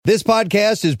This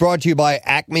podcast is brought to you by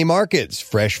Acme Markets,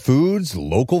 fresh foods,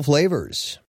 local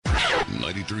flavors.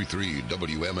 93.3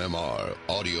 WMMR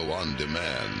Audio on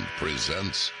Demand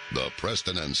presents the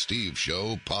Preston and Steve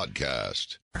Show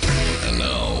podcast. And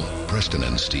now, Preston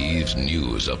and Steve's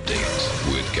news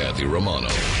updates with Kathy Romano.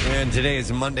 And today is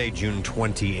Monday, June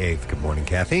 28th. Good morning,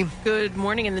 Kathy. Good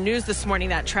morning. In the news this morning,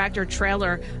 that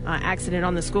tractor-trailer accident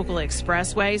on the Schuylkill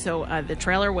Expressway. So the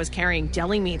trailer was carrying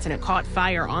deli meats, and it caught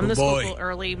fire on the Schuylkill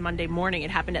early Monday morning. It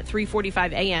happened at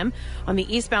 3:45 a.m. on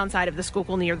the eastbound side of the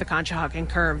Schuylkill near the Conshohocken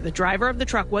Curve. The driver of the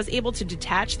truck was able to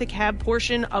detach the cab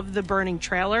portion of the burning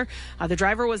trailer. The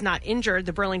driver was not injured.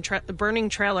 The burning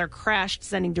trailer crashed,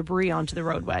 sending debris onto the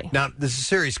roadway. Now, this is a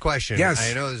serious question. Yes.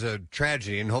 I know there's a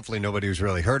tragedy, and hopefully nobody was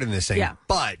really hurt in this thing. Yeah.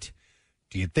 But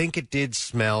do you think it did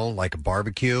smell like a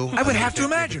barbecue? I would have to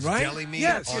imagine, right? Deli meat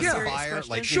Yes, on yeah. fire,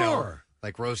 like, Sure.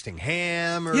 like roasting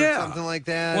ham or Yeah. something like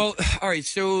that? Well, all right,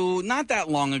 so not that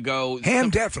long ago...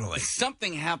 Ham, definitely.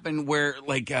 Something happened where,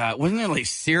 like, wasn't there, like,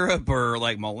 syrup or,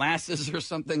 like, molasses or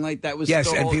something like that was Yes,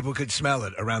 stole? and people could smell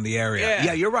it around the area.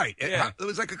 Yeah. You're right. Yeah. It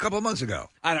was like a couple of months ago.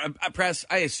 I don't know,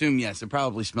 I assume yes. It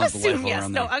probably smells delightful Assume yes.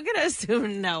 around No, there. I'm going to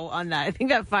assume no on that. I think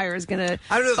that fire is going to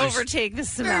overtake the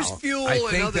smell. There's fuel I and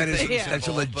think other that is things that's a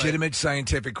involved, but- legitimate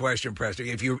scientific question, Preston.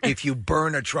 If you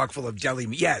burn a truck full of deli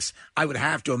meat, yes, I would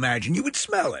have to imagine you would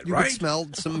smell it, You right? would smell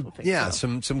some,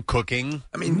 so. some cooking.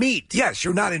 I mean, meat. Yes,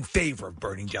 you're not in favor of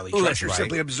burning deli trucks. that's You're right.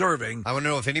 simply observing. I want to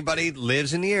know if anybody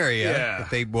lives in the area, Yeah. if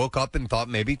they woke up and thought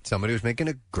maybe somebody was making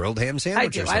a grilled ham I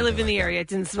sandwich do. or I something live in like the that. area. It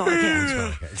didn't smell like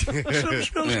ham. It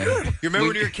smells good. You remember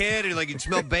when you were a kid and like you'd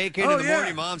smell bacon Oh, in the yeah.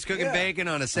 morning? Mom's cooking Yeah. bacon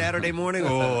on a Saturday morning.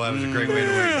 Oh, that was a great way to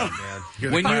wake up, man. Hear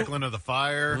the When you- crackling of the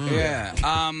fire. Yeah.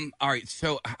 All right.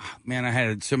 So, man, I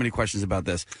had so many questions about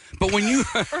this. But when you,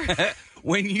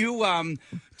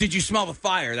 did you smell the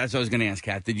fire? That's what I was going to ask,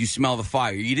 Kat. Did you smell the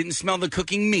fire? You didn't smell the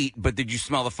cooking meat, but did you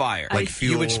smell the fire? Like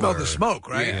fuel. You would smell or- the smoke,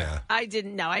 right? Yeah. I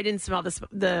didn't know. I didn't smell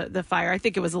the fire. I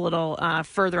think it was a little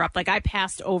further up. Like I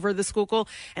passed over the Schuylkill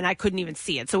and I couldn't even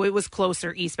see it. So it was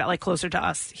closer eastbound, like closer to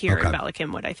us here in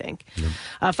Ballackinwood, I think.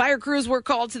 Fire crews were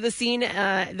called to the scene.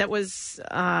 And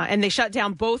they shut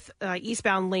down both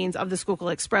eastbound lanes of the Schuylkill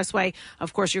Expressway.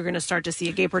 Of course, you're going to start to see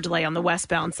a gaper delay on the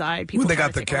westbound side. People When they trying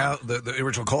got to take a look. the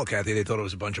original call, Kathy, they thought it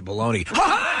was a bunch of baloney.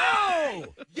 Oh!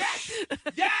 Yes!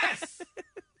 Yes!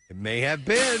 It may have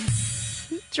been.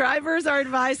 Drivers are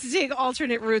advised to take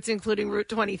alternate routes, including Route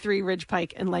 23, Ridge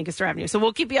Pike, and Lancaster Avenue. So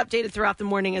we'll keep you updated throughout the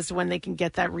morning as to when they can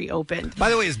get that reopened. By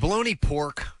the way, is bologna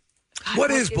pork?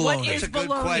 What is baloney? What is That's a good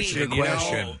baloney? question. Good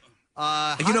question.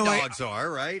 Hot dogs are,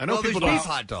 right? I know there's people beef don't-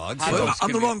 hot dogs. Hot Well, dogs I'm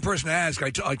can the be- wrong person to ask.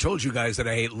 I told you guys that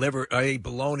I ate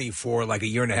bologna for like a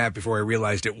year and a half before I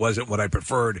realized it wasn't what I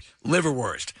preferred,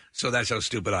 liverwurst. So that's how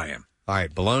stupid I am. All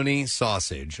right, bologna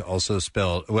sausage, also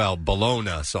spelled,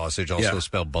 bologna sausage, also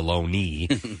spelled bologna,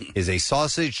 is a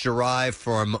sausage derived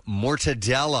from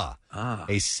mortadella,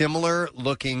 a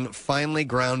similar-looking, finely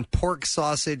ground pork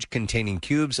sausage containing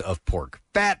cubes of pork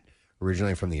fat,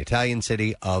 originally from the Italian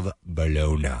city of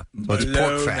Bologna. So it's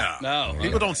pork fat. No.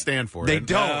 People don't stand for it. They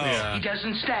don't. Yeah. He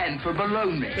doesn't stand for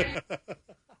baloney.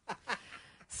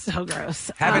 So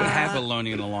gross. Haven't had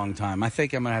bologna in a long time. I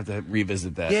think I'm going to have to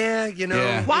revisit that. Yeah,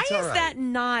 Yeah. Why it's is all right. that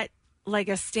not like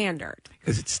a standard?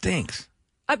 Because it stinks.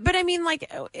 But I mean,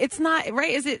 like, it's not,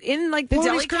 right? Is it in, like, the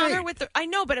Bologna's deli counter great. with the... I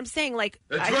know, but I'm saying, like...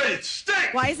 That's right, it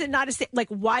stinks. Why is it not like,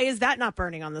 why is that not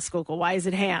burning on the Schuylkill? Why is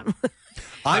it ham?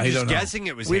 I'm I just don't know. guessing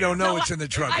it was We ham. don't know No, it's in the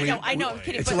truck. I know, I'm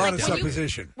kidding. It's but a lot like, of when you-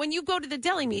 supposition. When you go to the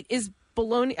deli meat, is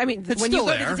bologna... I mean, It's when you still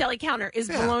go to there. the deli counter, is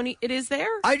Yeah. bologna... It is there?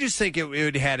 I just think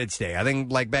it had its day. I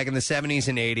think, like, back in the 70s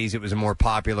and 80s, it was a more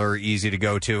popular, easy to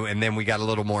go to, and then we got a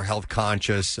little more health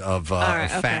conscious of right,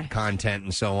 fat okay. content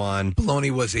and so on.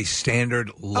 Bologna was a standard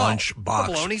lunch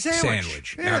box bologna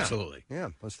sandwich. Yeah. Absolutely. Yeah,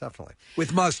 most definitely.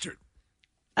 With mustard.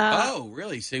 Oh,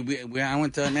 really? See, I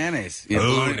went to mayonnaise. Yeah,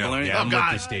 bologna. Yeah, I'm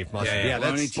God. with you, Steve. Mustard. Yeah,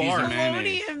 bologna, that's cheese, and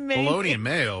mayonnaise. Bologna and mayo. Bologna and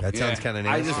mayo. that sounds kind of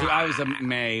I nasty. I was a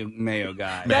mayo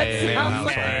guy. That sounds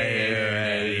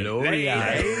like...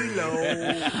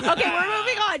 Okay, we're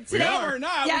moving on. Today, are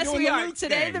now. Yes, We're doing we the are. Luke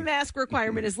Today, thing. the mask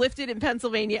requirement is lifted in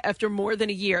Pennsylvania after more than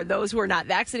a year. Those who are not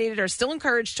vaccinated are still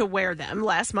encouraged to wear them.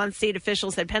 Last month, state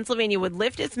officials said Pennsylvania would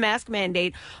lift its mask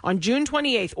mandate on June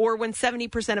 28th, or when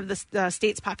 70% of the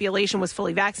state's population was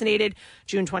fully vaccinated.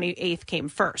 June 28th came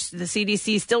first. The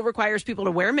CDC still requires people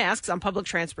to wear masks on public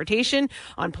transportation,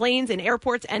 on planes, in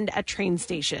airports, and at train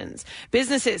stations.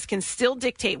 Businesses can still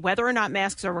dictate whether or not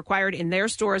masks are required in their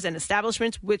stores and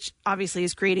establishments, which obviously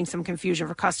is creating some confusion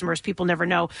for customers. People never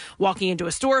know walking into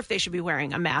a store if they should be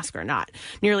wearing a mask or not.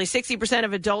 Nearly 60%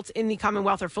 of adults in the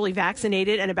Commonwealth are fully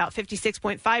vaccinated, and about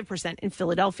 56.5% in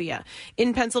Philadelphia.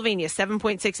 In Pennsylvania,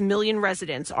 7.6 million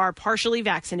residents are partially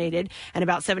vaccinated, and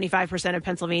about 75% of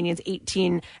Pennsylvanians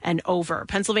 18 and over.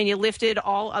 Pennsylvania lifted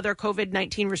all other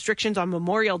COVID-19 restrictions on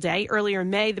Memorial Day. Earlier in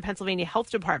May, the Pennsylvania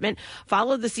Health Department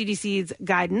followed the CDC's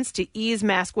guidance to ease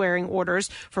mask-wearing orders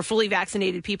for fully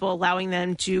vaccinated people, allowing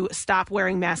them to stop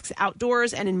wearing masks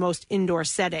outdoors and in most indoor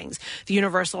settings. The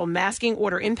universal masking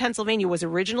order in Pennsylvania was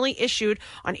originally issued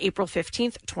on April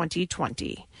 15th,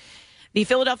 2020. The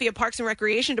Philadelphia Parks and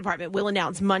Recreation Department will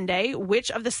announce Monday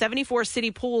which of the 74 city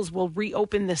pools will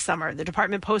reopen this summer. The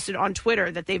department posted on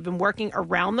Twitter that they've been working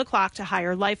around the clock to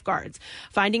hire lifeguards.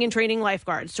 Finding and training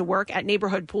lifeguards to work at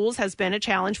neighborhood pools has been a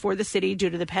challenge for the city due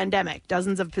to the pandemic.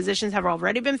 Dozens of positions have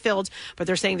already been filled, but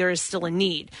they're saying there is still a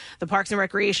need. The Parks and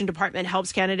Recreation Department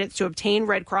helps candidates to obtain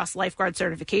Red Cross lifeguard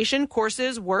certification.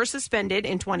 Courses were suspended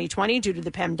in 2020 due to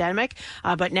the pandemic,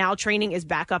 but now training is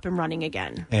back up and running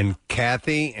again. And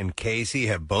Kathy and Casey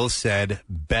have both said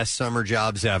best summer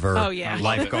jobs ever. Oh, yeah.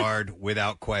 Lifeguard,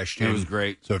 without question. It was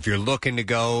great. So if you're looking to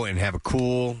go and have a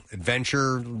cool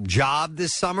adventure job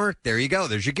this summer, there you go.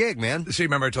 There's your gig, man. So you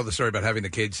remember I told the story about having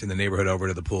the kids in the neighborhood over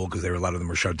to the pool because a lot of them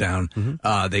were shut down.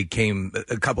 They came,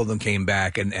 a couple of them came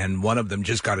back, and one of them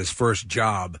just got his first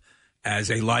job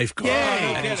as a lifeguard.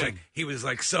 Yay! And he was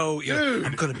like, so,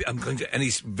 I'm going to, and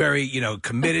he's very,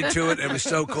 committed to it. It was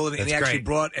so cool. And he actually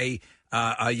brought a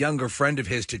younger friend of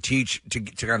his to teach, to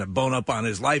kind of bone up on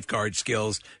his lifeguard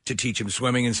skills, to teach him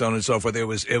swimming and so on and so forth. It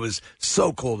was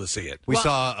so cool to see it. We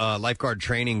saw lifeguard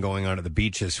training going on at the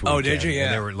beach this weekend. Oh, did you?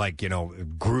 Yeah. And there were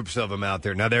groups of them out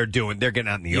there. Now they're getting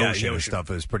out in the ocean and stuff.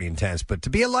 It was pretty intense. But to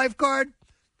be a lifeguard,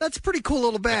 that's a pretty cool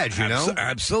little badge,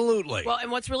 Absolutely. Well,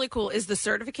 and what's really cool is the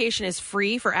certification is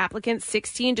free for applicants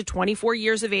 16 to 24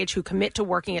 years of age who commit to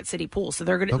working at city pools. So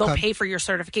they'll pay for your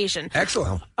certification.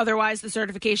 Excellent. Otherwise, the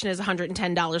certification is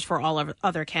 $110 for all of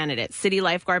other candidates. City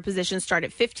lifeguard positions start at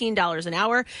 $15 an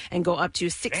hour and go up to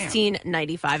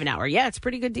 $16.95 an hour. Yeah, it's a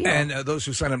pretty good deal. And those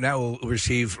who sign up now will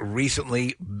receive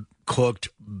recently cooked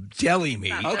deli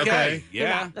meat. Okay.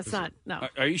 Yeah. That's not, no.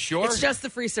 Are you sure? It's just the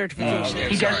free certification.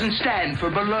 He doesn't stand for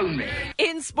baloney.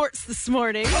 In sports this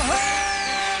morning. He doesn't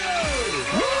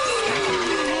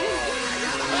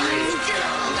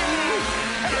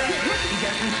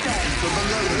stand for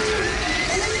baloney.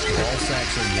 Ball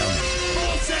sacks are yummy.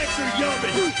 Ball sacks are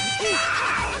yummy.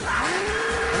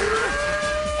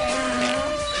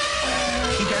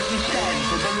 He doesn't stand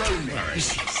for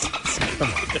baloney.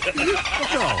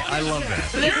 No, I love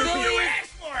that.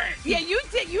 Yeah, you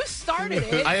did. You started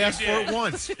it. I asked for it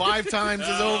once. 5 times is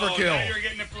overkill. You're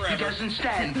getting it He forever. doesn't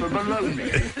stand for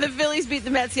baloney. The Phillies beat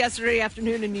the Mets yesterday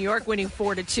afternoon in New York, winning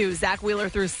 4-2. Zach Wheeler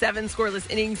threw 7 scoreless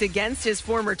innings against his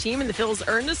former team, and the Phils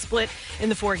earned a split in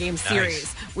the 4-game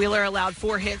series. Wheeler allowed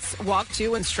 4 hits, walked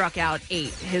 2, and struck out 8.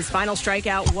 His final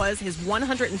strikeout was his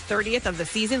 130th of the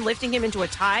season, lifting him into a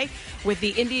tie with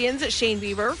the Indians' Shane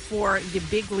Bieber for the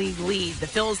big league lead. The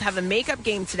Phils have a makeup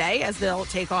game today as they'll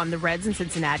take on the Reds in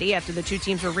Cincinnati after the two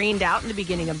teams were rained out in the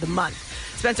beginning of the month.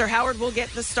 Spencer Howard will get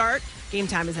the start. Game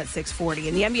time is at 6:40.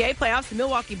 In the NBA playoffs, the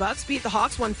Milwaukee Bucks beat the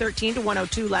Hawks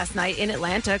 113-102 last night in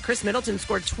Atlanta. Chris Middleton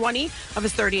scored 20 of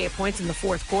his 38 points in the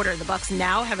fourth quarter. The Bucks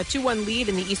now have a 2-1 lead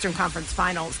in the Eastern Conference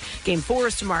Finals. Game 4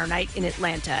 is tomorrow night in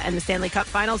Atlanta. And the Stanley Cup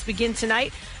Finals begin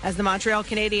tonight as the Montreal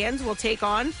Canadiens will take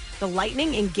on the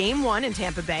Lightning in Game 1 in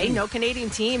Tampa Bay. No Canadian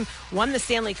team won the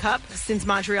Stanley Cup since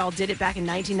Montreal did it back in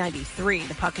 1993.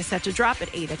 The puck is set to drop at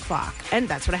 8 o'clock. And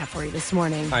that's what I have for you this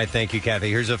morning. All right, thank you, Kathy.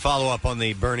 Here's a follow-up on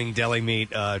the burning deli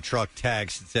meat truck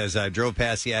text. It says, I drove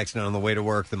past the accident on the way to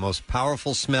work. The most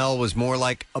powerful smell was more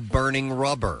like a burning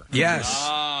rubber. Yes.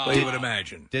 Well, you would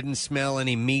imagine. Didn't smell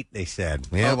any meat, they said.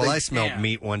 Yeah, I smelled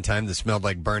meat one time that smelled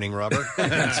like burning rubber.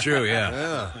 That's true,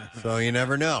 Yeah, so you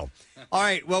never know. All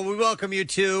right, well, we welcome you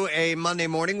to a Monday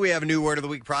morning. We have a new Word of the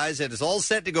Week prize that is all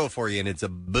set to go for you, and it's a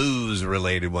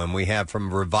booze-related one. We have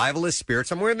from Revivalist Spirits.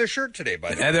 I'm wearing their shirt today, by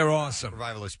the way. Yeah, they're awesome.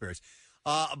 Revivalist Spirits.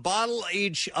 A bottle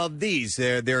each of these.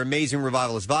 They're amazing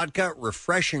Revivalist vodka,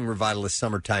 refreshing Revivalist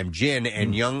summertime gin,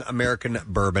 and young American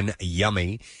bourbon,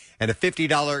 yummy. And a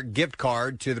 $50 gift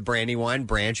card to the Brandywine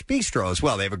Branch Bistro as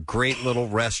well. They have a great little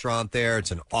restaurant there.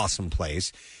 It's an awesome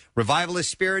place. Revivalist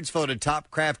Spirits, voted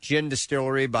top craft gin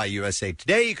distillery by USA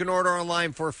Today. You can order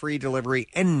online for free delivery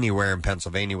anywhere in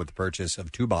Pennsylvania with the purchase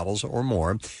of 2 bottles or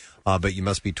more. but you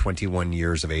must be 21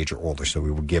 years of age or older, so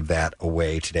we will give that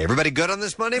away today. Everybody good on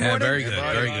this Monday morning? Very good,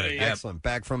 very good. Yep. Excellent.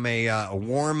 Back from a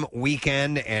warm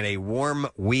weekend and a warm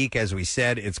week. As we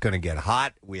said, it's going to get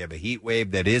hot. We have a heat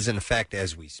wave that is in effect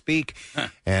as we speak,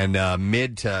 and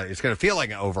it's going to feel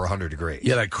like over 100 degrees.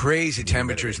 Yeah, like crazy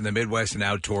temperatures in the Midwest and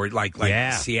out toward, like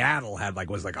Seattle had,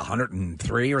 was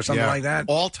 103 or something like that.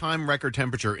 All-time record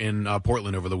temperature in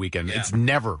Portland over the weekend. Yeah. It's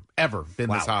never, ever been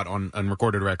this hot on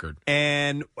recorded record.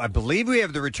 And I believe we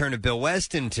have the return of Bill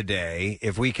Weston today.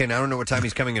 If we can, I don't know what time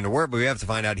he's coming into work, but we have to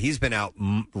find out. He's been out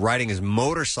riding his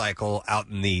motorcycle out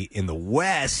in the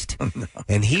West,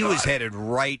 and he was headed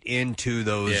right into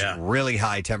those really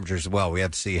high temperatures as well. We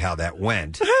have to see how that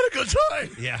went. I had a good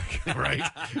time. Yeah, right.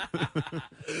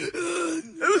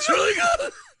 It was really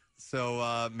good.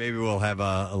 So maybe we'll have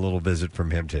a little visit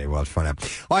from him today. We'll have to find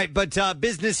out. All right, but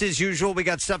business as usual. We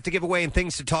got stuff to give away and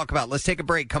things to talk about. Let's take a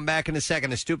break. Come back in a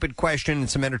second. A stupid question and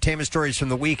some entertainment stories from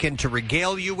the weekend to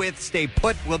regale you with. Stay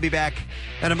put. We'll be back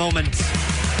in a moment.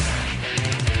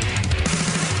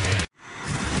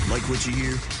 Like what you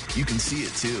hear? You can see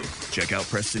it too. Check out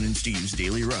Preston and Steve's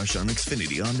Daily Rush on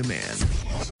Xfinity On Demand.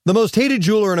 The most hated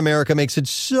jeweler in America makes it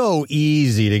so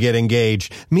easy to get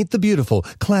engaged. Meet the beautiful,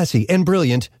 classy, and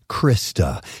brilliant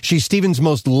Krista. She's Steven's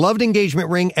most loved engagement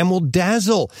ring and will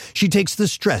dazzle. She takes the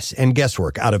stress and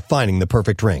guesswork out of finding the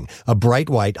perfect ring. A bright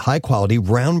white, high-quality,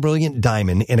 round brilliant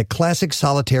diamond in a classic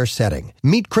solitaire setting.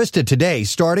 Meet Krista today,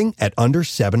 starting at under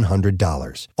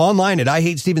 $700. Online at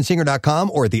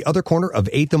IHateStevenSinger.com or at the other corner of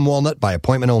 8th and Walnut by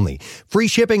appointment only. Free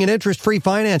shipping and interest-free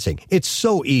financing. It's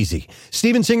so easy.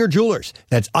 Steven Singer Jewelers.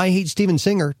 That's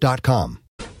IHateStevenSinger.com.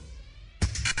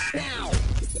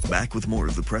 Back with more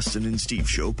of the Preston and Steve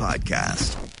Show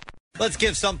podcast. Let's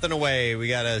give something away. We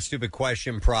got a stupid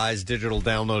question prize, digital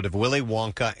download of Willy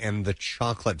Wonka and the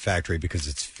Chocolate Factory because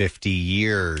it's 50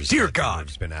 years. Dear God.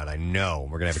 It's been out. I know.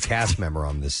 We're going to have a cast member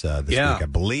on this week, I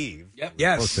believe. Yep.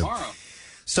 Yes. Tomorrow.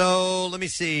 So let me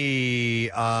see.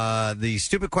 The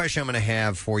stupid question I'm going to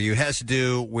have for you has to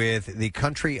do with the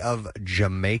country of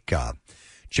Jamaica.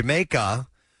 Jamaica,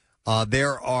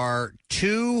 there are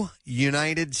two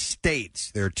United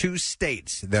States. There are two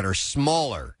states that are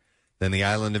smaller than the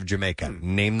island of Jamaica.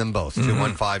 Name them both.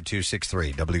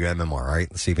 215-263 WMMR. All right,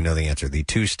 let's see if you know the answer. The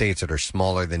two states that are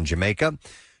smaller than Jamaica.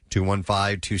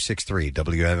 215-263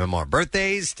 WMMR.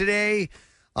 Birthdays today.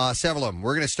 Several of them.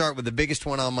 We're going to start with the biggest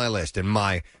one on my list. In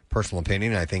my personal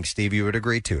opinion, I think, Steve, you would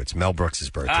agree to. It's Mel Brooks'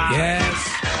 birthday.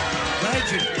 Yes.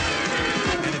 Legend.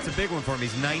 And it's a big one for him.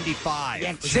 He's 95. The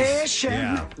Inquisition.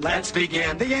 Yeah. Let's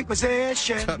begin the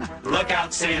Inquisition. Look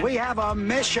out, Sam. We have a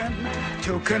mission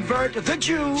to convert the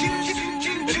Jews.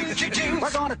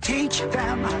 We're going to teach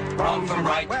them Wrong from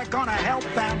right. We're going to help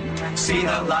them See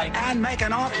the light. and make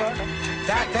an offer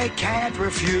that they can't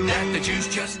refuse. That the Jews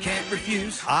just can't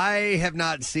refuse. I have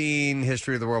not seen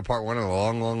History of the World Part 1 in a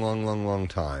long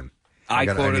time. I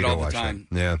quote need it to all the watch time.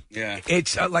 it. Yeah.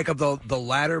 It's like of the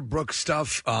latter Brooks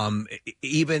stuff,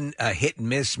 even hit and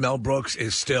miss Mel Brooks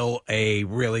is still a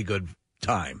really good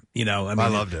time. You know, I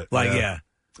loved it.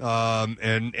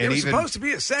 And it was even supposed to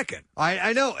be a second.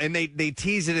 I know, and they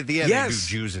tease it at the end. Yes. They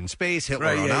do Jews in space, Hitler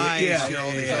Right, on yeah, ice, yeah, you know,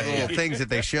 yeah, these yeah, other yeah. little things that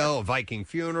they show, a Viking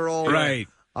funeral, Right.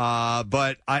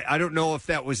 But I don't know if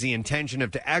that was the intention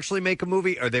of to actually make a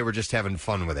movie, or they were just having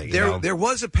fun with it. You know? There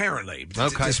was apparently,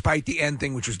 Okay. despite the end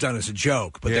thing, which was done as a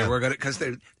joke, but Yeah. they were going to because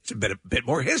there's a bit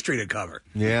more history to cover.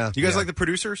 Yeah. You guys like The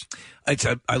Producers?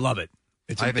 I love it.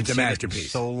 It's I haven't it's a seen it in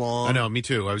masterpiece. so long. I know, me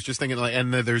too. I was just thinking,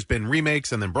 and there's been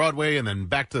remakes, and then Broadway, and then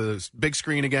back to the big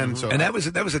screen again. So, And that was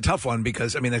a tough one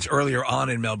because that's earlier on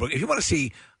in Mel Brooks. If you want to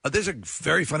see, there's a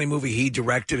very funny movie he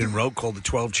directed and wrote called The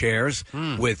 12 Chairs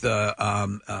with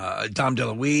Dom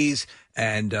DeLuise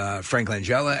and Frank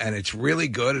Langella, and it's really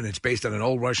good, and it's based on an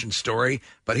old Russian story.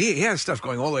 But he has stuff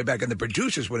going all the way back, and The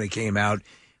Producers, when it came out,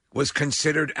 was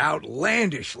considered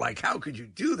outlandish. Like, how could you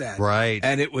do that? Right.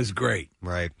 And it was great.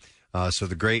 Right. So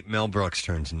the great Mel Brooks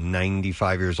turns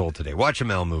 95 years old today. Watch a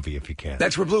Mel movie if you can.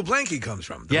 That's where Blue Blanket comes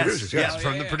from. The Producers, yes,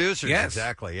 from the producers. Yes.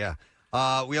 Exactly, yeah.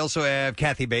 We also have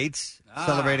Kathy Bates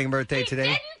celebrating a birthday today.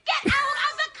 Didn't get out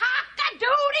of the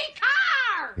cock-a-doodie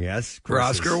car! Yes. For Chris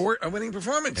Oscar is- winning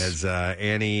performance. As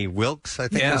Annie Wilkes, I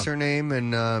think was her name,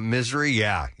 in Misery.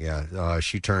 Yeah.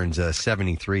 She turns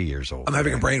 73 years old. I'm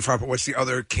having a brain fart, but what's the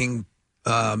other King?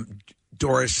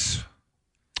 Dolores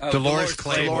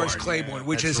Claiborne. Dolores Claiborne,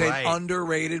 which That's is right. an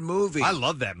underrated movie. I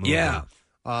love that movie. Yeah.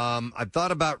 I've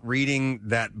thought about reading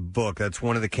that book. That's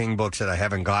one of the King books that I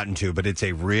haven't gotten to, but it's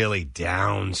a really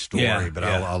down story.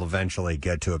 I'll eventually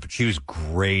get to it. But she was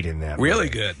great in that Really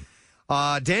movie.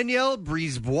 good. Danielle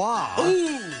Brisebois.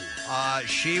 Ooh.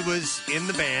 She was in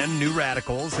the band New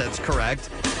Radicals. That's correct.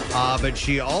 But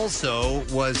she also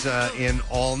was in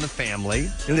All in the Family.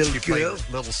 Little she played girl.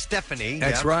 Little Stephanie.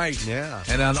 That's right. Yeah.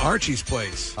 And on Archie's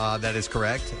Place. That is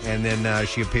correct. And then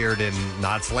she appeared in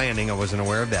Knots Landing. I wasn't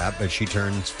aware of that, but she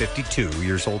turns 52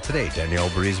 years old today. Danielle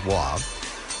Brisebois.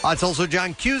 It's also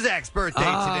John Cusack's birthday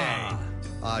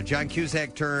today. John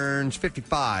Cusack turns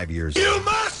 55 years old. You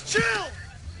must chill!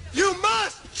 You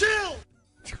must chill!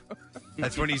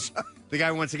 That's when the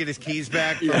guy wants to get his keys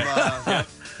back from.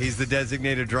 He's the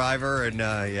designated driver, and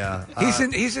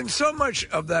he's in so much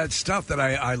of that stuff that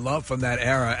I love from that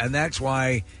era, and that's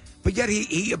why. But yet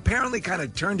he apparently kind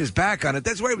of turned his back on it.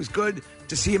 That's why it was good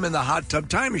to see him in the Hot Tub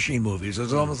Time Machine movies. It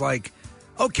was almost like,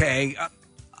 okay,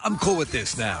 I'm cool with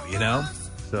this now, you know.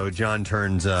 So John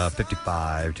turns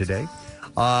 55 today.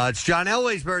 It's John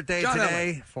Elway's birthday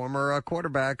today. Elway. Former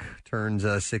quarterback turns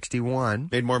 61.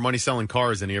 Made more money selling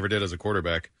cars than he ever did as a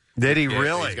quarterback. Did he Yeah,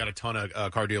 really? He's got a ton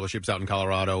of car dealerships out in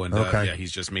Colorado, and Okay.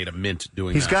 he's just made a mint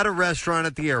doing He's that. got a restaurant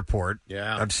at the airport.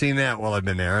 Yeah. I've seen that while I've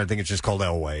been there. I think it's just called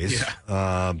Elway's.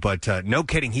 Yeah. But no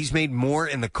kidding. He's made more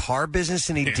in the car business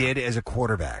than he did as a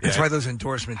quarterback. That's why those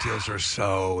endorsement deals are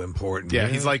so important. Yeah,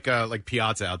 he's like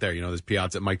Piazza out there. You know,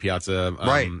 there's Mike Piazza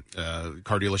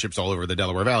car dealerships all over the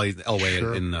Delaware Valley,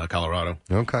 Elway in Colorado.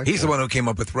 Okay. He's the one who came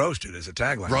up with Roasted as a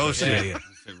tagline. Roasted. Yeah.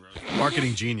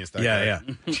 Marketing genius. That guy.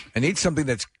 I need something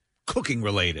that's cooking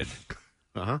related.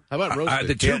 How about roasted?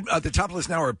 The two at the top of the list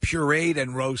now are pureed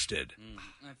and roasted.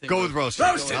 Go with roasted.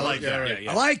 Roasted. I like that.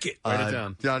 I like it. Write it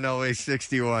down. John Elway,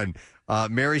 61.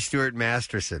 Mary Stuart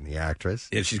Masterson, the actress.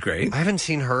 Yeah, she's great. I haven't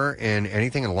seen her in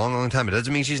anything in a long, long time. It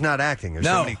doesn't mean she's not acting. There's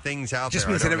so many things out just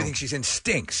there. means I that don't everything know. she's in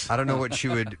stinks. I don't know what she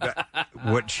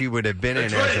would have been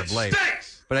in as of late.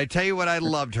 But I tell you what I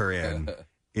loved her in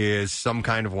is Some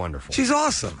Kind of Wonderful. She's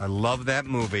awesome. I love that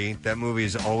movie. That movie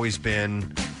has always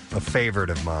been a favorite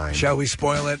of mine. Shall we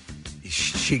spoil it?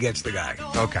 She gets the guy.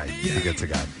 Okay, she gets a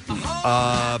guy.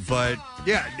 But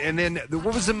yeah, and then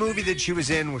what was the movie that she was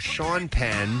in with Sean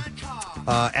Penn?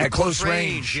 At Close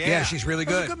Range. Yeah, she's really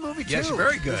That was good. a good movie too. Yeah, she's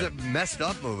very good. It was a messed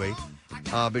up movie.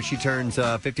 But she turns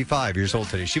 55 years old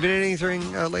today. She been in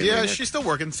anything lately? Yeah, Nick? she's still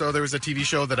working. So there was a TV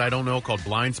show that I don't know called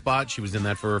Blind Spot. She was in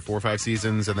that for 4 or 5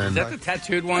 seasons, and then Is that the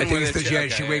tattooed one? I think it's where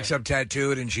she wakes up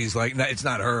tattooed, and she's like, no, it's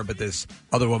not her, but this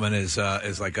other woman is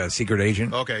like a secret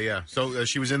agent. Okay, yeah. So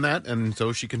she was in that, and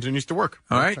so she continues to work.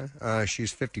 All right.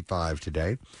 She's 55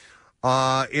 today.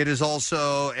 It is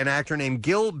also an actor named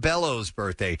Gil Bellows'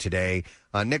 birthday today.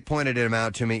 Nick pointed him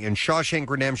out to me. In Shawshank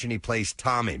Redemption, he plays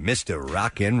Tommy, Mr.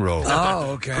 Rock and Roll.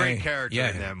 Oh, okay. Great character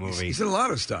in that movie. He's in a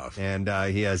lot of stuff. And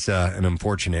he has an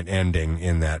unfortunate ending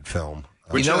in that film.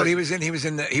 You know what he was in? He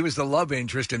was the love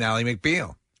interest in Ally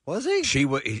McBeal. Was he? She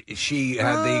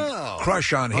had the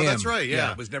crush on him. Oh, that's right,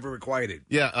 yeah. It was never requited.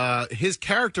 Yeah, his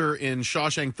character in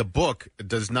Shawshank, the book,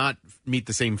 does not meet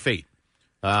the same fate.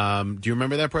 Do you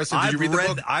remember that, Preston? Did you read the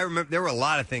book? I remember there were a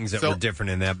lot of things that were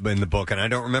different in the book, and I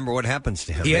don't remember what happens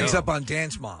to him. He ends up on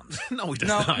Dance Moms. No, he does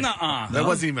not. That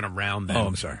wasn't even around then. Oh,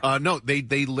 I'm sorry. No,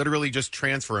 they literally just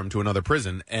transfer him to another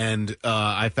prison, and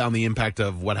I found the impact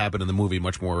of what happened in the movie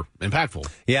much more impactful.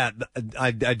 Yeah,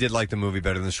 I did like the movie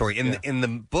better than the story. In the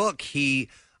book, he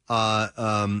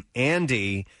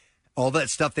Andy, all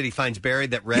that stuff that he finds buried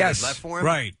that Red had left for him,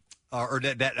 right? Or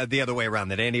that the other way around.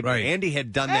 That Andy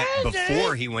had done that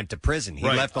before he went to prison. He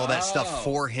left all that stuff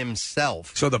for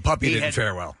himself. So the puppy didn't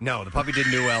fare well. No, the puppy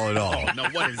didn't do well at all. No,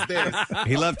 what is this?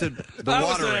 He left the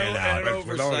water ran out.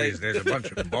 There's a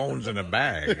bunch of bones in a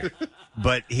bag.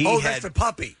 But that's the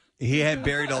puppy. He had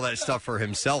buried all that stuff for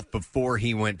himself before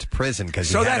he went to prison because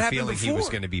he So had that a happened feeling he was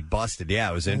before? going to be busted.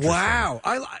 Yeah, it was interesting. Wow.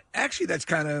 Actually, that's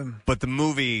kind of... But the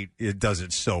movie, it does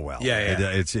it so well.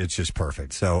 Yeah. It's just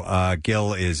perfect. So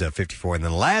Gil is 54. And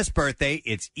then the last birthday,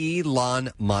 it's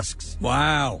Elon Musk's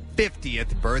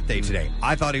 50th birthday today.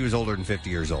 I thought he was older than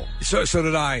 50 years old. So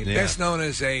did I. Yeah. Best known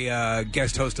as a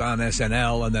guest host on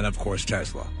SNL, and then, of course,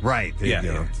 Tesla. Right.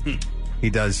 Yeah. He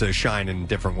does shine in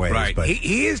different ways. Right. But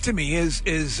He is, to me, is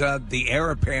the heir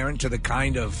apparent to the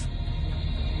kind of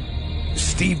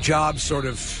Steve Jobs sort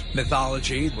of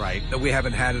mythology that we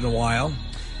haven't had in a while.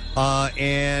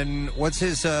 And what's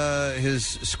his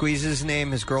squeeze's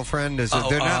name? His girlfriend?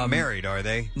 They're not married, are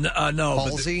they? No.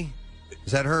 Halsey?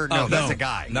 Is that her? No, that's a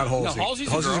guy. Not Halsey. No,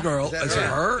 Halsey's a girl. Is it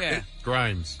her? Yeah.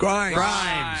 Grimes. Grimes.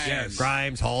 Yes.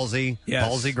 Grimes, Halsey. Yes.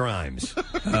 Halsey Grimes.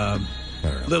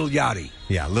 Little Yachty.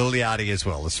 Yeah, Lil Yachty as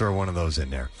well. Let's throw one of those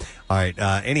in there. All right.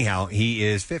 Anyhow, he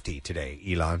is 50 today,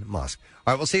 Elon Musk.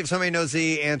 All right, we'll see if somebody knows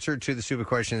the answer to the stupid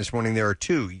question this morning. There are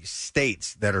 2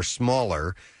 states that are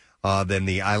smaller than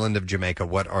the island of Jamaica.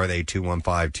 What are they?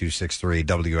 215-263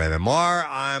 WMMR.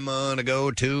 I'm going to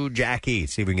go to Jackie.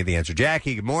 See if we can get the answer.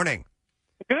 Jackie, good morning.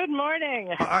 Good morning.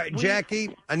 All right,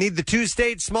 Jackie, I need the 2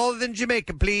 states smaller than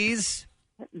Jamaica, please.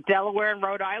 Delaware and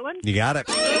Rhode Island. You got it.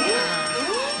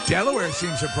 Delaware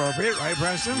seems appropriate, right,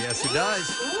 Preston? Yes, it does.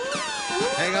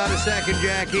 Hang on a second,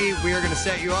 Jackie. We are going to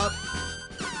set you up.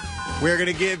 We're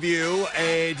going to give you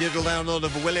a digital download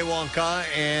of Willy Wonka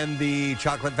and the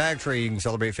Chocolate Factory. You can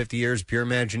celebrate 50 years of pure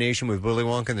imagination with Willy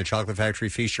Wonka and the Chocolate Factory.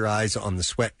 Feast your eyes on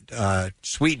the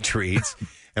sweet treats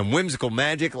and whimsical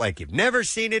magic like you've never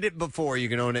seen it before. You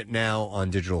can own it now on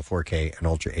digital 4K and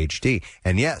Ultra HD.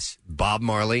 And yes, Bob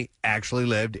Marley actually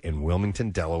lived in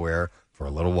Wilmington, Delaware for a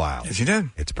little while. Yes, he did.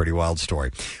 It's a pretty wild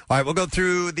story. All right, we'll go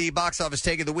through the box office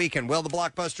take of the weekend. Well, the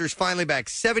blockbuster's finally back.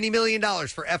 $70 million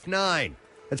for F9.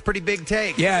 That's a pretty big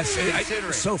take. Yes.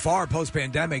 So far,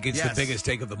 post-pandemic, it's the biggest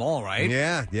take of them all, right?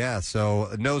 Yeah.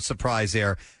 So no surprise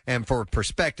there. And for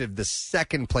perspective, the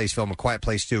second place film, A Quiet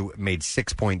Place 2, made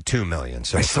 $6.2 million.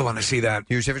 So I still want to see that.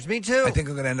 Huge difference. Me too. I think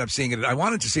I'm going to end up seeing it. I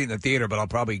wanted to see it in the theater, but I'll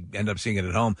probably end up seeing it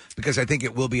at home because I think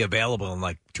it will be available in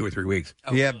like 2 or 3 weeks.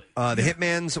 Yeah. The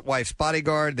Hitman's Wife's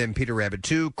Bodyguard, then Peter Rabbit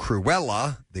 2,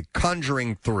 Cruella, The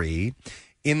Conjuring 3,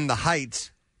 In the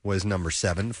Heights was number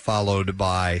 7, followed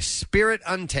by Spirit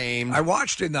Untamed. I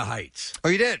watched In the Heights. Oh,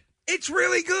 you did? It's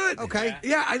really good. Okay.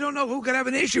 Yeah, I don't know who could have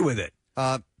an issue with it.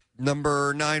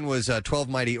 Number 9 was 12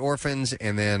 Mighty Orphans,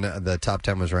 and then the top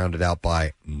 10 was rounded out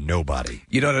by Nobody.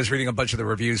 You know, I was reading a bunch of the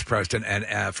reviews, Preston, and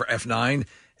for F9,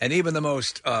 and even the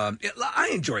most, I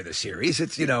enjoy the series.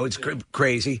 It's, it's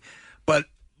crazy, but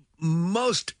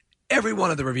every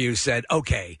one of the reviews said,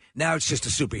 okay, now it's just a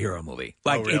superhero movie.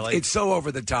 Like, really? It's so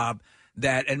over the top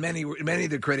that, and many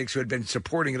of the critics who had been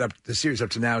supporting the series up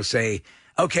to now say,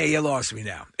 okay, you lost me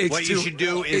now. What you should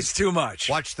do is it's too much.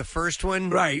 Watch the first one,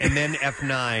 right, and then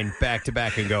F9 back to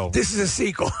back and go, this is a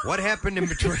sequel. What happened in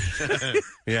between?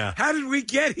 Yeah. How did we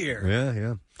get here?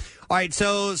 Yeah. All right,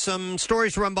 so some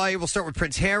stories to run by you. We'll start with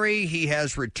Prince Harry. He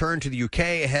has returned to the UK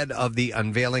ahead of the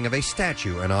unveiling of a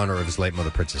statue in honor of his late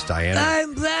mother, Princess Diana.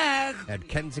 I'm back. At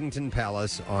Kensington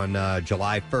Palace on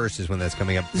July 1st is when that's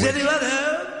coming up. Is anyone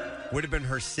home? Would have been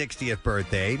her 60th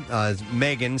birthday.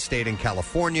 Meghan stayed in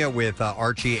California with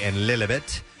Archie and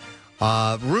Lilibet.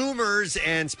 Rumors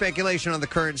and speculation on the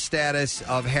current status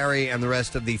of Harry and the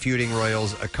rest of the feuding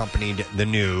royals accompanied the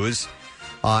news.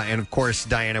 And, of course,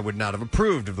 Diana would not have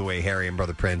approved of the way Harry and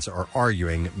Brother Prince are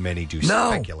arguing. Many do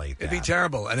speculate that. It'd be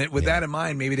terrible. And with that in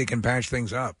mind, maybe they can patch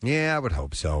things up. Yeah, I would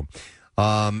hope so.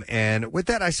 And with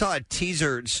that, I saw a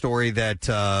teaser story that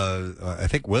I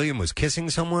think William was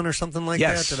kissing someone or something like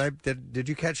that. Did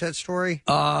you catch that story?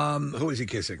 Who was he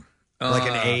kissing? Like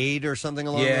an aide or something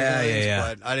along those lines?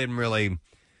 Yeah. But I didn't really.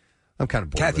 I'm kind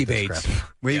of bored Kathy with this Bates.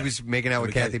 crap. He was making out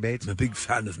with Kathy Bates. I'm a big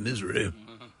fan of Misery.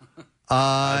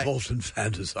 I've often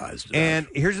fantasized about. And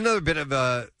here's another bit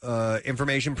of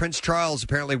information. Prince Charles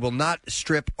apparently will not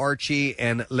strip Archie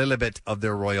and Lilibet of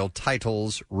their royal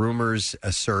titles. Rumors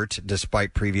assert,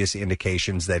 despite previous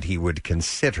indications, that he would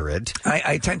consider it.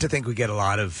 I tend to think we get a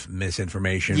lot of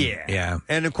misinformation. Yeah.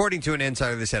 And according to an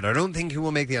insider, they said, I don't think he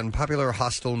will make the unpopular,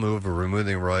 hostile move of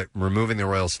removing the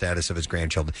royal status of his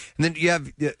grandchildren. And then you have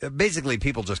basically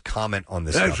people just comment on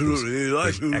this Absolutely. stuff.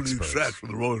 Absolutely. Extract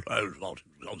from the royal title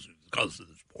because at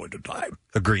this point in time.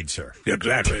 Agreed, sir.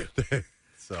 Exactly.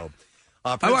 So,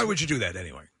 why would you do that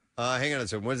anyway? Hang on a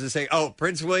second. What does it say? Oh,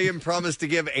 Prince William promised to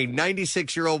give a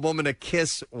 96-year-old woman a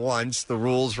kiss once. The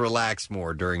rules relaxed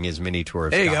more during his mini tour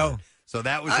of Scotland. There you go. So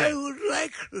that was I would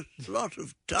like a lot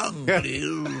of tongue,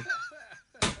 please.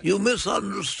 You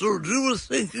misunderstood. You were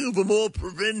thinking of a more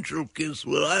provincial kiss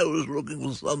where I was looking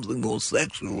for something more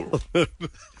sexual.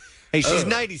 Hey, she's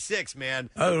 96, man.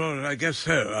 Oh, I guess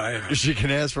so. She can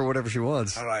ask for whatever she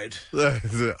wants. All right.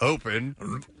 Open.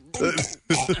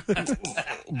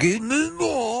 Give me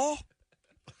more.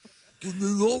 Give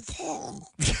me your tongue.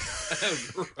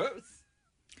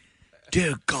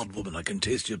 Dear God, woman, I can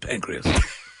taste your pancreas.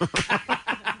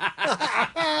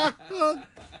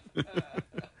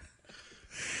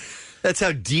 That's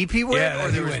how deep he went? Yeah,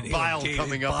 or there was bile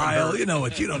coming up? Bile. You know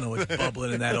what? You don't know what's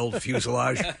bubbling in that old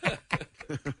fuselage.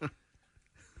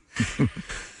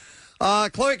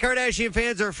 Khloe Kardashian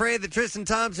fans are afraid that Tristan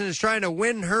Thompson is trying to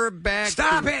win her back.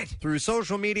 Stop it! Through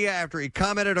social media after he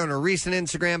commented on a recent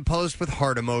Instagram post with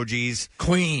heart emojis.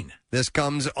 Queen. This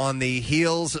comes on the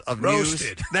heels of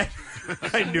Roasted. news.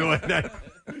 I knew it. I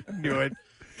knew it.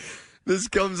 This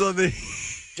comes on the...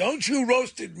 Don't you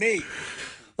roasted me.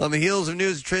 On the heels of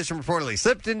news, Tristan reportedly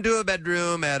slipped into a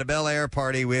bedroom at a Bel Air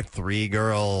party with 3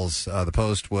 girls. The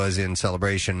post was in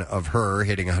celebration of her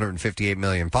hitting 158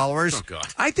 million followers. Oh, God.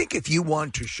 I think if you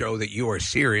want to show that you are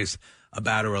serious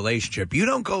about a relationship, you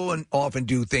don't go and off and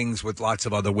do things with lots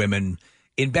of other women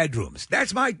in bedrooms.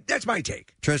 That's my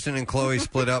take. Tristan and Chloe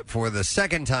split up for the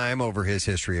second time over his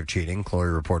history of cheating. Chloe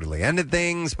reportedly ended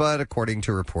things, but according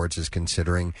to reports, is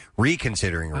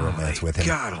reconsidering a romance with him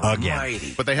again.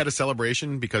 But they had a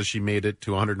celebration because she made it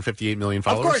to 158 million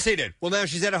followers. Of course they did. Well, now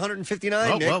she's at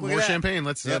 159. Oh, Nick. well, Look at more that. champagne.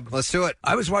 Let's do it.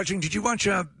 I was watching. Did you watch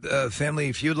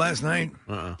Family Feud last night?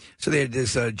 So they had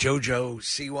this JoJo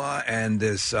Siwa and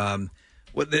this.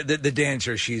 The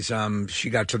dancer, she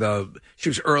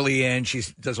was early in. She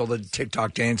does all the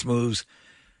TikTok dance moves.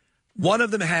 One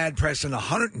of them had Preston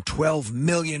 112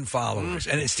 million followers,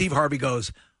 and Steve Harvey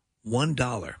goes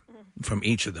 $1 from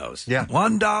each of those. Yeah,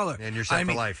 $1, and you're set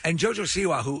for life. And JoJo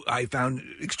Siwa, who I found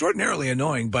extraordinarily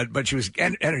annoying, but she was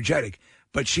energetic.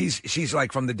 But she's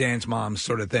like from the Dance Moms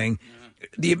sort of thing.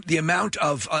 The amount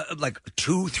of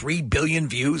 2-3 billion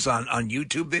views on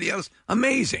YouTube videos,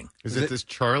 amazing. Is it this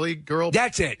Charlie girl?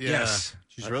 That's it. Yeah. Yes,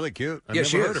 she's really cute. I've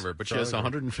never heard of her, but she has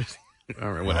 150.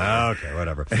 All right, whatever. Okay,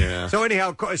 whatever. Yeah. So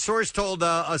anyhow, a source told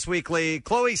Us Weekly,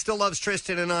 Chloe still loves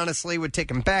Tristan and honestly would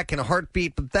take him back in a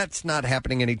heartbeat, but that's not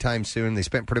happening anytime soon. They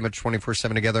spent pretty much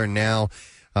 24/7 together, and now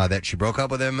that she broke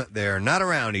up with him, they're not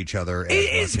around each other.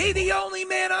 Is he the only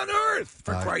man on earth,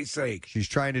 for Christ's sake? She's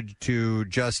trying to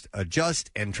just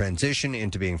adjust and transition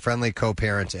into being friendly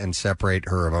co-parents and separate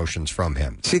her emotions from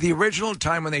him. See, the original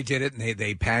time when they did it and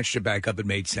they patched it back up, it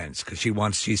made sense because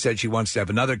she said she wants to have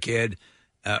another kid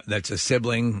that's a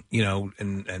sibling,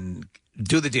 and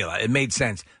do the deal. It made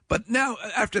sense. But now,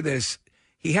 after this,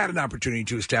 he had an opportunity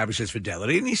to establish his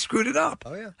fidelity, and he screwed it up.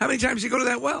 Oh, yeah. How many times did he go to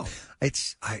that well?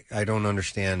 I don't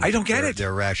understand. I don't get it.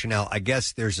 Their rationale. I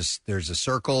guess there's a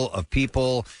circle of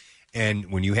people,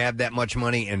 and when you have that much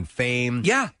money and fame,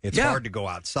 it's hard to go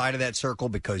outside of that circle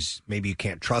because maybe you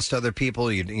can't trust other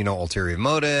people. You know, ulterior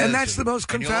motives, and that's the most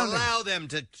confounding. And you'll allow them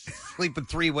to sleep with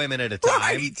 3 women at a time.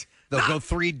 Right. They'll go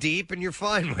 3 deep, and you're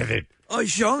fine with it. Oh,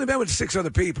 she's only been with 6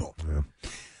 other people. Yeah.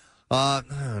 I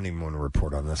don't even want to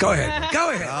report on this. Go ahead.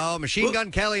 Oh, Machine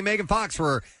Gun Kelly and Megan Fox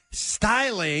were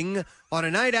styling on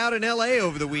a night out in L.A.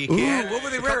 over the weekend. Ooh, what were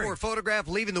they The wearing? couple were photographed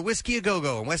leaving the Whiskey A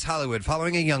Go-Go in West Hollywood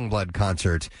following a Youngblood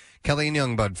concert. Kelly and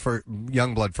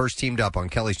Youngblood first teamed up on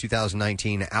Kelly's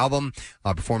 2019 album,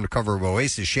 performed a cover of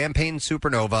Oasis' Champagne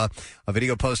Supernova. A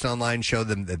video post online showed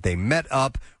them that they met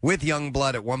up with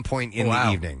Youngblood at one point in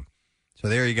the evening. So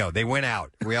there you go. They went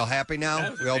out. Are we all happy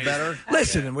now? We all better?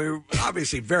 Listen, and we're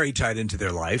obviously very tied into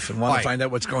their life and want to find out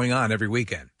what's going on every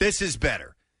weekend. This is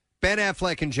better. Ben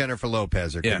Affleck and Jennifer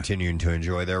Lopez are continuing to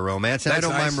enjoy their romance. And I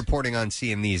don't mind reporting on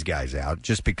seeing these guys out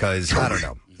just because, I don't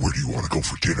know. Where do you want to go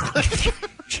for dinner?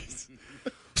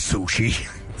 Sushi.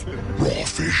 Raw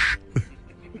fish.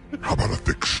 How about a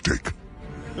thick steak?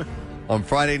 On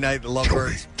Friday night, the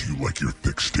Lovebirds. Do you like your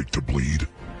thick steak to bleed?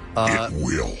 It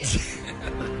will.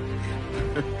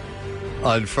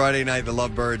 On Friday night, the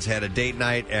Lovebirds had a date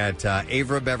night at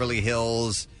Avra Beverly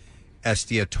Hills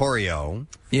Estiatorio.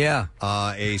 Yeah.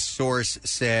 A source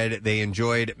said they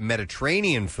enjoyed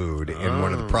Mediterranean food in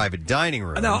one of the private dining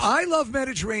rooms. Now, I love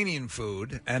Mediterranean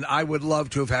food, and I would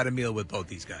love to have had a meal with both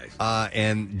these guys.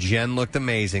 And Jen looked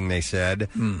amazing, they said.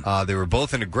 They were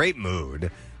both in a great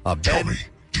mood. Tell me,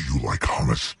 do you like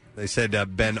hummus? They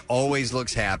said Ben always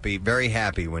looks happy, very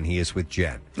happy when he is with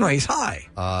Jen. No, he's high.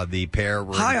 The pair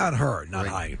were high on her, not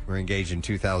high. Were engaged in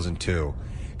 2002.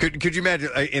 Could you imagine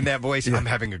in that voice? I'm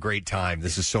having a great time.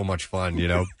 This is so much fun. You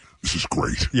know, this is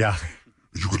great. Yeah.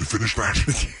 Are you going to finish that?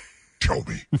 Tell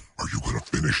me, are you going to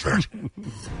finish that?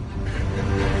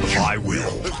 I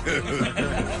will.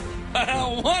 I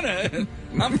don't want to.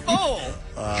 I'm full.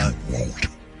 You won't.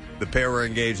 The pair were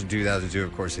engaged in 2002.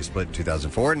 Of course, they split in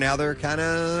 2004. Now they're kind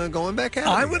of going back out.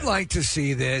 I would like to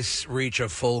see this reach a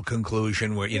full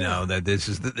conclusion where, that this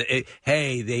is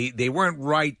they weren't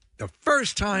right the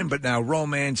first time, but now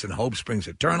romance and hope springs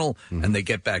eternal, and they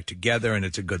get back together, and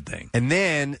it's a good thing. And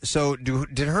then, so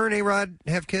did her and A-Rod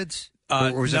have kids?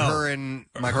 Or was it her and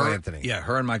Michael Anthony? Yeah,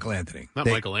 her and Michael Anthony. Not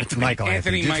Michael Anthony. Michael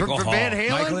Anthony. Michael from Hall. Van Halen?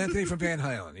 Michael Anthony from Van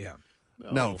Halen, yeah.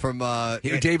 No, from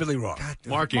David Lee Roth.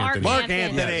 Mark Anthony. Mark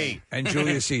Anthony. And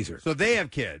Julius Caesar. So they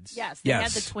have kids. Yes, they had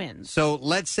the twins. So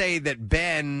let's say that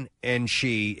Ben and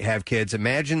she have kids.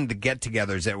 Imagine the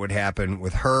get-togethers that would happen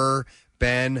with her,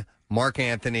 Ben, Mark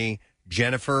Anthony,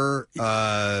 Jennifer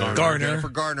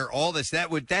Garner, all this.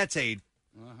 That's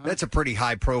a pretty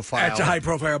high profile. That's a high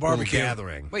profile barbecue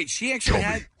gathering. Wait, she actually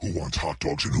Tell me, who wants hot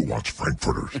dogs and who wants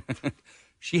frankfurters?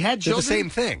 She had They're children. the same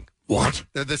thing. What?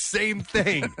 They're the same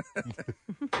thing.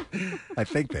 I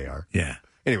think they are. Yeah.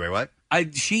 Anyway, what?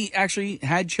 She actually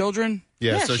had children?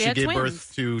 Yeah, so she she had gave twins.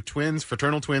 birth to twins,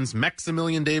 fraternal twins,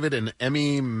 Maximilian David and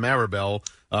Emmy Maribel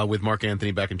with Mark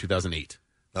Anthony back in 2008.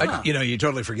 You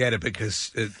totally forget it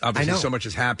because obviously so much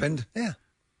has happened. Yeah.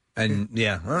 And,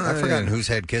 I've forgotten who's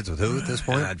had kids with who at this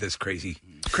point. This crazy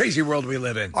world we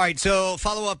live in. All right, so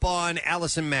follow up on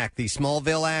Allison Mack, the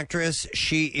Smallville actress.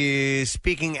 She is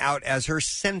speaking out as her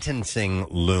sentencing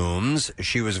looms.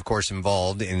 She was, of course,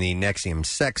 involved in the Nexium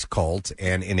sex cult,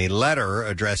 and in a letter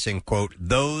addressing, quote,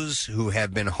 those who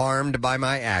have been harmed by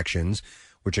my actions,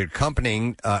 which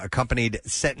accompanied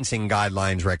sentencing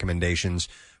guidelines recommendations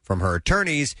from her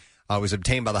attorneys, was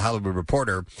obtained by the Hollywood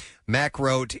Reporter. Mack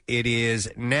wrote, it is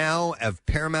now of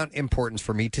paramount importance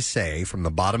for me to say from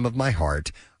the bottom of my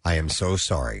heart, I am so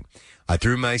sorry. I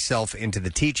threw myself into the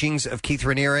teachings of Keith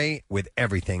Raniere with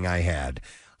everything I had.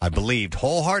 I believed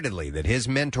wholeheartedly that his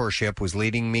mentorship was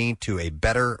leading me to a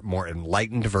better, more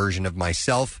enlightened version of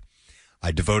myself.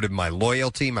 I devoted my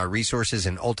loyalty, my resources,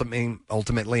 and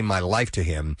ultimately my life to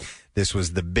him. This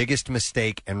was the biggest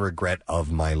mistake and regret of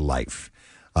my life.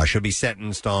 She'll be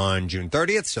sentenced on June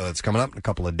 30th, so it's coming up in a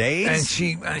couple of days.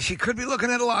 And she could be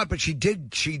looking at a lot, but she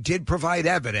did provide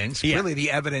evidence, really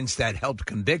the evidence that helped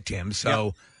convict him.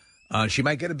 So she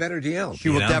might get a better deal. She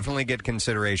will definitely get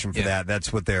consideration for that.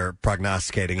 That's what they're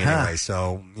prognosticating anyway.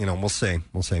 So, we'll see.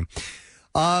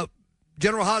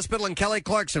 General Hospital and Kelly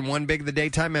Clarkson won big the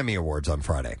Daytime Emmy Awards on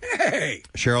Friday. Hey!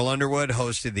 Cheryl Underwood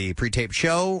hosted the pre-taped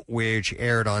show, which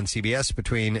aired on CBS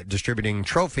between distributing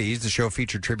trophies. The show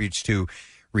featured tributes to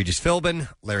Regis Philbin,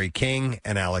 Larry King,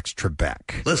 and Alex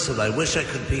Trebek. Listen, I wish I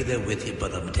could be there with you,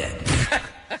 but I'm dead.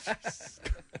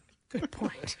 Good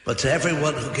point. But to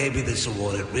everyone who gave me this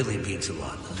award, it really means a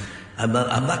lot. I'm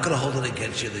not going to hold it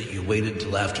against you that you waited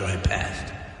until after I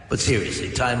passed. But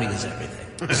seriously, timing is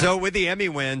everything. So with the Emmy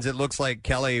wins, it looks like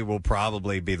Kelly will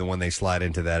probably be the one they slide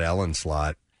into that Ellen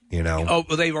slot, Oh,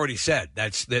 well, they've already said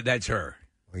that's her.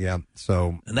 Yeah,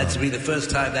 so... And that's to be the first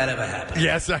time that ever happened.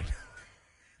 Yes, I know.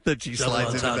 That she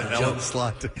slides into the Ellen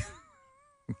slot.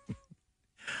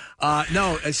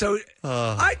 No, so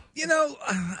I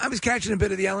was catching a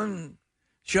bit of the Ellen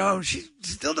show. She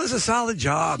still does a solid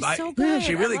job. She's so good.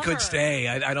 She really I love could her. stay.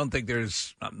 I don't think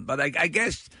there's, but I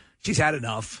guess she's had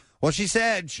enough. Well, she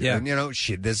said,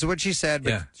 this is what she said,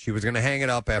 but she was going to hang it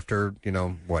up after,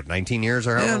 19 years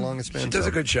or however long it's been. She does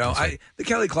a good show. The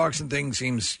Kelly Clarkson thing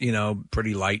seems,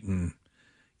 pretty light and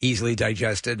easily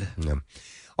digested. Yeah.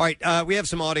 All right, we have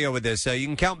some audio with this. You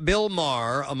can count Bill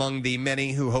Maher among the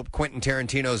many who hope Quentin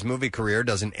Tarantino's movie career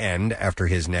doesn't end after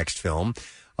his next film.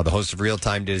 The host of Real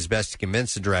Time did his best to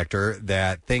convince the director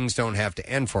that things don't have to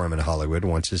end for him in Hollywood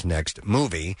once his next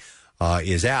movie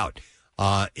is out.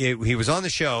 He was on the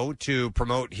show to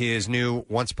promote his new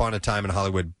Once Upon a Time in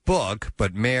Hollywood book,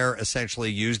 but Maher essentially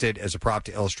used it as a prop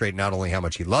to illustrate not only how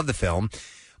much he loved the film,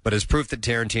 but as proof that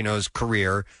Tarantino's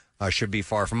career should be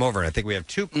far from over. And I think we have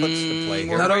two clips to play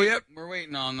here. We're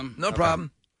waiting on them. No problem.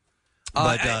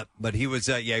 But he was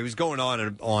he was going on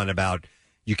and on about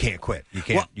you can't quit.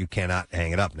 You cannot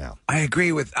hang it up now. I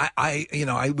agree with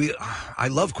I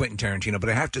love Quentin Tarantino, but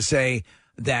I have to say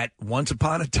that Once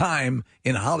Upon a Time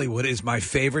in Hollywood is my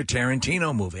favorite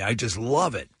Tarantino movie. I just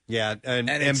love it. Yeah,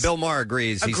 and Bill Maher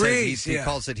agrees. He says he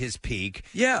calls it his peak.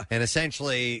 Yeah. And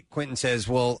essentially, Quentin says,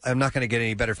 well, I'm not going to get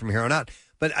any better from here on out.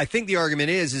 But I think the argument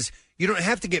is you don't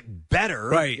have to get better.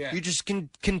 Right. Yeah. You just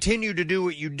can continue to do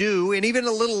what you do, and even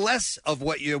a little less of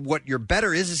what your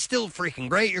better is still freaking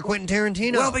great. You're Quentin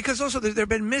Tarantino. Well, because also there have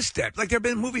been missteps. Like there have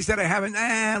been movies that I haven't,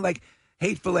 like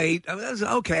Hateful Eight. I mean, that was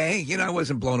okay. I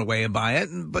wasn't blown away by it,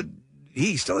 but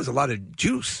he still has a lot of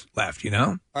juice left,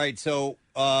 All right, so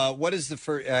what is the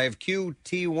first? I have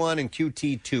QT1 and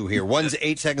QT2 here. One's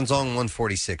 8 seconds long, one's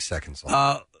 46 seconds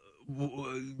long. Okay,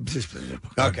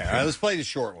 all right, let's play the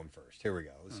short one first. Here we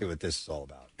go. Let's see what this is all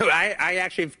about. I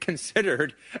actually have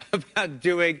considered about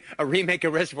doing a remake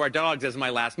of Reservoir Dogs as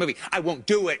my last movie. I won't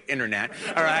do it, Internet,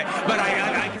 all right? But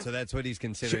I So that's what he's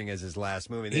considering as his last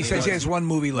movie. Then he says he has one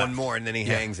movie left. One more, and then he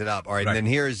hangs it up. All right, and then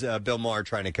here's Bill Maher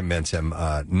trying to convince him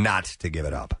not to give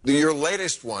it up. Your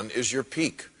latest one is your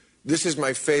peak. This is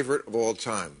my favorite of all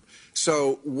time.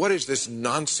 So what is this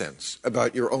nonsense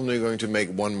about you're only going to make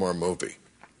one more movie?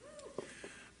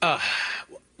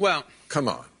 Well... Come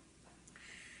on.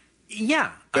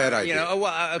 Yeah. Bad idea.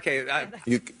 Okay.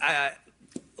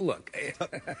 Look,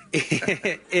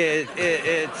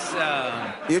 it's...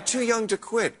 You're too young to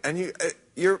quit, and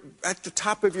you're at the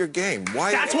top of your game.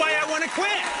 Why? That's why I want to quit!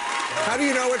 How do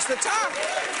you know it's the top?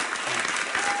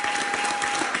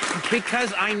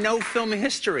 Because I know film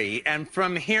history, and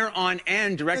from here on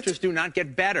end, directors do not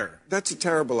get better. That's a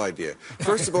terrible idea.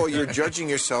 First of all, you're judging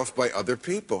yourself by other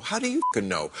people. How do you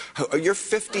know? You're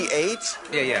 58?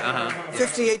 Yeah.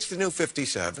 58's the new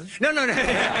 57. No.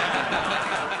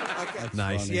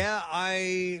 Nice. Yeah,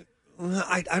 I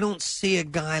don't see a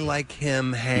guy like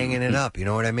him hanging it up. You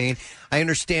know what I mean? I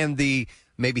understand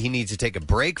maybe he needs to take a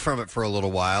break from it for a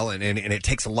little while, and it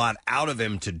takes a lot out of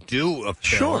him to do a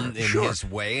film in his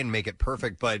way and make it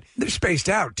perfect. But they're spaced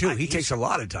out too. He takes a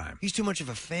lot of time. He's too much of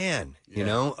a fan, you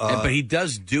know. But he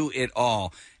does do it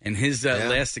all. And his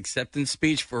last acceptance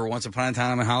speech for Once Upon a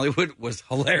Time in Hollywood was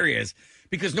hilarious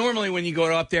because normally when you go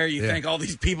up there, you thank all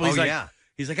these people.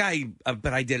 He's like,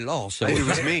 but I did it all. So it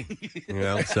was me, you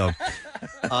know. So,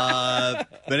 but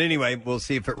anyway, we'll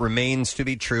see if it remains to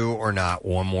be true or not.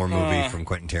 One more movie from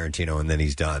Quentin Tarantino, and then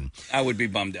he's done. I would be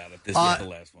bummed out if this was the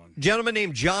last one. Gentleman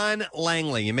named John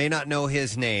Langley. You may not know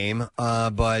his name,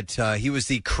 but he was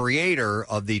the creator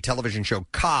of the television show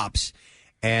Cops.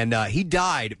 And he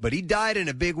died, but he died in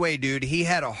a big way, dude. He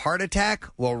had a heart attack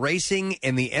while racing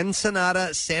in the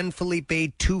Ensenada San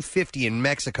Felipe 250 in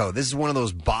Mexico. This is one of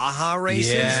those Baja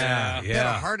races. Yeah. He had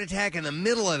a heart attack in the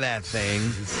middle of that thing.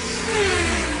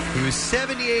 He was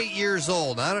 78 years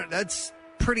old. That's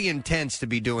pretty intense to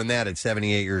be doing that at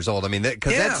 78 years old. I mean,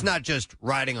 because that's not just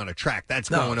riding on a track. That's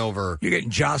going over. You're getting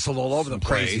jostled all over the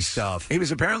place. Crazy stuff. He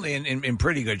was apparently in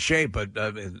pretty good shape, but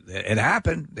it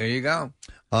happened. There you go.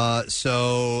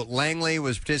 So Langley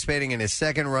was participating in his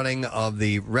second running of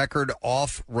the record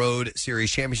off-road series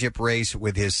championship race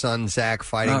with his son Zach,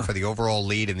 fighting for the overall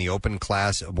lead in the open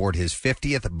class aboard his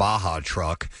 50th Baja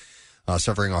truck,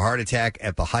 suffering a heart attack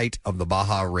at the height of the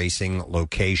Baja racing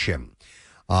location.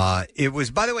 It was,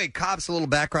 by the way, Cops, a little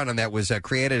background on that, was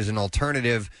created as an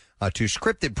alternative to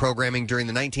scripted programming during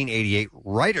the 1988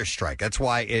 writer's strike. That's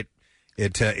why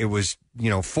it was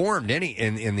formed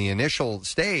in the initial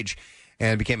stage.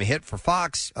 And became a hit for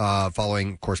Fox,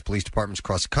 following, of course, police departments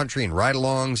across the country and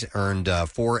ride-alongs. Earned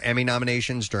 4 Emmy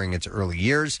nominations during its early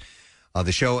years.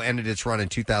 The show ended its run in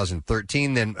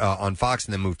 2013 then on Fox,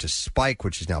 and then moved to Spike,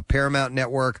 which is now Paramount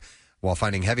Network, while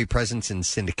finding heavy presence in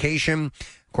syndication.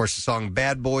 Of course, the song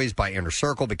Bad Boys by Inner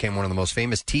Circle became one of the most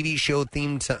famous TV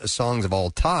show-themed songs of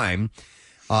all time.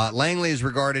 Langley is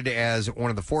regarded as one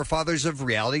of the forefathers of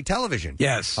reality television.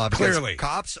 Yes, clearly.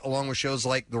 Cops, along with shows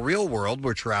like The Real World,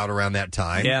 which were out around that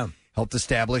time, helped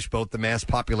establish both the mass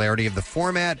popularity of the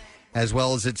format as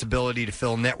well as its ability to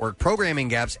fill network programming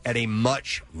gaps at a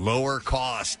much lower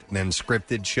cost than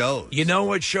scripted shows. You know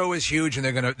what show is huge, and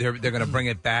they're gonna bring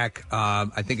it back.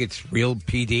 I think it's Real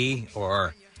PD,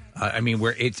 or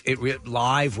where it's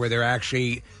live, where they're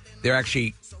actually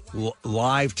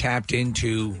live tapped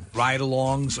into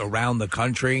ride-alongs around the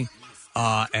country,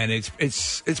 and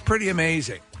it's pretty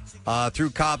amazing. Through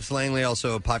Cops, Langley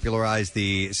also popularized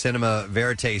the cinema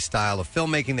verite style of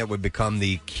filmmaking that would become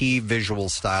the key visual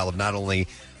style of not only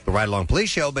the ride-along police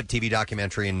show, but TV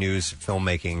documentary and news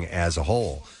filmmaking as a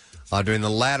whole. During the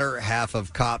latter half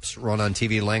of Cops' run on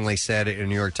TV, Langley said in a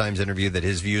New York Times interview that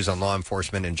his views on law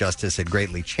enforcement and justice had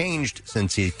greatly changed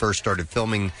since he first started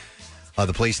filming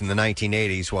the police in the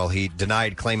 1980s. While he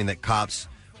denied claiming that Cops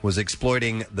was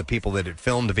exploiting the people that it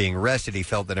filmed being arrested, he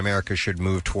felt that America should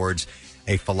move towards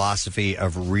a philosophy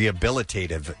of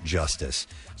rehabilitative justice.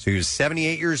 So he was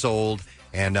 78 years old,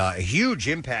 and a huge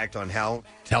impact on how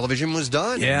television was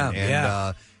done.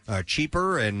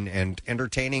 Cheaper and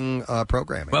entertaining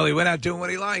programming. Well, he went out doing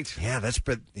what he liked. Yeah,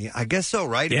 I guess so,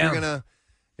 right? Yeah.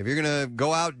 If you're gonna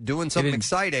go out doing something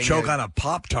exciting, choke on a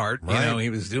Pop-Tart, right? He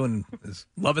was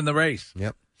loving the race.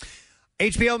 Yep.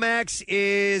 HBO Max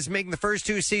is making the first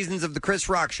 2 seasons of The Chris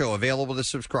Rock Show available to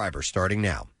subscribers starting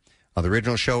now. The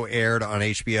original show aired on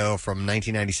HBO from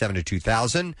 1997 to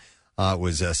 2000. It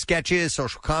was sketches,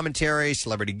 social commentary,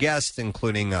 celebrity guests,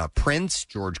 including Prince,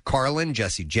 George Carlin,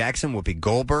 Jesse Jackson, Whoopi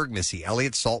Goldberg, Missy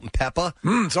Elliott, Salt and Pepper.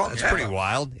 That's pretty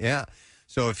wild, yeah.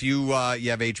 So if you have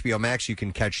HBO Max, you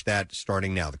can catch that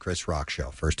starting now, The Chris Rock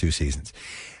Show, first 2 seasons.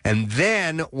 And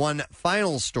then one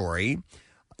final story.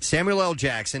 Samuel L.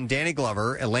 Jackson, Danny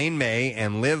Glover, Elaine May,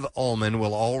 and Liv Ullmann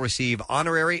will all receive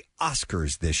honorary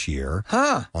Oscars this year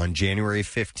on January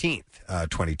 15th,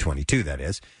 2022, that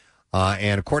is.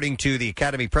 And according to the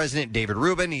Academy president, David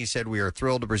Rubin, he said, "We are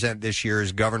thrilled to present this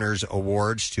year's Governor's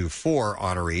Awards to 4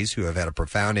 honorees who have had a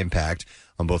profound impact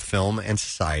on both film and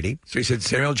society." So he said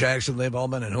Samuel Jackson, Liv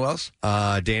Ullmann, and who else?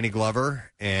 Danny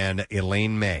Glover and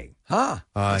Elaine May.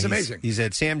 That's amazing. He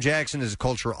said Sam Jackson is a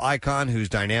cultural icon whose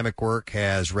dynamic work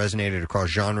has resonated across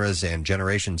genres and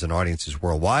generations and audiences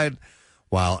worldwide,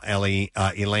 while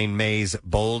Elaine May's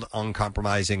bold,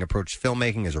 uncompromising approach to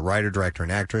filmmaking as a writer, director,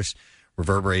 and actress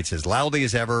reverberates as loudly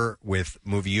as ever with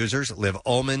movie users. Liv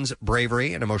Ullmann's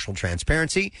bravery and emotional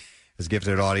transparency has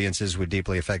gifted audiences with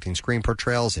deeply affecting screen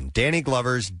portrayals, and Danny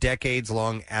Glover's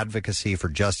decades-long advocacy for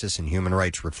justice and human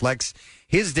rights reflects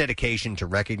his dedication to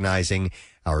recognizing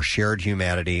our shared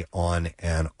humanity on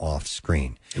and off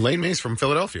screen. Elaine May's from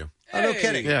Philadelphia. Oh, no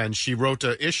kidding. Yeah, and she wrote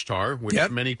Ishtar, which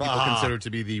many people consider to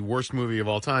be the worst movie of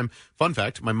all time. Fun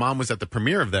fact, my mom was at the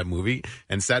premiere of that movie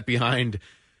and sat behind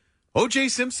O.J.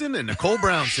 Simpson and Nicole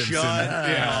Brown Simpson.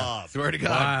 Up. Swear to God.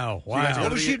 Wow.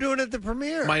 What was she doing at the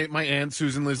premiere? My aunt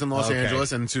Susan lives in Los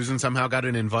Angeles, and Susan somehow got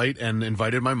an invite and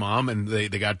invited my mom, and they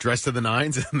got dressed to the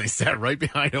nines, and they sat right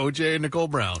behind O.J. and Nicole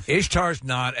Brown. Ishtar's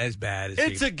not as bad as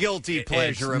it's a guilty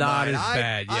pleasure. It's not of mine. as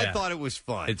bad. Yeah. I thought it was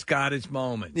fun. It's got its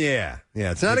moments. Yeah.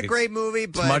 It's not a great movie,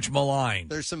 but it's much maligned.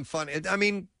 There's some fun. I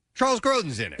mean, Charles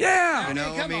Grodin's in it. Yeah.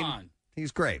 Come on.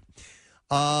 He's great.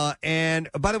 And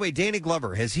by the way, Danny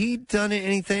Glover, has he done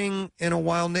anything in a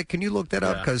while, Nick? Can you look that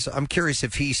up? Because I'm curious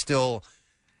if he still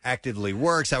actively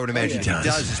works. I would imagine he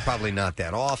does. It's probably not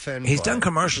that often. He's done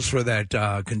commercials for that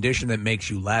condition that makes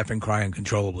you laugh and cry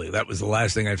uncontrollably. That was the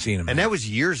last thing I've seen him. And that was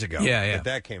years ago. Yeah.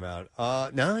 That came out.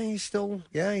 No, he's still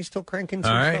cranking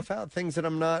some stuff out. Things that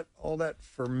I'm not all that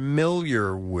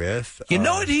familiar with. You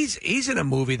know what? He's in a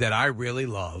movie that I really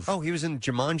love. Oh, he was in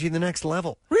Jumanji: The Next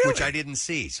Level, which I didn't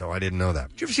see, so I didn't know that.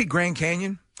 Did you ever see Grand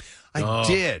Canyon? I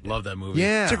did. Love that movie.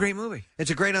 Yeah, it's a great movie.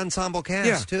 It's a great ensemble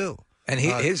cast too. And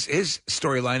his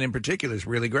storyline in particular is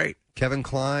really great. Kevin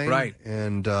Kline. Right.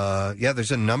 And,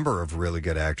 there's a number of really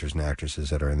good actors and actresses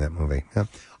that are in that movie. Yeah.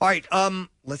 All right,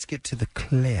 let's get to the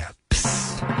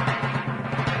clips.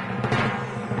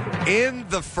 In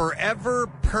the Forever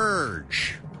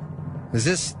Purge. Is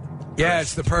this... Yeah,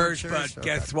 it's the Purge, but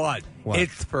guess what?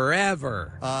 It's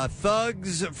forever.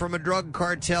 Thugs from a drug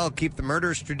cartel keep the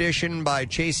murderous tradition by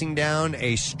chasing down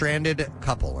a stranded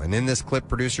couple. And in this clip,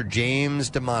 producer James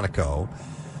DeMonico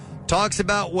talks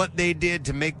about what they did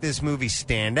to make this movie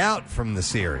stand out from the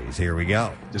series. Here we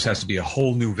go. This has to be a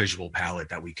whole new visual palette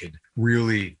that we could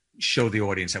really show the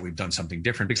audience that we've done something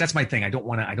different. Because that's my thing. I don't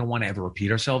want to ever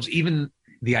repeat ourselves. Even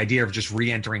the idea of just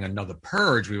re-entering another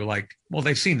purge, we were like, well,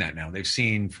 they've seen that now. They've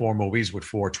seen 4 movies with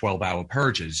 4 12-hour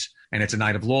purges, and it's a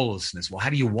night of lawlessness. Well,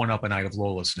 how do you one-up a night of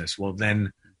lawlessness? Well,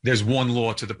 then there's one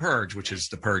law to the purge, which is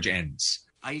the purge ends.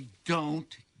 I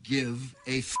don't give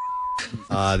a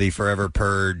The Forever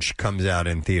Purge comes out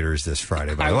in theaters this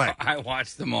Friday, by the way. I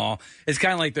watched them all. It's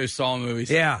kind of like those Saw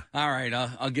movies. Yeah. All right,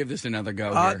 I'll give this another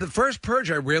go here. The first Purge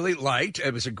I really liked.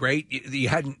 It was a great... You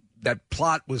hadn't... That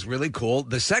plot was really cool.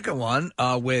 The second one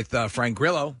with Frank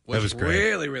Grillo was great.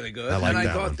 Really, really good. I liked and I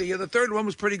that thought one. the third one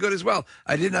was pretty good as well.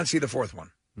 I did not see the fourth one.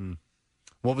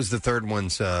 What was the third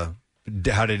one's... how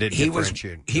did it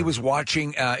differentiate? He was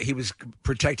watching... he was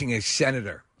protecting a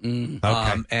senator.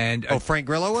 Okay. And Frank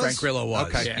Grillo was? Frank Grillo was.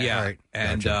 Okay. Yeah. All right.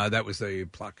 And Gotcha. that was the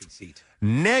plot conceit.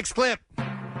 Next clip.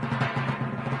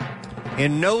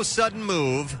 In No Sudden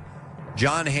Move,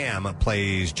 John Hamm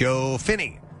plays Joe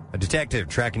Finney, a detective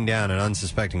tracking down an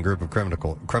unsuspecting group of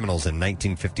criminals in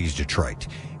 1950s Detroit.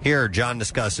 Here, John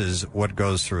discusses what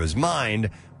goes through his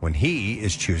mind when he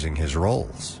is choosing his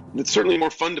roles. It's certainly more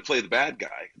fun to play the bad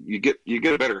guy. You get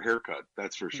a better haircut,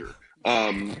 that's for sure.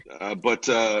 But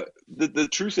the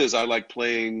truth is, I like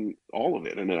playing all of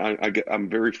it, and I'm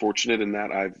very fortunate in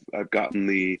that I've gotten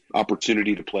the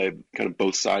opportunity to play kind of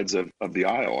both sides of the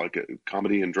aisle, like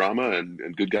comedy and drama,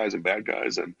 and good guys and bad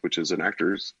guys, and which as an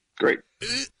actor is great.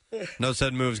 No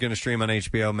Sudden Move is going to stream on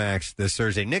HBO Max this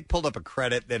Thursday. Nick pulled up a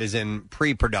credit that is in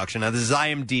pre-production. Now, this is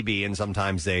IMDb, and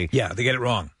sometimes they get it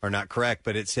wrong. Are not correct,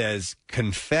 but it says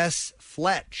Confess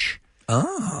Fletch.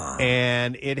 Oh.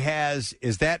 And it has,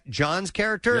 is that John's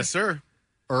character? Yes, sir.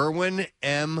 Erwin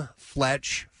M.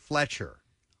 Fletcher.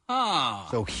 Ah.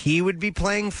 So he would be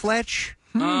playing Fletch?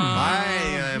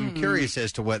 I am curious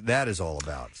as to what that is all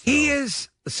about. So. He is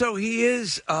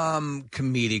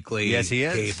comedically Yes, he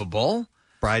is. capable.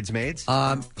 Bridesmaids?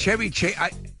 Chevy Chase,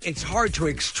 it's hard to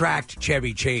extract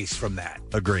Chevy Chase from that.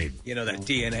 Agreed. You know, that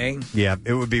DNA? Yeah,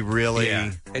 it would be really...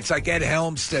 Yeah. It's like Ed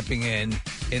Helms stepping in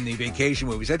the Vacation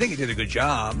movies. I think he did a good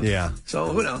job. Yeah. So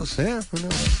who knows? Yeah, who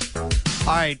knows? All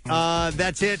right,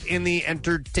 that's it in the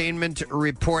entertainment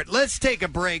report. Let's take a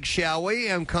break, shall we?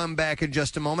 And come back in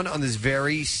just a moment on this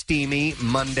very steamy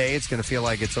Monday. It's going to feel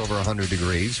like it's over 100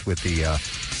 degrees with the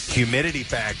humidity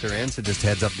factor in, so just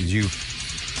heads up as you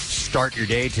start your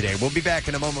day today. We'll be back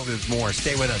in a moment with more.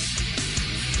 Stay with us.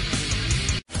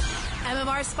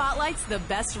 MMR spotlights the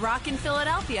best rock in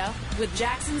Philadelphia with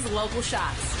Jackson's local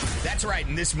shots. That's right,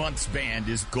 and this month's band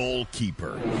is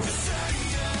Goalkeeper.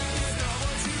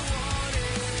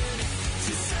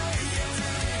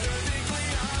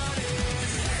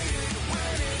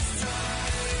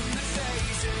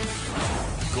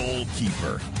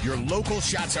 Goalkeeper, your local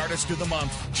Shots Artist of the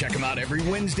Month. Check them out every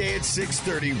Wednesday at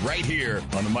 6:30 right here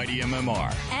on the Mighty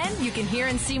MMR. And you can hear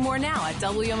and see more now at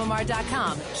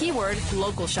WMMR.com. Keyword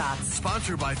local shots.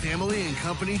 Sponsored by Family and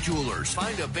Company Jewelers.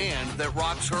 Find a band that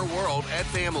rocks her world at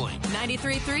Family.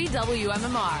 93.3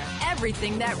 WMMR.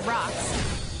 Everything that rocks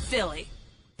Philly.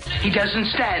 He doesn't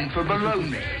stand for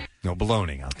baloney. No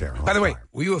baloney out there. By the way,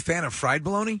 were you a fan of fried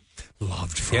bologna?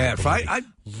 Loved fried bologna. I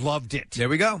loved it. There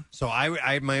we go. So I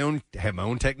had my own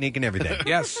technique and everything.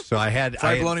 Yes. So I had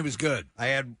fried bologna was good. I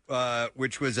had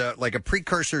which was like a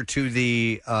precursor to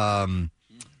the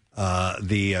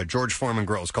George Foreman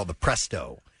grill. It's called the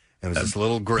Presto. It was this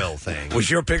little grill thing.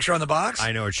 Was your picture on the box?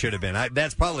 I know it should have been.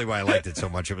 That's probably why I liked it so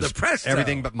much. It was the Presto.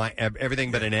 everything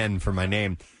but an N for my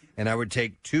name. And I would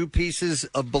take 2 pieces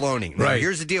of bologna. Now,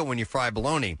 here's the deal: when you fry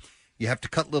bologna, you have to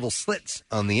cut little slits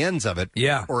on the ends of it,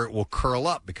 or it will curl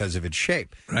up because of its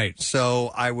shape. Right.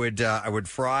 So I would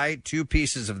fry 2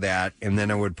 pieces of that, and then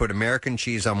I would put American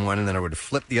cheese on one, and then I would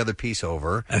flip the other piece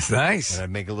over. That's nice. And I'd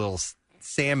make a little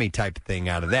Sammy type thing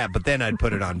out of that. But then I'd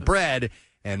put it on bread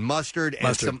and mustard.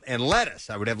 And lettuce.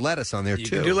 I would have lettuce on there too. You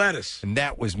can do lettuce, and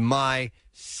that was my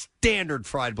standard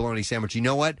fried bologna sandwich. You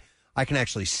know what? I can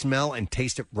actually smell and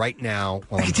taste it right now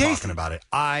while I'm talking about it.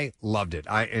 I loved it.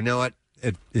 You know what?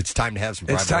 It's time to have some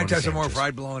fried bologna. It's time to have some more sandwiches.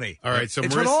 fried bologna. All right, so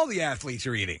it's what all the athletes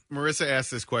are eating. Marissa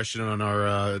asked this question on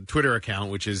our Twitter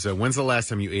account, which is, when's the last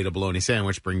time you ate a bologna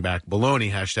sandwich? Bring back bologna,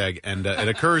 hashtag. And it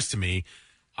occurs to me,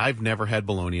 I've never had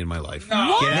bologna in my life.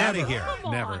 No. Get out of here.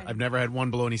 Never. I've never had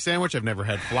one bologna sandwich. I've never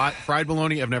had fried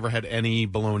bologna. I've never had any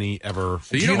bologna ever.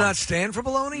 So do you not stand for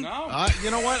bologna? No. You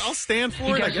know what? I'll stand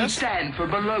for it, I guess. Stand for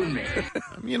bologna.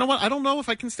 You know what? I don't know if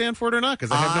I can stand for it or not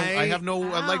because I have no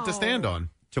leg to stand on.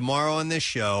 Tomorrow on this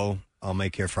show, I'll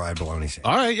make your fried bologna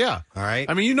sandwich. All right, yeah. All right.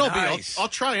 I mean, you know me. I'll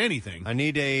try anything. I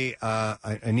need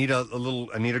I need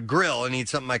a grill. I need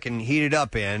something I can heat it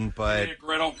up in. But I need a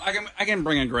griddle. I can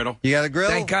bring a griddle. You got a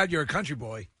griddle? Thank God you're a country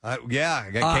boy. Yeah,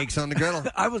 I got cakes on the griddle.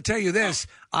 I will tell you this.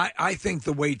 I think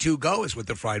the way to go is with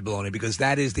the fried bologna because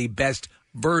that is the best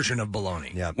version of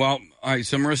bologna. Yeah. Well, all right,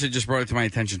 so Marissa just brought it to my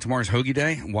attention. Tomorrow's Hoagie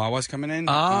Day. Wawa's coming in.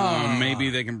 Maybe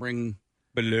they can bring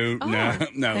balloon. No.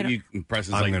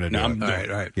 Preston's I'm like, going to do it. I'm doing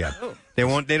All right. Yeah.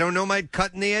 They don't know my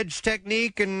cutting the edge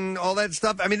technique and all that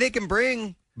stuff. I mean, they can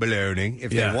bring bologna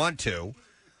if they want to.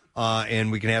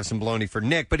 And we can have some bologna for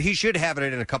Nick, but he should have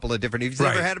it in a couple of different. If he's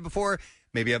never had it before,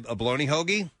 maybe a bologna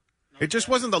hoagie. It just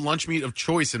wasn't the lunch meat of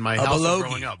choice in my house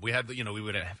growing up. We had, we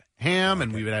would have ham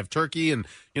and we would have turkey, and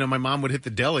my mom would hit the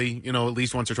deli, at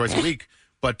least once or twice a week.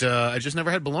 But I just never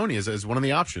had bologna as one of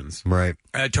the options. Right.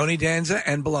 Tony Danza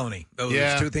and bologna.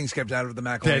 Those 2 things kept out of the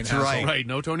McElwain That's household. Right.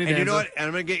 No Tony Danza. And you know what? And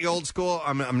I'm going to get you old school.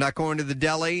 I'm not going to the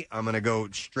deli. I'm going to go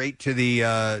straight to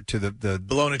the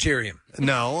Bologna-tarium.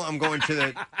 No, I'm going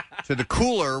to the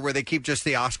cooler where they keep just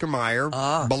the Oscar Mayer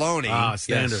bologna.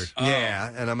 Standard. Yes.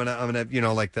 Yeah, and I'm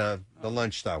gonna like the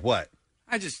lunch stuff. What?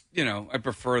 I just I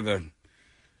prefer the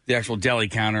actual deli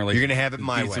counter. Like you're gonna have it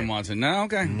my way. No,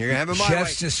 okay. You're gonna have it my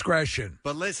Chef's way. discretion.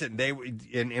 But listen,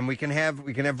 and we can have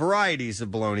varieties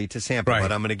of bologna to sample.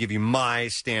 But I'm gonna give you my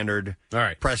standard. All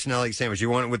right. Preston sandwich. You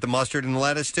want it with the mustard and the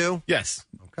lettuce too? Yes.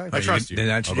 Okay. I trust you. Then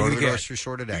that's I'll what go you to the get. grocery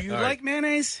store today. Do you like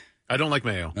mayonnaise? I don't like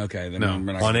mayo. Okay, then No.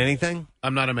 we're not On anything?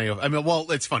 I'm not a mayo. I mean, well,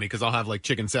 it's funny because I'll have like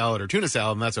chicken salad or tuna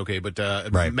salad, and that's okay. But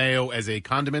mayo as a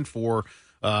condiment for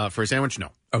a sandwich,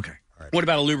 no. Okay. Right. What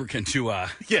about a lubricant to?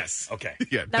 Yes. Okay.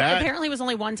 Yeah. That apparently was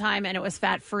only one time, and it was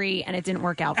fat free, and it didn't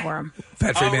work out for him.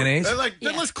 Fat-free mayonnaise?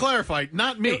 Then let's clarify.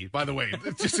 Not me, by the way.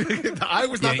 Just, I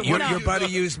was not the one. Your buddy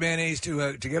used mayonnaise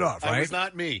to get off, right? It was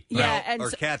not me. Yeah,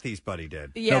 or Kathy's buddy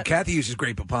did. Yeah. No, Kathy uses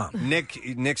Grey Poupon.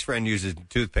 Nick's friend uses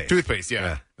toothpaste. Toothpaste,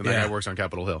 yeah. And that guy works on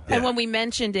Capitol Hill. And when we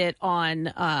mentioned it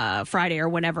on Friday or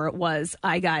whenever it was,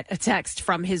 I got a text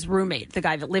from his roommate, the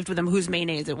guy that lived with him, whose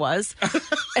mayonnaise it was.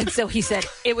 And so he said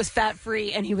it was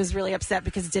fat-free, and he was really upset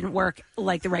because it didn't work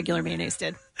like the regular mayonnaise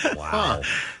did. Wow.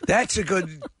 That's a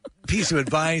good piece of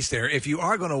advice there. If you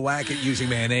are going to whack it using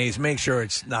mayonnaise, make sure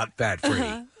it's not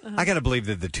fat-free. I got to believe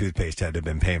that the toothpaste had to have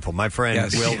been painful. My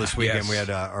friend Will, this weekend, we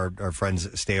had our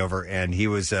friends stay over, and he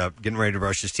was getting ready to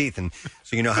brush his teeth. And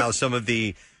so you know how some of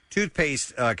the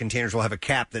toothpaste containers will have a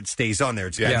cap that stays on there.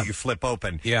 It's the that you flip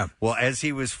open. Yeah. Well, as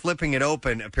he was flipping it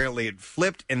open, apparently it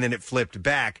flipped, and then it flipped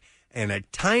back. And a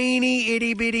tiny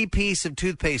itty-bitty piece of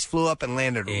toothpaste flew up and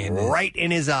landed right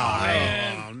in his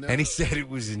eye. Oh, no. And he said it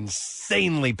was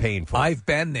insanely painful. I've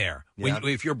been there.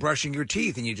 If you're brushing your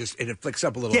teeth and it flicks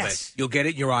up a little bit, you'll get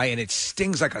it in your eye and it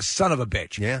stings like a son of a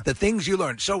bitch. Yeah. The things you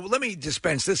learn. So let me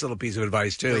dispense this little piece of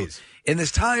advice, too. Please. In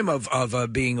this time of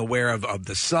being aware of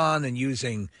the sun and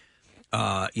using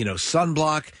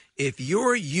sunblock. If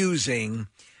you're using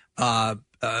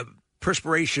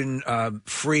perspiration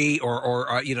free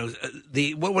or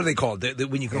the what are they called?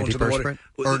 When you go into the water,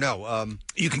 or no,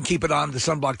 you can keep it on the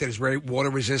sunblock that is very water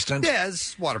resistant. Yeah,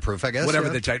 it's waterproof, I guess. Whatever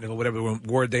the technical, whatever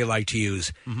word they like to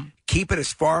use. Mm-hmm. Keep it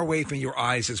as far away from your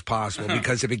eyes as possible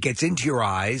because if it gets into your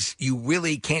eyes, you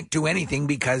really can't do anything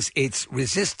because it's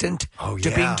resistant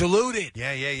to being diluted.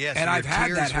 Yeah. And So I've your had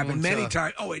tears that happen won't, many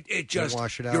times. Oh, it just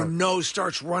wash it out. your nose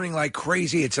starts running like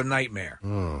crazy. It's a nightmare.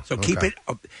 So keep okay. it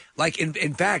up. Like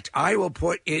in fact, I will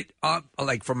put it up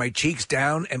like from my cheeks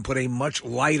down and put a much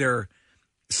lighter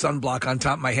sunblock on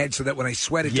top of my head so that when I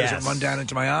sweat, it doesn't run down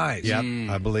into my eyes. Yep,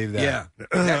 I believe that. Yeah,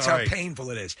 that's how All right. painful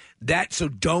it is. So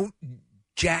don't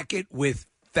jack it with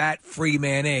fat-free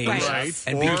mayonnaise, Right.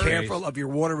 and Or- be careful of your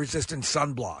water-resistant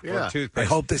sunblock. Or toothpaste. I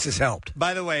hope this has helped.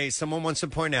 By the way, someone wants to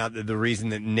point out that the reason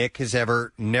that Nick has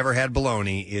never had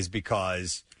bologna is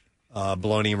because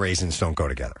bologna and raisins don't go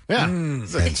together. Yeah. And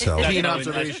so Keen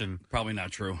observation. Probably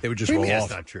not true. They would just What do you roll mean off.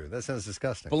 That's not true. That sounds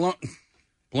disgusting.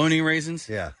 Bologna and raisins?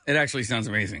 Yeah. It actually sounds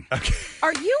amazing.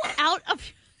 Are you out of...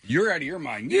 You're out of your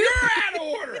mind. You're out of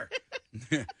order.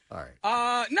 All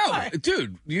right. No,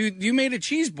 dude, you made a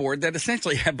cheese board that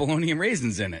essentially had bologna and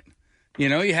raisins in it. You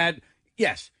know, you had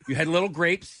little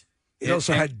grapes. It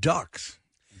also had ducks.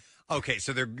 Okay,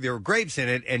 so there were grapes in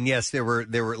it, and yes, there were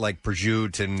like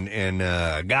prosciutto and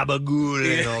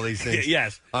gabagool and all these things.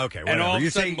 Yes. Okay, And whatever. all of You're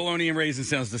a sudden, saying bologna and raisins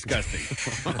sounds disgusting.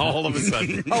 All of a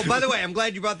sudden. Oh, by the way, I'm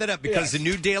glad you brought that up because the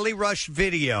new Daily Rush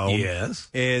video is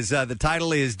the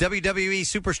title is WWE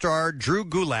Superstar Drew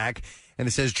Gulak. And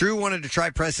it says, Drew wanted to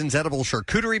try Preston's edible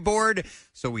charcuterie board,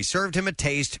 so we served him a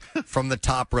taste from the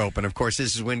top rope. And, of course,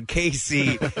 this is when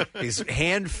Casey is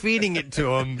hand-feeding it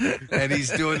to him, and he's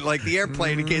doing, like, the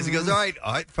airplane, and Casey goes, all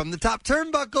right, from the top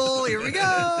turnbuckle, here we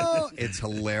go. It's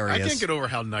hilarious. I can't get over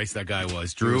how nice that guy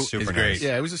was. Drew Drew is super great. nice.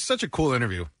 Yeah, it was just such a cool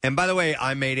interview. And by the way,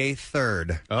 I made a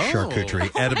third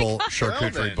edible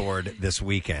charcuterie board this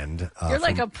weekend. You're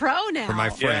like a pro now. For my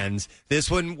friends.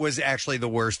 This one was actually the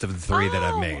worst of the three that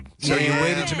I've made. So you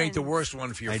waited to make the worst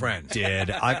one for your friend.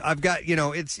 Did. I've got,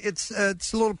 it's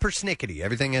a little persnickety.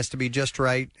 Everything has to be just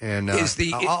right, and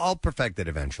I'll perfect it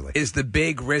eventually. Is the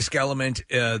big risk element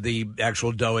the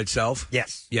actual dough itself?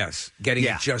 Yes. Getting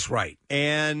it just right.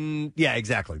 And yeah,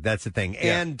 exactly. That's the thing.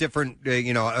 Yeah. And different,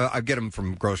 I get them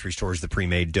from grocery stores, the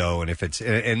pre-made dough. And if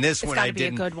and this It's one gotta I be a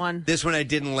didn't, good one. This one I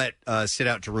didn't let sit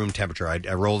out to room temperature. I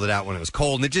rolled it out when it was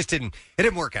cold, and it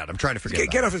didn't work out. I'm trying to forget.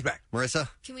 Get off his back, Marissa.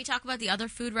 Can we talk about the other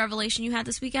food revelation you had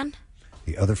this weekend?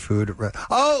 The other food.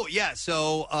 Oh, yeah.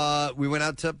 So we went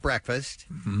out to breakfast.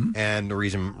 And the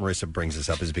reason Marissa brings this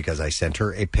up is because I sent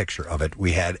her a picture of it.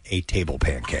 We had a table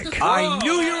pancake. I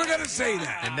knew you were going to say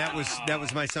that. And that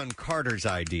was my son Carter's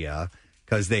idea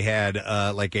because they had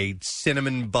like a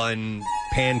cinnamon bun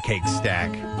pancake stack.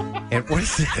 And what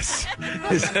is this?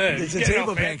 It's a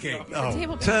table pancake.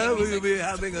 Oh. So we'll be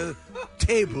having a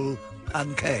table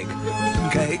pancake.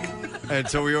 Cake. And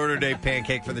so we ordered a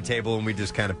pancake for the table, and we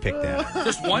just kind of picked that.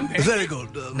 Just one pancake? Very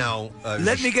good. No.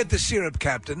 Let me get the syrup,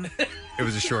 Captain. It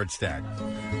was a short stack.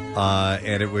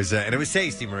 And it was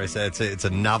tasty, Marissa. It's a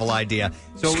novel idea.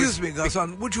 So Excuse me,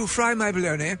 Garçon, would you fry my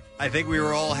bologna? I think we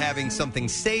were all having something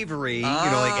savory,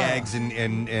 like eggs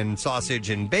and sausage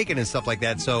and bacon and stuff like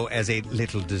that. So as a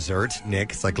little dessert,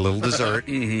 Nick, it's like a little dessert,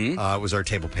 was our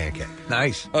table pancake.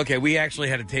 Nice. Okay, we actually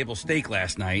had a table steak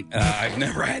last night. I've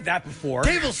never had that before.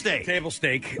 Table steak. Table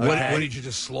steak. What did you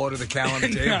just slaughter the cow on the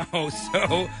table? No,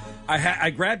 so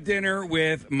I grabbed dinner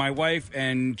with my wife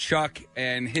and Chuck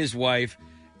and his wife,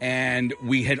 and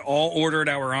we had all ordered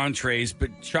our entrees,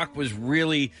 but Chuck was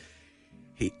really...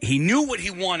 He knew what he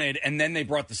wanted, and then they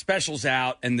brought the specials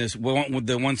out, and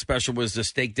the one special was the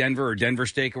steak Denver or Denver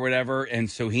steak or whatever, and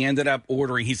so he ended up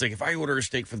ordering. He's like, if I order a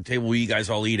steak for the table, will you guys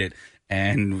all eat it?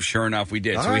 And sure enough, we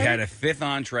did. So we had a fifth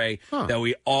entree that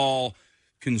we all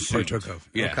consumed.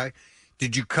 Yeah. Okay.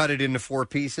 Did you cut it into 4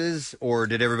 pieces, or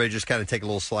did everybody just kind of take a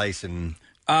little slice and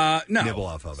no. nibble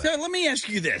off of it? So let me ask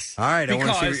you this. All right, I want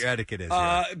to see what your etiquette is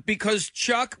here. Because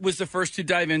Chuck was the first to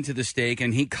dive into the steak,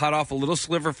 and he cut off a little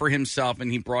sliver for himself,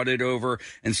 and he brought it over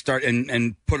and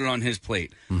put it on his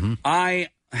plate. I,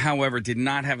 however, did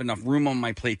not have enough room on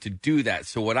my plate to do that.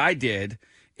 So what I did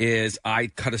is I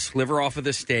cut a sliver off of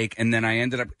the steak, and then I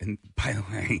ended up, and by the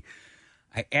way,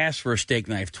 I asked for a steak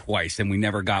knife twice, and we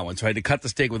never got one. So I had to cut the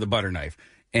steak with a butter knife.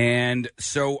 And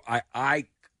so I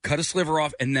cut a sliver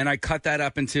off, and then I cut that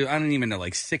up into, I don't even know,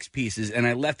 like 6 pieces, and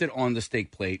I left it on the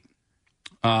steak plate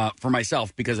for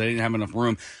myself because I didn't have enough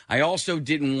room. I also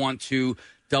didn't want to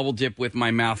double dip with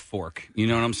my mouth fork. You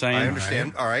know what I'm saying? I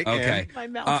understand. All right. Okay. My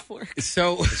mouth fork.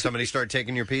 So Did somebody start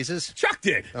taking your pieces? Chuck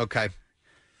did. Okay.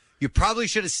 You probably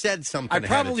should have said something. I ahead of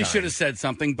probably time. should have said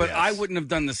something, but Yes. I wouldn't have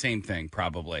done the same thing,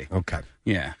 probably. Okay.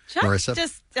 Yeah. Chuck Marissa?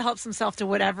 just helps himself to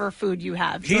whatever food you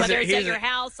have, whether it's at your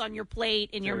house, on your plate,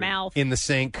 in your mouth. In the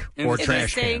sink In or the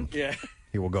trash can. sink. Yeah.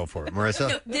 He will go for it. Marissa?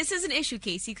 No, this is an issue,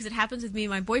 Casey, because it happens with me and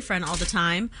my boyfriend all the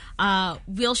time.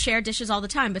 We'll share dishes all the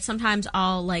time, but sometimes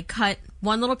I'll like cut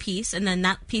one little piece, and then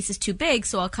that piece is too big,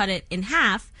 so I'll cut it in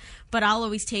half. But I'll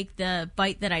always take the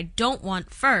bite that I don't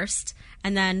want first,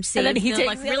 and then save then he the takes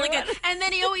like the really other good. one. And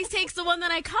then he always takes the one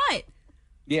that I cut.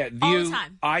 Yeah. All the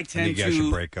time. I tend you guys to.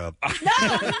 should break up.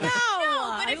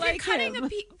 No,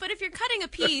 but if you're cutting a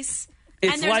piece,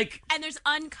 It's and there's, like- and there's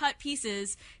uncut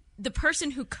pieces, the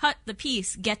person who cut the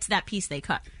piece gets that piece they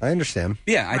cut. I understand.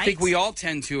 Yeah, I Right? think we all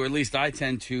tend to, or at least I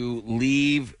tend to,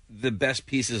 leave the best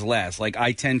pieces last. Like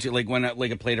I tend to, like when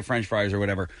like a plate of French fries or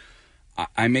whatever,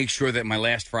 I make sure that my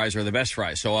last fries are the best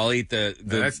fries. So I'll eat the.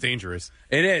 That's dangerous.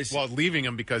 It is. Well, leaving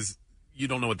them because you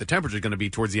don't know what the temperature is going to be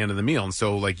towards the end of the meal, and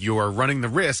so like you are running the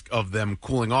risk of them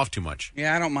cooling off too much.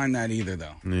 Yeah, I don't mind that either,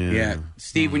 though. Yeah.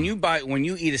 Steve, when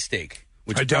you eat a steak,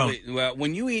 which I is don't. probably- well,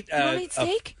 when you eat, You don't eat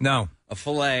steak? No. a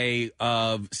fillet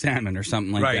of salmon or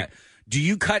something like Right. that, do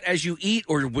you cut as you eat,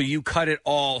 or will you cut it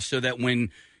all so that when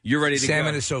you're ready to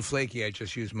Salmon go? is so flaky. I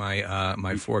just use my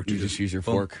my fork. You just use your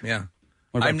fork? Yeah.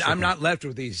 What about I'm chicken? not left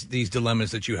with these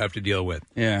dilemmas that you have to deal with.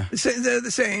 Yeah. They're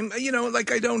the same. You know, like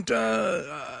I don't.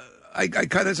 I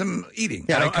cut as I'm eating.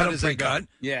 Yeah, I I don't, cut I don't as I go. pre-cut.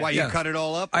 Yeah. Why, you cut it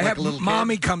all up I like have a little kid?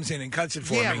 mommy comes in and cuts it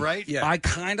for Yeah, me. right? Yeah. I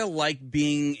kind of like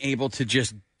being able to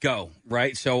just go,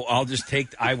 right? So I'll just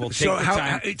I will take So the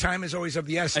time. time is always of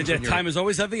the essence. And when you're- time is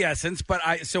always of the essence, but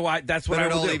that's what But I it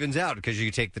will all do. evens out because you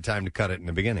take the time to cut it in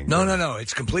the beginning. No.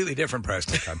 It's completely different,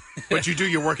 Preston. But you do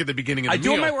your work at the beginning of I the do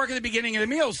meal. my work at the beginning of the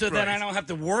meal so then Right. I don't have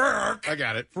to work I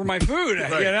got it. for my food.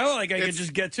 Right. You know, like I can It's-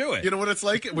 just get to it. You know what it's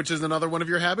like, which is another one of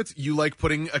your habits? You like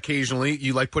putting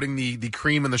the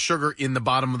cream and the sugar in the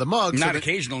bottom of the mug. Not that-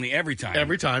 occasionally, every time.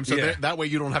 Every time. So Yeah. that way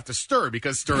you don't have to stir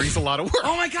because stirring's a lot of work.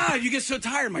 Oh my God, you get so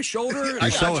tired. My shoulder.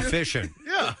 You're so efficient.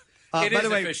 Yeah. It by is the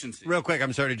way, efficiency. real quick,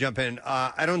 I'm sorry to jump in.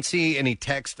 I don't see any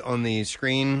text on the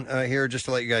screen here. Just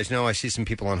to let you guys know, I see some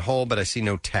people on hold, but I see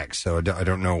no text, so I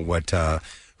don't know what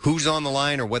who's on the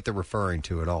line or what they're referring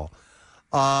to at all.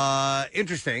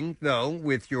 Interesting, though,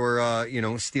 with your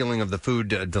stealing of the food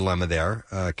dilemma there,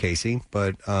 Casey.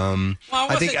 But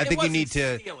I think you need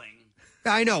to.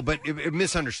 I know, but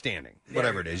misunderstanding,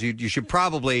 whatever it is, you should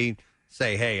probably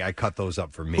say, "Hey, I cut those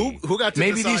up for me." Who got to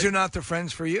Maybe decide? these are not the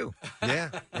friends for you. Yeah.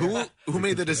 Who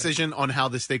made the decision on how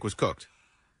the steak was cooked?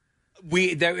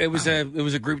 It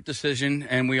was a group decision,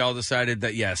 and we all decided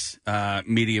that yes,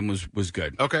 medium was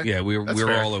good. Okay, yeah, we were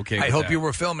fair. all okay. I with hope that. you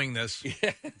were filming this.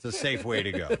 It's a safe way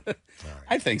to go.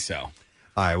 I think so. All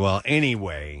right. Well,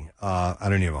 anyway, I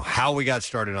don't even know how we got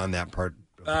started on that part.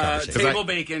 Of the conversation. Table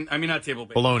bacon. I mean, not table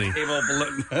bacon. Bologna.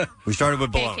 Bologna. We started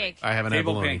with bologna. Pancake. I haven't had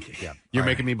Table bologna. pancake. Yeah. You're All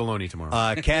right. making me bologna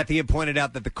tomorrow. Kathy had pointed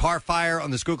out that the car fire on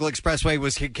the Schuylkill Expressway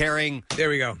was carrying There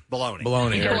we go. bologna.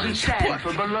 Bologna. Don't stand for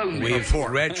baloney. We've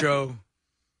retro.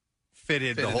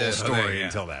 Fitted the Fitted whole the- story okay, yeah.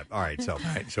 until that. All right. So,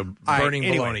 So All right, burning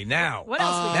anyway. bologna. Now. What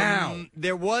else? we got? Now.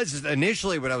 there was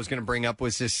initially what I was going to bring up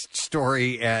was this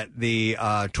story at the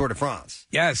Tour de France.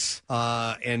 Yes.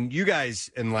 And you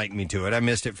guys enlightened me to it. I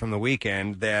missed it from the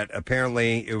weekend that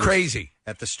apparently it was Crazy.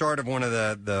 at the start of one of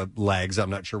the legs.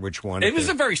 I'm not sure which one. It was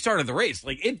the very start of the race.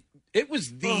 Like it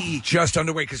was the Just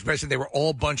underway because Preston, they were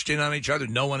all bunched in on each other.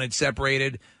 No one had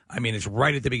separated. I mean, it's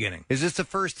right at the beginning. Is this the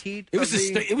first heat? it was of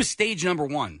the- it was stage number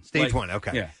one. Stage Like, one,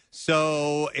 okay. Yeah.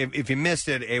 So if you missed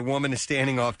it, a woman is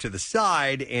standing off to the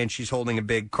side and she's holding a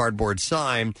big cardboard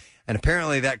sign. And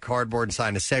apparently that cardboard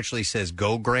sign essentially says,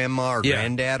 "Go Grandma" or Yeah.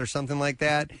 "Granddad" or something like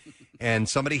that. And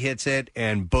somebody hits it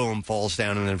and boom, falls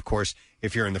down. And then, of course,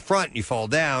 if you're in the front and you fall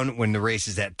down when the race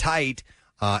is that tight,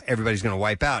 everybody's going to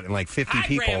wipe out. And like 50 Hi,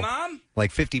 people. Grandma.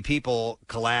 Like 50 people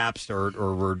collapsed or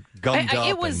were gummed up.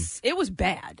 It was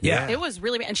bad. Yeah. It was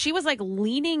really bad. And she was like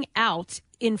leaning out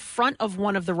in front of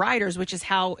one of the riders, which is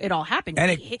how it all happened.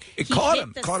 And He it caught hit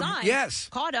him. the Caught him. sign, Yes.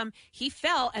 Caught him. He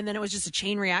fell, and then it was just a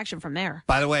chain reaction from there.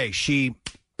 By the way, she,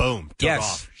 boom, took Yes.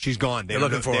 off. She's gone. They They're don't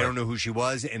looking know, for they her. don't know who she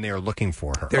was, and they are looking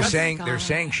for her. They're saying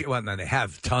she. Well, no, they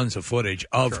have tons of footage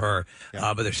of her,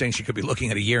 but they're saying she could be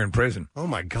looking at a year in prison. Oh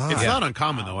my God! It's not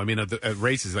uncommon though. I mean, at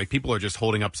races, like people are just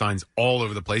holding up signs all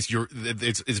over the place.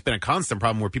 It's been a constant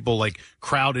problem where people like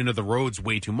crowd into the roads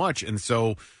way too much, and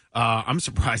so I'm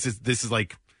surprised this is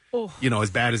like, as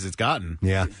bad as it's gotten.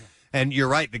 Yeah. And you're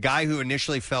right. The guy who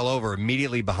initially fell over,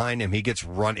 immediately behind him,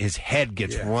 his head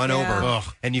gets run over. Ugh.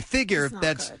 And you figure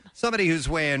that's somebody who's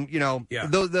weighing,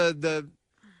 the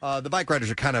bike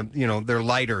riders are kind of, they're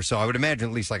lighter. So I would imagine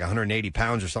at least like 180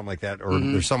 pounds or something like that, or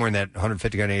they're somewhere in that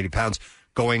 150, 180 pounds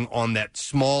going on that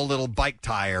small little bike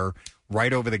tire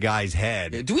right over the guy's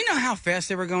head. Do we know how fast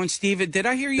they were going, Steve? Did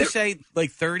I hear you say like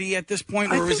 30 at this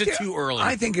point, or was it too early?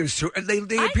 I think it was too. They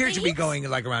appear to be going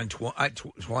like around 20.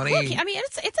 Look, I mean,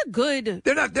 it's a good.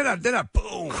 They're not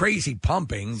boom, crazy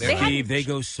pumping. They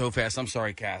go so fast. I'm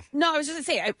sorry, Kath. No, I was just gonna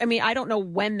say. I mean, I don't know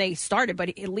when they started,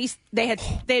 but at least they had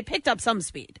picked up some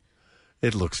speed.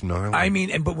 It looks gnarly. I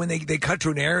mean, but when they cut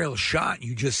to an aerial shot,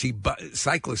 you just see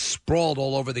cyclists sprawled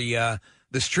all over the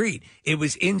street. It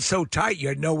was in so tight, you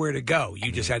had nowhere to go.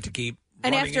 You just had to keep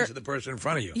running into the person in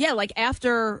front of you. Yeah, like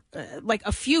after like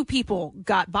a few people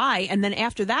got by, and then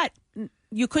after that,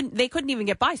 they couldn't even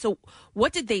get by. So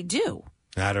what did they do?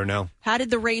 I don't know. How did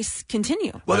the race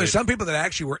continue? Well, there's some people that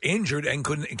actually were injured and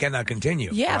cannot continue.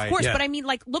 Yeah, of course. Yeah. But I mean,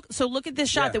 like, look at this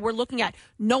shot that we're looking at.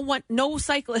 No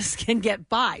cyclist can get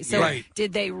by. So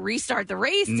did they restart the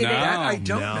race? I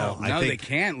don't know. No, they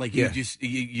can't. Like you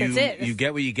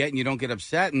get what you get and you don't get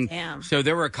upset. And so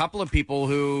there were a couple of people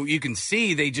who you can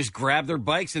see they just grab their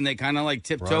bikes and they kind of like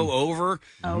tiptoe over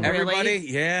everybody. Really?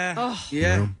 Yeah. Oh.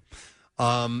 Yeah.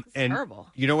 And terrible.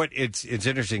 You know what? It's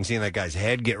interesting seeing that guy's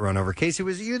head get run over. Casey,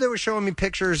 was it you that was showing me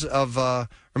pictures of, or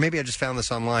maybe I just found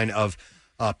this online, of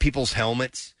people's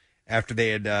helmets after they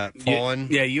had fallen?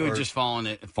 Yeah, you had just found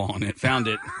it.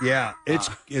 Yeah,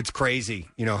 it's crazy.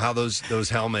 You know how those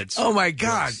helmets. Oh my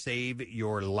God! Will save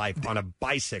your life on a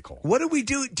bicycle. What did we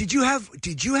do? Did you have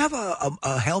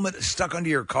a helmet stuck under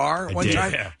your car one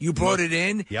time? Yeah. You brought it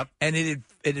in. Yep. And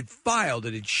it had filed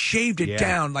it. It shaved it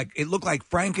down like it looked like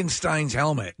Frankenstein's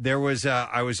helmet. There was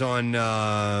I was on.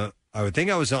 I would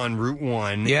think I was on Route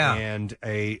 1, and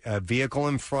a vehicle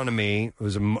in front of me, it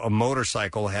was a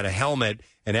motorcycle, had a helmet,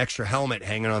 an extra helmet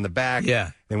hanging on the back.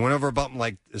 Yeah. They went over a bump,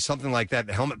 like something like that.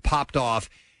 The helmet popped off.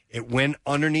 It went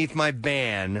underneath my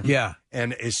van. Yeah.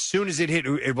 And as soon as it hit,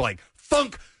 it was like,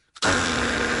 thunk!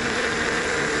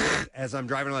 As I'm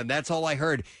driving along. That's all I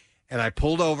heard. And I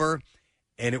pulled over,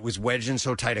 and it was wedged in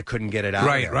so tight I couldn't get it out.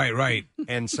 Right.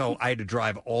 And so I had to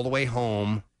drive all the way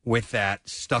home with that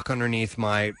stuck underneath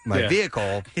my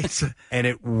vehicle, and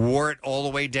it wore it all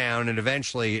the way down, and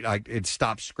eventually it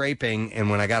stopped scraping, and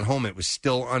when I got home, it was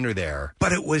still under there.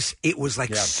 But it was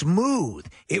like smooth.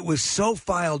 It was so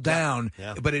filed down,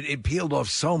 but it peeled off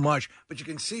so much. But you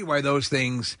can see why those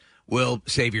things will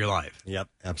save your life. Yep,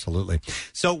 absolutely.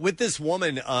 So with this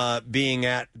woman being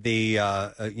at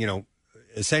the,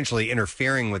 essentially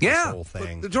interfering with this whole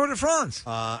thing. The Tour de France.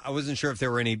 I wasn't sure if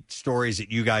there were any stories that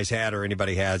you guys had or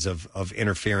anybody has of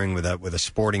interfering with a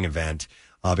sporting event.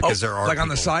 Because there are like on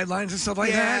the sidelines and stuff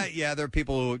like that. Yeah, there are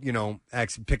people who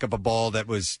pick up a ball that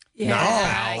was not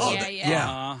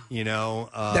foul.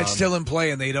 That's still in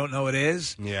play and they don't know it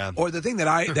is. Yeah. Or the thing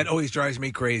that always drives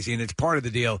me crazy, and it's part of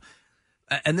the deal.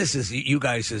 And this is, you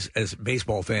guys as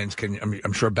baseball fans can,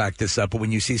 I'm sure, back this up. But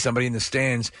when you see somebody in the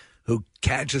stands who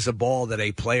catches a ball that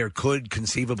a player could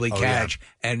conceivably catch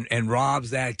and robs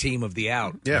that team of the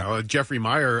out. Yeah, Jeffrey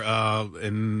Meyer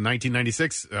in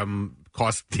 1996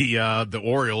 cost the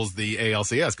Orioles the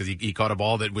ALCS because he caught a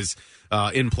ball that was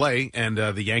in play, and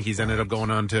the Yankees ended up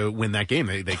going on to win that game.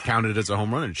 They counted it as a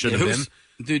home run. It should have been.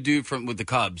 The dude with the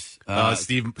Cubs.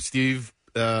 Steve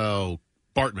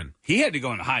Bartman. He had to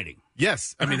go into hiding.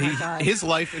 Yes. I mean, his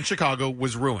life in Chicago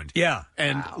was ruined. Yeah.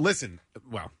 And listen,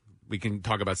 we can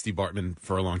talk about Steve Bartman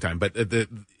for a long time, but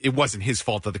it wasn't his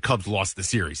fault that the Cubs lost the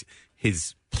series.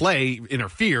 His play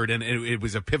interfered, and it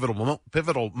was a pivotal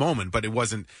moment, but it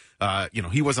wasn't,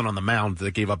 he wasn't on the mound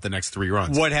that gave up the next 3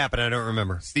 runs. What happened? I don't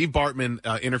remember. Steve Bartman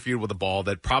interfered with a ball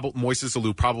that Moises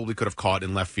Alou probably could have caught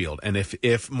in left field. And if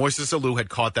Moises Alou had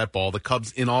caught that ball, the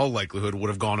Cubs, in all likelihood, would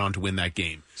have gone on to win that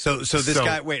game. So this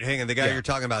guy, wait, hang on. The guy you're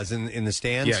talking about is in the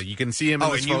stands? Yeah, you can see him.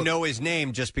 Oh, and you know his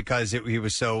name just because he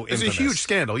was so infamous. It's a huge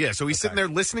scandal, yeah. So he's sitting there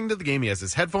listening to the game. He has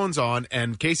his headphones on,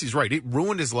 and Casey's right. It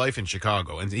ruined his life in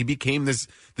Chicago, and he became this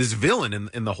villain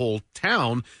in the whole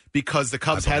town because the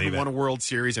Cubs hadn't won a World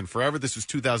Series in forever. This was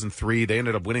 2003. They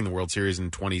ended up winning the World Series in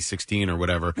 2016 or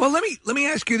whatever. Well, let me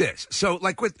ask you this. So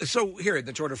here at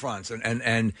the Tour de France,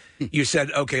 and you said,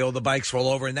 okay, the bikes roll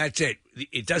over, and that's it.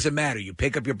 It doesn't matter. You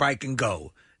pick up your bike and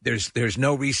go. There's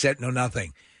no reset, no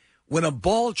nothing. When a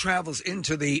ball travels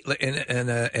into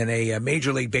in a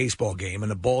Major League Baseball game,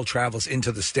 and a ball travels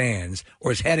into the stands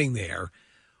or is heading there,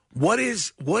 what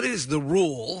is the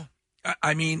rule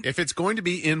I mean, if it's going to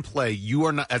be in play, you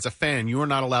are not, as a fan, you are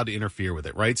not allowed to interfere with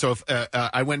it, right? So if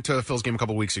I went to Phil's game a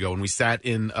couple weeks ago and we sat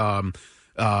in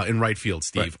right field,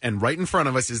 Steve, and right in front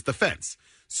of us is the fence.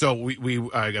 So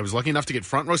I was lucky enough to get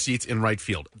front row seats in right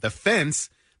field. The fence,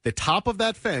 the top of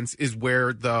that fence is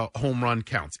where the home run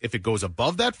counts. If it goes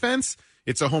above that fence,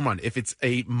 it's a home run. If it's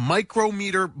a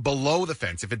micrometer below the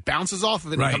fence, if it bounces off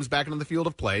of it and comes back into the field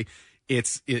of play,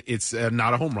 it's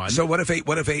not a home run. So what if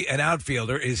an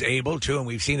outfielder is able to, and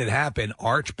we've seen it happen,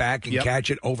 arch back and catch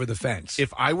it over the fence?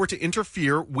 If I were to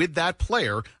interfere with that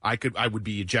player, I would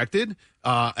be ejected,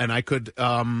 and I could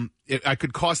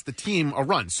cost the team a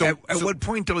run. So at what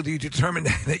point do you determine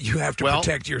that you have to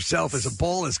protect yourself as a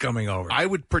ball is coming over? I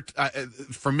would,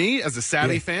 for me as a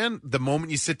savvy fan, the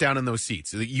moment you sit down in those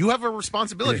seats, you have a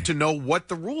responsibility to know what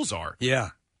the rules are.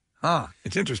 Yeah.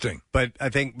 It's interesting. But I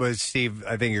think, Steve,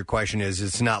 your question is,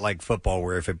 it's not like football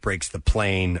where if it breaks the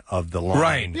plane of the line,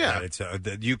 right? Yeah, it's a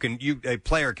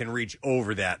player can reach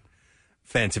over that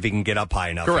fence if he can get up high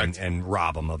enough and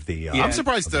rob him of the. I'm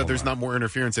surprised there's not more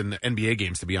interference in NBA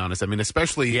games, to be honest. I mean,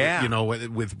 especially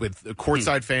with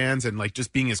courtside fans and like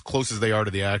just being as close as they are to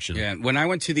the action. Yeah, when I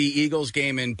went to the Eagles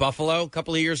game in Buffalo a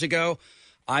couple of years ago,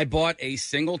 I bought a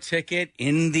single ticket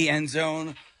in the end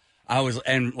zone.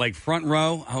 Front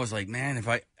row, I was like, man, if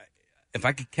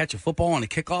I could catch a football on a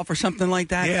kickoff or something like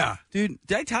that. Yeah. Dude,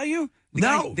 did I tell you?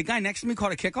 The guy next to me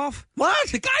caught a kickoff. What?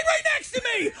 The guy right next to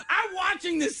me. I'm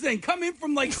watching this thing come in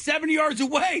from like 70 yards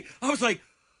away. I was like,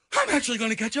 I'm actually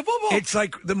going to catch a football. It's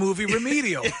like the movie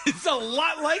Remedial. It's a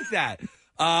lot like that.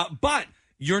 But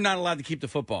you're not allowed to keep the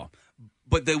football.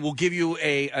 But they will give you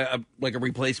a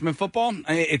replacement football.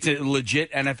 It's a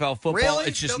legit NFL football. Really?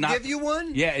 It's just They'll give you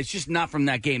one? Yeah, it's just not from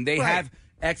that game. They have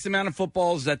X amount of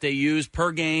footballs that they use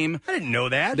per game. I didn't know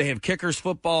that. They have kickers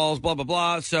footballs, blah blah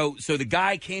blah. So the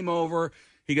guy came over.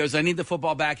 He goes, "I need the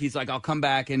football back." He's like, "I'll come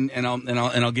back and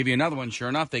I'll give you another one." Sure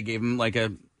enough, they gave him like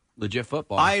a legit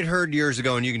football. I had heard years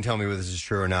ago, and you can tell me whether this is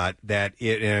true or not, that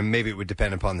maybe it would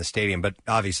depend upon the stadium, but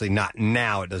obviously not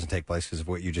now. It doesn't take place because of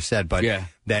what you just said, but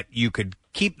that you could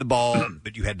keep the ball,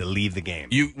 but you had to leave the game.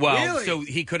 Really? So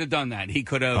he could have done that. He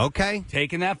could have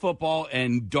taken that football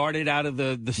and darted out of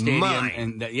the stadium.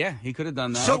 And he could have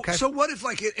done that. So what if,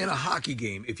 like in a hockey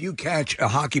game, if you catch a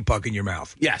hockey puck in your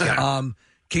mouth? Yes.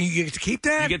 Can you get to keep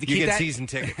that? You get to keep that season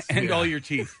tickets and all your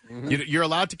teeth. You're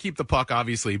allowed to keep the puck,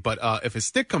 obviously, but if a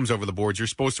stick comes over the boards, you're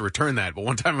supposed to return that. But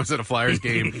one time I was at a Flyers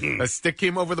game, a stick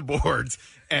came over the boards,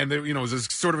 and it was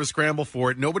sort of a scramble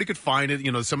for it. Nobody could find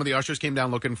it. Some of the ushers came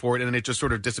down looking for it, and then it just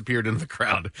sort of disappeared into the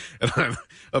crowd. And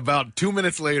about 2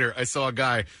 minutes later, I saw a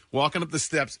guy walking up the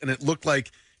steps, and it looked like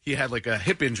he had like a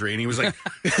hip injury, and he was like,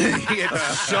 he had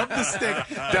shoved the stick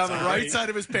down the right side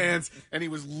of his pants, and he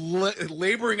was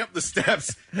laboring up the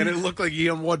steps, and it looked like he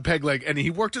on one peg leg, and he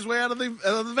worked his way out of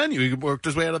the venue. He worked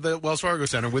his way out of the Wells Fargo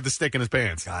Center with the stick in his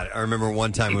pants. God, I remember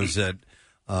one time it was at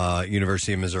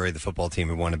University of Missouri. The football team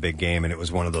had won a big game, and it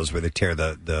was one of those where they tear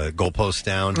the goalposts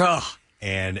down,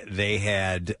 and they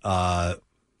had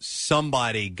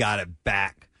somebody got it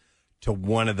back to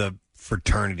one of the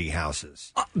fraternity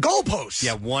houses. Goalposts.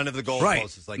 Yeah, one of the goalposts. Right.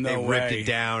 It's like they ripped it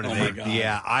down. And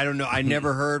I don't know. I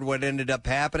never heard what ended up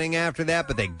happening after that,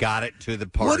 but they got it to the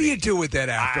party. What do you do with that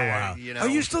after a while? Are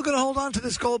you still going to hold on to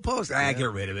this goalpost?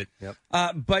 Get rid of it. Yep.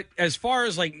 But as far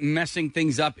as like messing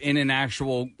things up in an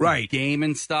actual game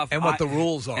and stuff, and what the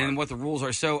rules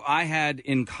are, so I had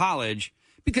in college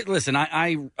because listen,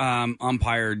 I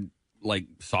umpired like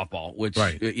softball, which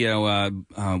what do you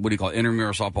call it?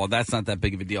 Intramural softball. That's not that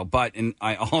big of a deal. But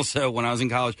I also, when I was in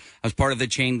college, I was part of the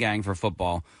chain gang for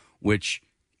football, which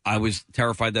I was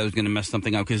terrified that I was going to mess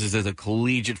something up because this is a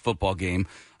collegiate football game.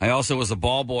 I also was a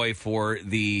ball boy for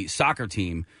the soccer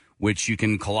team, which you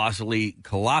can colossally,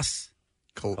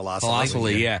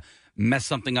 mess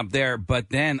something up there. But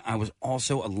then I was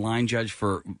also a line judge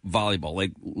for volleyball,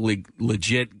 like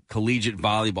legit collegiate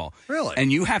volleyball. Really?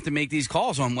 And you have to make these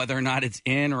calls on whether or not it's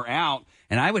in or out.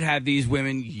 And I would have these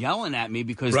women yelling at me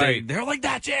because they're like,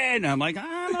 that's in. And I'm like, I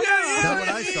don't know. Is that what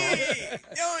I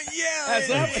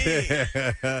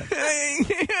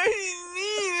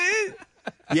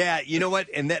saw? Yeah, you know what?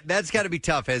 And that's got to be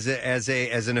tough as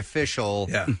an official.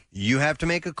 Yeah. You have to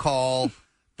make a call.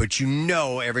 But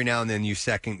every now and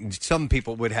then some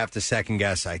people would have to second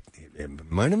guess. It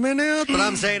might have been out, but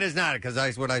I'm saying it's not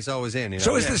because what I saw was in.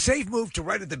 So is the safe move to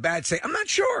right at the bat say, I'm not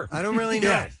sure. I don't really know.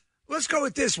 Yeah. Let's go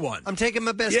with this one. I'm taking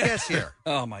my best guess here.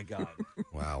 Oh, my God.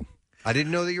 Wow. I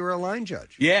didn't know that you were a line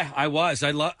judge. Yeah, I was. I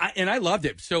loved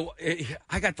it. So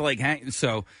I got to hang.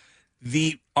 So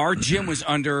our gym was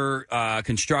under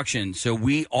construction. So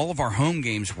all of our home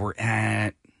games were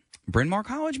at Bryn Mawr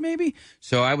College, maybe.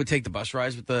 So I would take the bus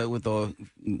rides with the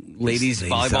ladies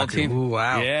volleyball soccer. team. Ooh,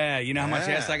 wow. Yeah, you know how much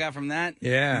ass I got from that?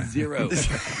 Yeah. 0.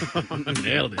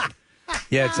 Nailed it.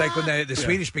 Yeah, it's like when the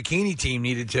Swedish bikini team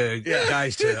needed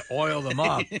guys to oil them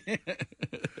up.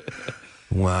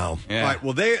 Wow. Yeah. All right.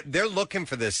 Well, they're looking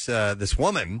for this this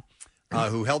woman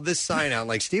who held this sign out.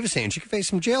 Like Steve was saying, she could face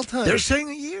some jail time. They're saying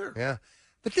a year. Yeah.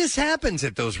 But this happens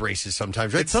at those races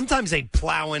sometimes, right? Sometimes they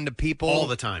plow into people all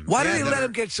the time. Why do they let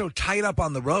them get so tight up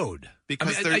on the road?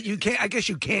 Because you can't. I guess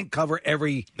you can't cover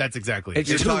every. That's exactly. It's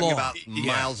You're too talking long. about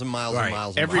miles and miles Right. and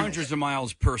miles. Hundreds of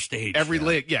miles per stage. Every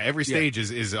stage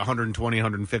is 120,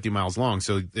 150 miles long.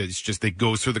 So it's just it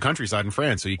goes through the countryside in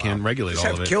France. So you can't regulate Just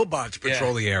all have of it. killbots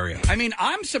patrol the area. I mean,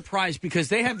 I'm surprised because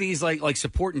they have these like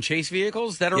support and chase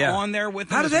vehicles that are on there with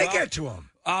them. How do as they well. get to them?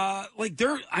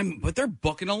 But they're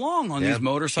booking along on these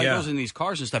motorcycles and these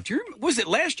cars and stuff. Was it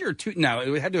last year or two? No,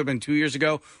 it had to have been 2 years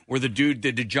ago where the dude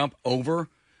did the jump over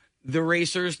the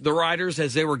racers, the riders,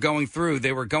 as they were going through.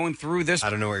 They were going through this.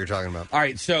 I don't know what you're talking about. All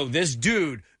right, so this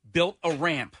dude built a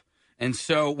ramp. And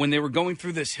so when they were going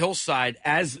through this hillside,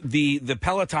 as the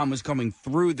Peloton was coming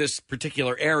through this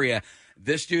particular area,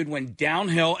 this dude went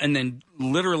downhill and then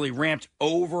literally ramped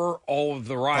over all of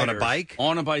the riders. On a bike?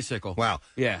 On a bicycle. Wow.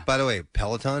 Yeah. By the way,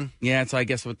 Peloton? Yeah, it's, I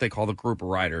guess, what they call the group of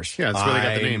riders. Yeah, that's where they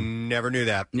got the I name. never knew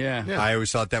that. Yeah. I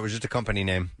always thought that was just a company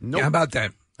name. How about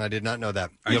that? I did not know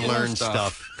that. I You know learn stuff.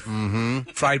 stuff.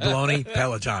 Mm-hmm. Fried bologna,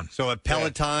 Peloton. So a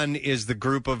Peloton is the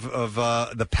group of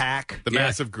the pack. The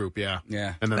massive group, yeah.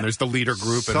 Yeah. And then there's the leader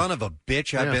group. Son of a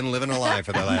bitch, I've been living a lie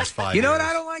for the last 5 years. You know what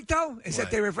I don't like, though? Is that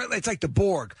they refer, it's like the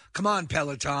Borg. Come on,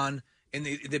 Peloton. And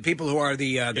the people who are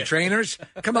the trainers,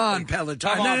 come on,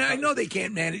 Peloton. Come on, I know they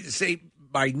can't manage to say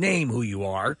by name who you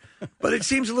are, but it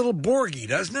seems a little Borgy,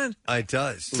 doesn't it? It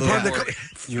does. It's part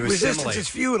of You resistance assimilate. is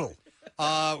futile.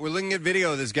 We're looking at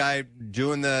video of this guy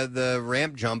doing the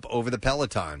ramp jump over the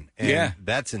Peloton. And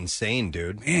that's insane,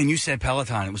 dude. Man, you said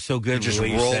Peloton. It was so good. It just the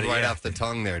way you rolled said it, right yeah. off the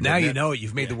tongue there. Now didn't you it? know it.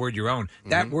 You've made the word your own.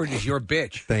 That word is your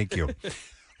bitch. Thank you.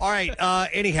 All right.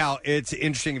 Anyhow, it's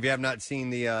interesting. If you have not seen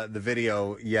the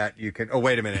video yet, you can. Oh,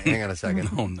 wait a minute. Hang on a second.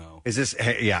 Oh no. Is this?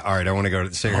 Hey, yeah. All right. I want to go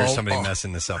to. So here's somebody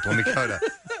messing this up. Let me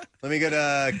go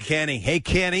to Kenny. Hey,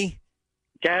 Kenny.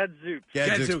 Gadzooks.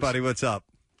 Gadzooks, buddy. What's up?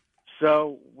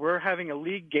 So we're having a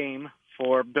league game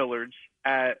for billiards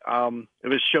at it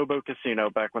was Showboat Casino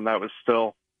back when that was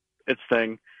still its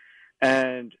thing,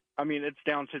 and I mean it's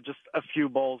down to just a few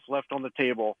balls left on the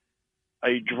table.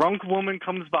 A drunk woman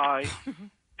comes by,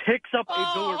 picks up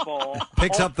a billiard ball,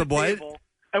 Picks off up the what? table,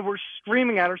 and we're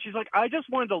screaming at her. She's like, "I just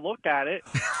wanted to look at it.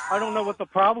 I don't know what the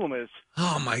problem is."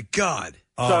 Oh, my God.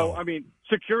 So, I mean,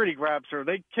 security grabs her.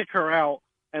 They kick her out,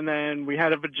 and then we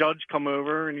had a judge come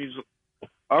over, and he's,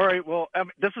 all right, well, I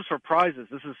mean, this is for prizes.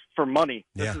 This is for money.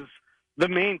 This is the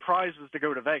main prize was to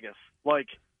go to Vegas. Like,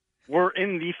 we're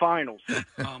in the finals.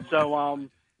 So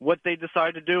what they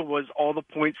decided to do was all the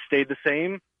points stayed the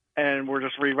same, and we're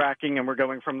just re-racking, and we're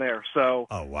going from there. So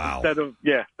instead of,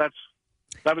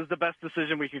 that was the best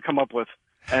decision we could come up with.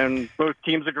 And both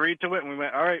teams agreed to it, and we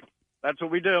went, all right, that's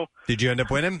what we do. Did you end up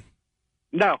winning?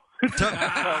 No.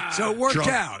 So it worked Drunk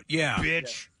out. Yeah.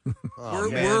 Bitch.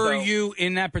 Were you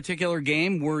in that particular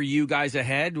game? Were you guys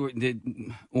ahead? Or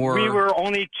we were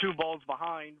only 2 balls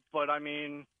behind, but I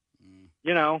mean,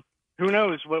 you know, who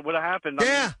knows what would have happened? I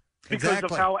mean, because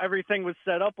of how everything was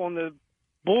set up on the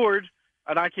board,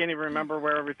 and I can't even remember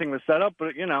where everything was set up.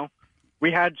 But you know,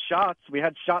 we had shots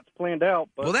planned out.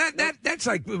 But Well, that's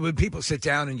like when people sit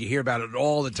down and you hear about it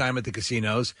all the time at the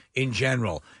casinos in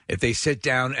general. If they sit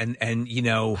down and you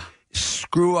know,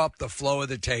 screw up the flow of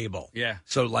the table. Yeah.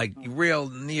 So, like, real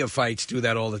neophytes do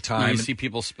that all the time. You see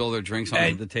people spill their drinks on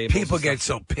And the table. people get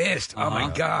so pissed. Oh, my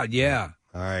God, yeah.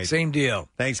 All right. Same deal.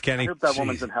 Thanks, Kenny. I hope that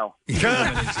woman's in hell.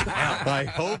 I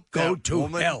hope Go that to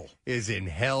woman hell. is in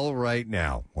hell right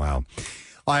now. Wow.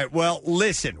 All right. Well,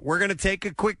 listen, we're going to take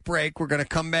a quick break. We're going to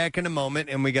come back in a moment,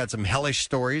 and we got some hellish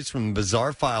stories from the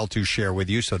Bizarre File to share with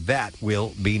you. So that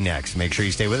will be next. Make sure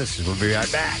you stay with us, because we'll be right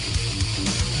back.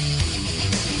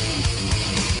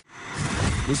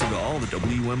 Listen to all the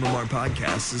WMMR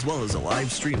podcasts as well as a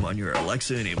live stream on your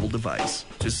Alexa-enabled device.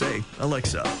 Just say,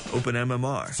 Alexa, open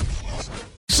MMR.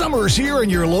 Summer's here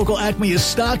and your local Acme is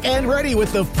stocked and ready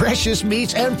with the freshest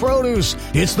meats and produce.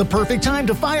 It's the perfect time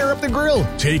to fire up the grill,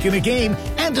 take in a game,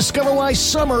 and discover why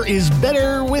summer is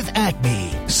better with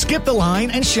Acme. Skip the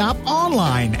line and shop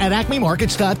online at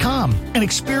acmemarkets.com. An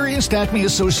experienced Acme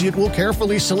associate will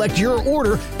carefully select your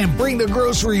order and bring the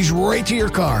groceries right to your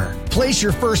car. Place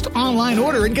your first online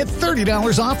order and get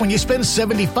 $30 off when you spend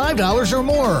 $75 or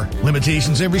more.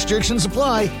 Limitations and restrictions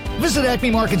apply. Visit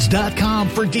acmemarkets.com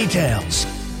for details.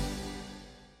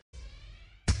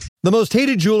 The most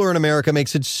hated jeweler in America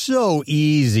makes it so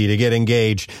easy to get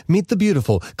engaged. Meet the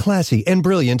beautiful, classy, and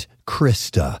brilliant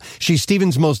Krista. She's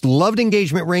Steven's most loved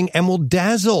engagement ring and will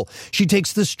dazzle. She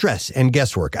takes the stress and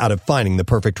guesswork out of finding the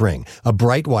perfect ring. A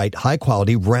bright white,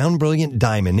 high-quality, round, brilliant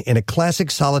diamond in a classic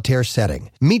solitaire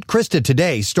setting. Meet Krista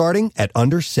today, starting at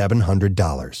under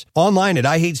 $700. Online at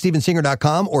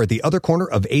IHateStevenSinger.com or at the other corner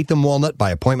of 8th and Walnut by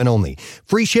appointment only.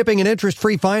 Free shipping and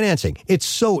interest-free financing. It's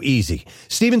so easy.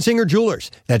 Steven Singer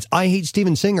Jewelers. That's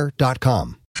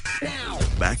IHateStevenSinger.com.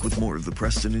 Back with more of the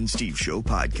Preston and Steve Show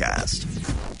podcast.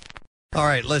 All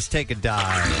right, let's take a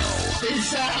dive.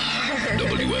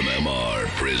 WMMR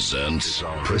presents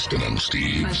Preston and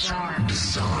Steve's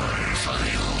Bizarre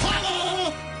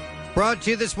File. Brought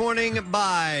to you this morning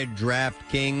by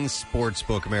DraftKings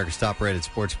Sportsbook, America's top-rated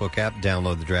sportsbook app.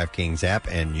 Download the DraftKings app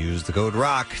and use the code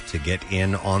ROCK to get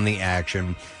in on the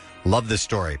action. Love this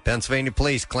story. Pennsylvania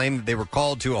police claim that they were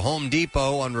called to a Home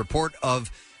Depot on report of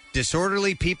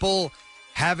disorderly people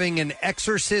having an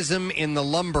exorcism in the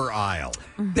lumber aisle.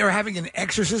 They're having an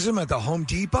exorcism at the Home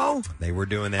Depot? They were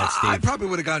doing that, Steve. I probably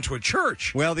would have gone to a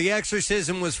church. Well, the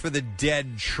exorcism was for the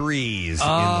dead trees in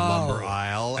the lumber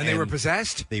aisle. And they were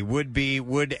possessed? The would-be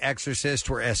wood exorcists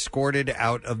were escorted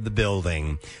out of the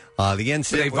building. The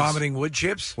incident were they vomiting wood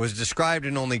chips? Was described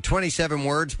in only 27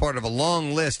 words, part of a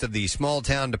long list of the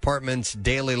small-town department's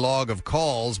daily log of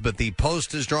calls, but the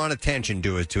Post has drawn attention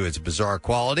to its bizarre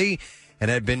quality and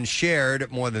had been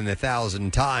shared more than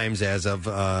 1,000 times as of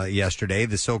yesterday.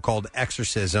 The so-called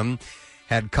exorcism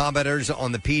had commenters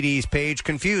on the PD's page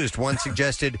confused. One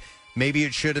suggested maybe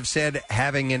it should have said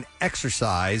having an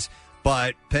exercise,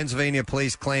 but Pennsylvania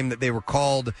police claim that they were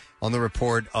called on the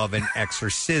report of an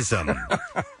exorcism.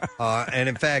 And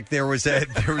in fact, there was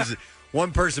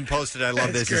one person posted, I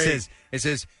love this. It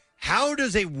says, how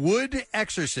does a wood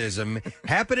exorcism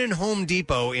happen in Home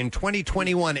Depot in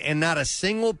 2021 and not a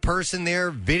single person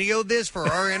there videoed this for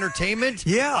our entertainment?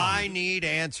 Yeah. I need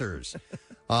answers.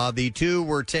 The two who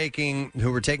were taking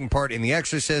part in the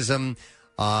exorcism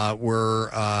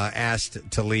were asked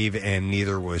to leave, and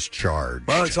neither was charged.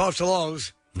 Well, it's off to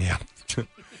Lowe's. Yeah.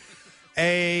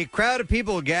 A crowd of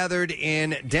people gathered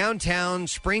in downtown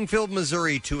Springfield,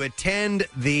 Missouri to attend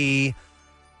the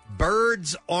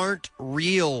Birds Aren't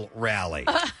Real rally.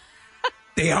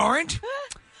 They aren't?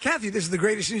 Kathy, this is the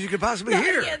greatest news you could possibly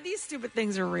hear. Yeah, these stupid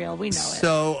things are real. We know it.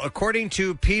 So, according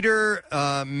to Peter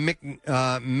Mickendo,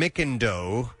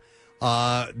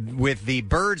 with the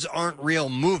Birds Aren't Real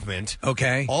movement,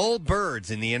 okay, all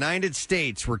birds in the United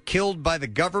States were killed by the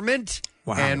government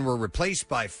and were replaced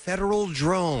by federal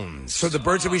drones. So the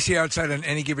birds that we see outside on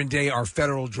any given day are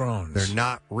federal drones. They're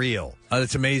not real.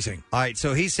 That's amazing. All right,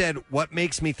 so he said, what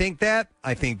makes me think that?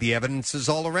 I think the evidence is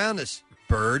all around us.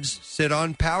 Birds sit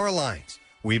on power lines.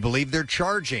 We believe they're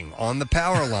charging on the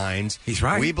power lines. He's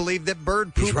right. We believe that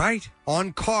bird poop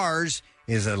on cars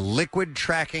is a liquid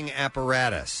tracking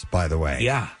apparatus, by the way.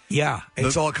 Yeah.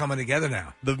 It's all coming together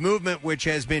now. The movement, which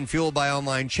has been fueled by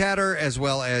online chatter as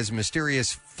well as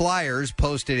mysterious flyers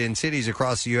posted in cities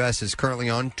across the U.S., is currently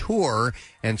on tour,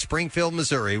 and Springfield,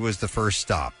 Missouri was the first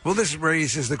stop. Well, this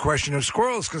raises the question of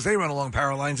squirrels, because they run along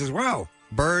power lines as well.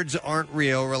 Birds Aren't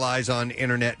Real relies on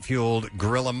internet-fueled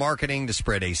guerrilla marketing to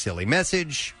spread a silly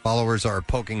message. Followers are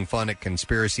poking fun at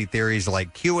conspiracy theories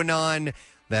like QAnon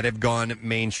that have gone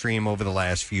mainstream over the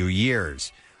last few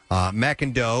years.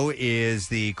 McIndoe is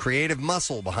the creative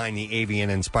muscle behind the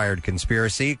avian-inspired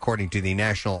conspiracy, according to the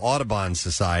National Audubon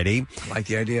Society. I like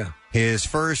the idea. His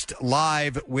first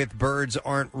live with Birds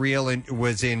Aren't Real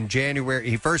was in January.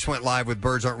 He first went live with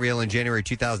Birds Aren't Real in January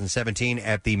 2017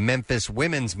 at the Memphis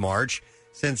Women's March.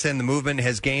 Since then, the movement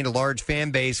has gained a large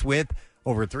fan base with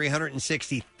over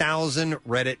 360,000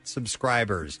 Reddit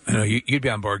subscribers. I know you'd be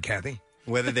on board, Kathy.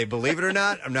 Whether they believe it or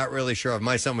not, I'm not really sure.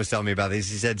 My son was telling me about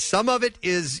this. He said some of it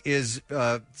is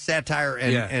satire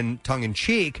and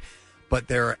tongue-in-cheek, but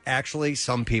there are actually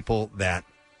some people that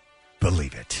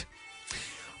believe it.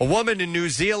 A woman in New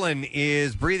Zealand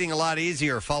is breathing a lot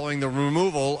easier following the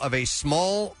removal of a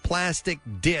small plastic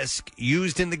disc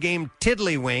used in the game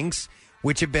Tiddlywinks,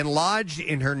 which had been lodged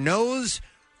in her nose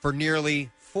for nearly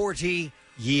 40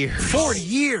 years. 40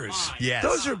 years? Yes.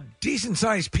 Those are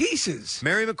decent-sized pieces.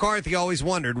 Mary McCarthy always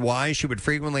wondered why she would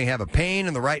frequently have a pain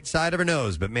in the right side of her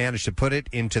nose, but managed to put it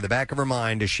into the back of her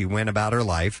mind as she went about her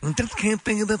life. I just can't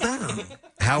think of that.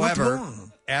 However,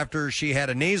 after she had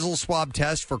a nasal swab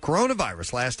test for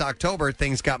coronavirus last October,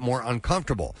 things got more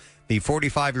uncomfortable. The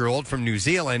 45-year-old from New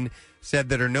Zealand said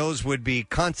that her nose would be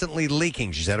constantly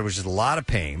leaking. She said it was just a lot of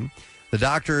pain. The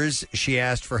doctors she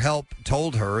asked for help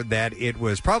told her that it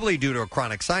was probably due to a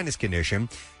chronic sinus condition.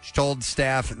 She told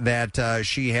staff that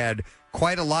she had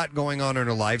quite a lot going on in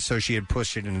her life, so she had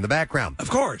pushed it into the background. Of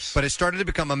course. But it started to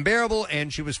become unbearable,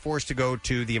 and she was forced to go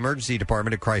to the emergency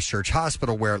department at Christchurch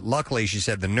Hospital, where luckily, she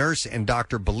said, the nurse and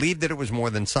doctor believed that it was more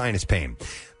than sinus pain.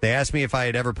 They asked me if I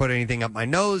had ever put anything up my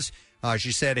nose.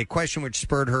 She said, a question which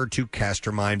spurred her to cast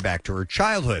her mind back to her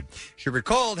childhood. She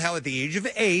recalled how at the age of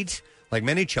 8, like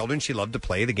many children, she loved to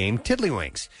play the game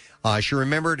Tiddlywinks. She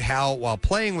remembered how, while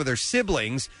playing with her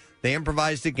siblings, they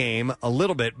improvised a game a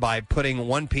little bit by putting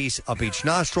one piece up each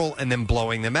nostril and then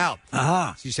blowing them out.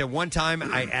 She said, one time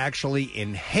I actually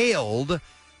inhaled,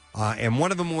 and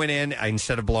one of them went in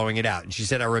instead of blowing it out. And she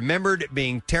said, I remembered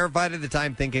being terrified at the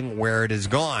time, thinking, where it has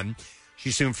gone. She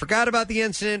soon forgot about the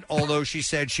incident, although she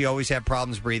said she always had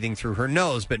problems breathing through her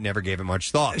nose, but never gave it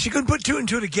much thought. She couldn't put two and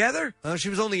two together? She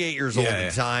was only 8 years old at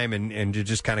the time, and it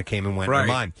just kind of came and went in her Right.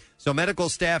 mind. So medical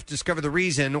staff discovered the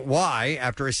reason why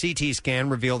after a CT scan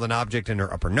revealed an object in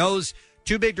her upper nose.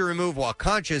 Too big to remove while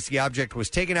conscious, the object was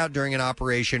taken out during an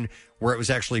operation where it was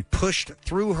actually pushed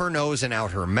through her nose and out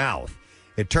her mouth.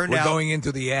 It turned out going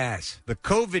into the ass. The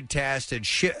COVID test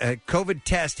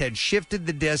had shifted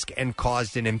the disc and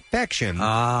caused an infection.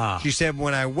 She said,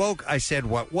 when I woke, I said,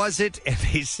 what was it? And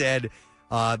they said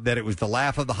that it was the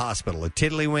laugh of the hospital, a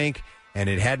tiddlywink, and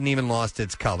it hadn't even lost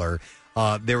its color.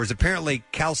 There was apparently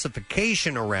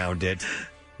calcification around it.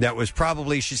 That was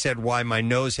probably, she said, why my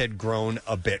nose had grown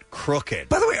a bit crooked.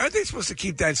 By the way, aren't they supposed to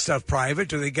keep that stuff private?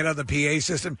 Do they get on the PA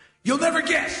system? You'll never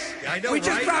guess. I know, we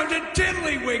just right? found a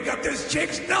tiddlywink up this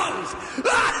chick's nose.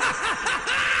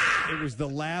 It was the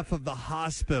laugh of the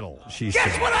hospital, she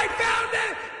Guess said. what I found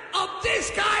up this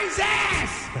guy's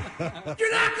ass?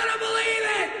 You're not going to believe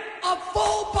it. A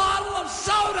full bottle of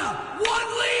soda. 1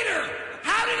 liter.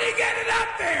 How did he get it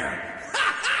up there?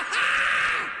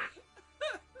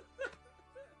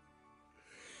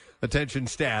 Attention,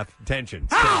 staff. Attention.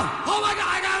 Oh my God,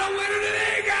 I got a winner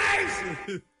today,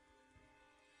 guys.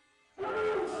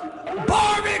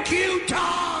 Barbecue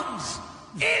tongs.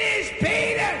 It is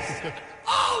penis.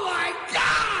 Oh my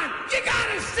God. You got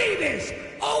to see this.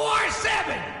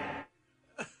 OR7.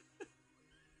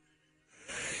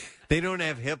 They don't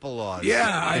have HIPAA laws.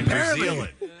 Yeah, in apparently. New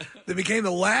Zealand. They became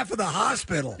the laugh of the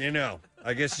hospital. You know,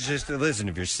 I guess it's just, listen,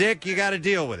 if you're sick, you got to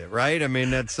deal with it, right? I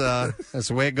mean, that's the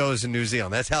way it goes in New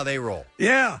Zealand. That's how they roll.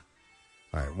 Yeah.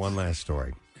 All right, one last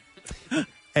story.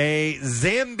 A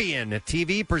Zambian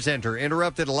TV presenter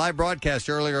interrupted a live broadcast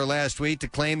earlier last week to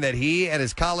claim that he and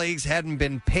his colleagues hadn't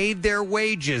been paid their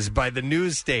wages by the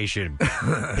news station.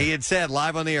 He had said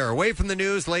live on the air, away from the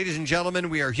news, ladies and gentlemen,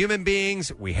 we are human beings.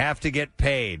 We have to get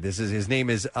paid. His name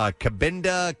is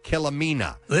Kabinda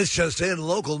Kilamina. This just in,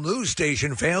 local news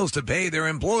station fails to pay their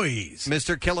employees.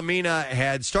 Mr. Kilamina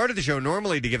had started the show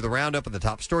normally to give the roundup of the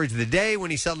top stories of the day when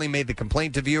he suddenly made the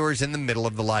complaint to viewers in the middle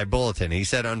of the live bulletin. He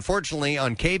said, unfortunately,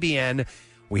 on KBN,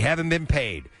 we haven't been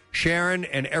paid. Sharon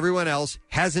and everyone else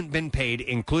hasn't been paid,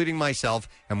 including myself,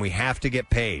 and we have to get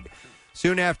paid.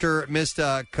 Soon after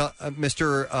Mr.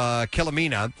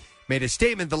 Kilamina made a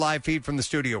statement, the live feed from the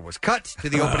studio was cut to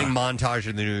the opening montage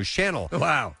of the news channel.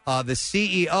 Wow. The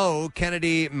CEO,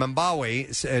 Kennedy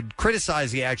Mambawe,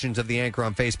 criticized the actions of the anchor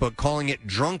on Facebook, calling it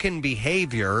drunken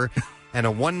behavior and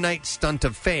a one-night stunt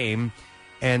of fame,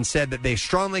 and said that they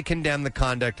strongly condemn the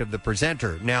conduct of the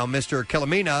presenter. Now, Mr.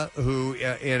 Kilamina, who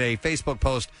in a Facebook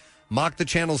post mocked the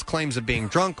channel's claims of being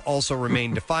drunk, also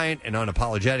remained defiant and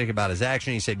unapologetic about his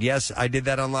action. He said, yes, I did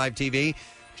that on live TV.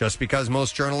 Just because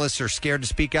most journalists are scared to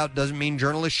speak out doesn't mean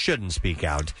journalists shouldn't speak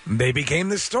out. They became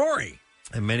the story.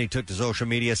 And many took to social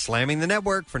media slamming the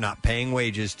network for not paying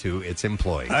wages to its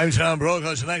employees. I'm Tom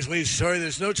Brokaw. Tonight's lead story,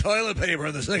 there's no toilet paper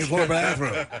in the second floor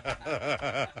bathroom.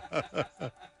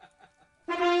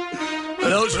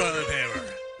 No toilet paper.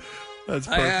 That's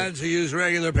I had to use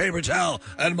regular paper towel,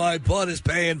 and my butt is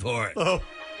paying for it. Oh.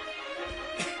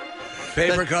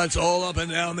 Paper cuts all up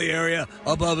and down the area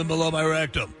above and below my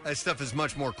rectum. That stuff is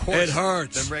much more coarse It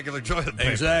hurts. than regular toilet paper.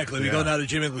 Exactly. We Yeah. go now to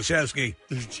Jimmy Gluszewski,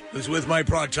 who's with my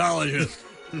proctologist.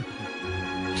 All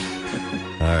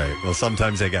right. Well,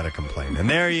 sometimes they got to complain. And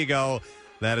there you go.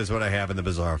 That is what I have in the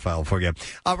bizarre file for you.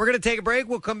 We're going to take a break.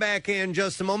 We'll come back in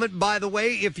just a moment. By the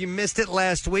way, if you missed it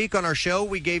last week on our show,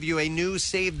 we gave you a new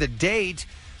save the date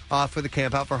for the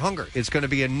Camp Out for Hunger. It's going to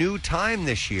be a new time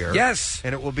this year. Yes.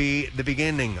 And it will be the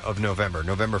beginning of November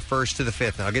 1st to the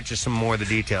 5th. And I'll get you some more of the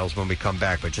details when we come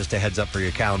back, but just a heads up for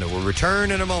your calendar. We'll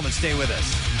return in a moment. Stay with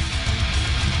us.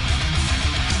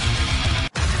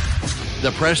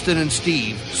 The Preston and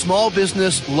Steve Small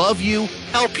Business Love You,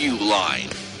 Help You line.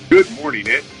 Good morning,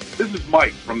 It. This is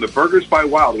Mike from the Burgers by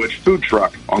Wild Witch food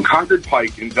truck on Concord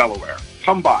Pike in Delaware.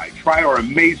 Come by, try our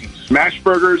amazing smash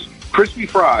burgers, crispy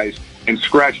fries, and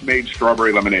scratch-made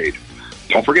strawberry lemonade.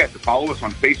 Don't forget to follow us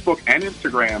on Facebook and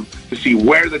Instagram to see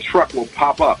where the truck will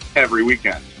pop up every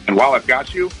weekend. And while I've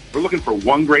got you, we're looking for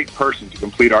one great person to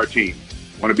complete our team.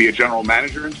 Want to be a general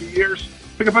manager in 2 years?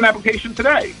 Pick up an application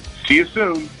today. See you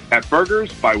soon at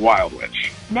Burgers by Wild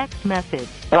Witch. Next message.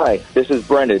 Hi, this is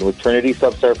Brendan with Trinity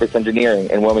Subsurface Engineering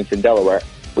in Wilmington, Delaware.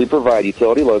 We provide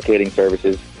utility locating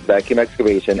services, vacuum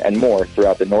excavation, and more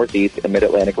throughout the Northeast and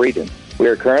Mid-Atlantic region. We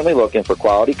are currently looking for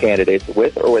quality candidates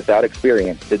with or without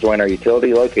experience to join our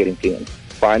utility locating team.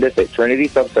 Find us at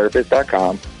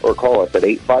trinitysubsurface.com or call us at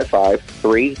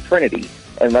 855-3-TRINITY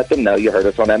and let them know you heard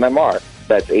us on MMR.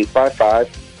 That's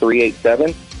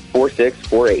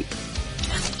 855-387-4648.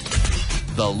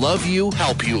 The Love You,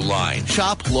 Help You line.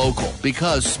 Shop local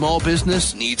because small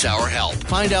business needs our help.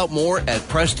 Find out more at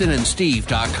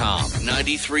PrestonandSteve.com.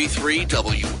 93.3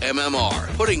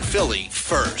 WMMR. Putting Philly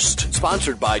first.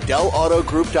 Sponsored by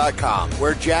DellAutoGroup.com,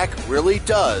 where Jack really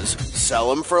does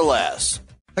sell them for less.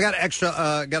 I got up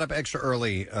extra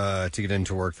early to get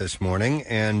into work this morning,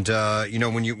 and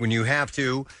when you have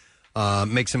to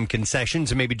make some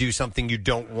concessions and maybe do something you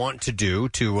don't want to do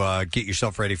to get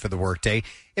yourself ready for the workday,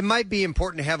 it might be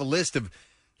important to have a list of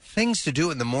things to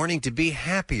do in the morning to be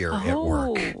happier at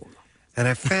work. And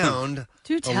I found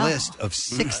a list of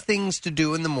 6 things to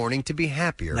do in the morning to be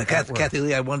happier. Now, Kathy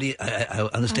Lee, I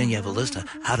understand you have a list of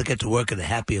how to get to work in a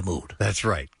happier mood. That's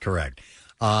right, correct.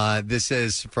 This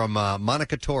is from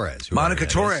Monica Torres. Monica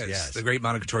Torres, yes. The great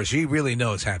Monica Torres. She really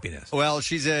knows happiness. Well,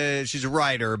 she's a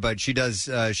writer, but she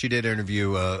did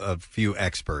interview a few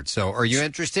experts. So, are you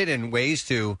interested in ways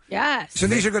to? Yes. So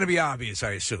these are going to be obvious,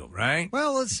 I assume, right?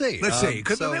 Well, let's see. Let's see.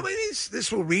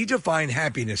 This will redefine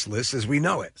happiness list as we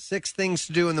know it. 6 things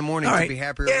to do in the morning to be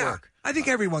happier at work. I think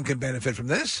everyone can benefit from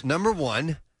this. Number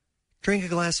 1. Drink a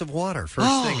glass of water first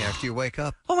thing after you wake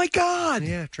up. Oh, my God.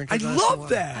 Yeah, drink a glass I of love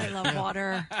water. that. I love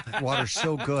water. Water's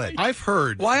so good. I've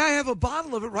heard. Why I have a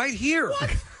bottle of it right here.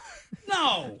 What?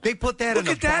 No. They put that Look in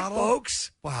a at that, bottle?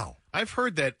 folks. Wow. I've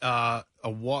heard that a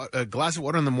glass of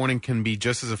water in the morning can be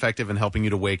just as effective in helping you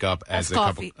to wake up as a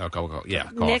coffee. cup of coffee. Yeah,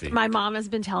 coffee. Nick, my mom has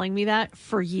been telling me that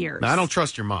for years. Now, I don't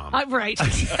trust your mom. Right.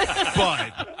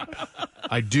 But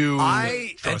I do.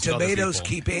 And trust other tomatoes people.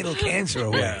 keep anal cancer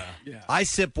away. Yeah. I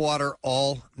sip water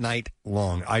all night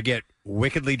long. I get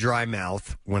wickedly dry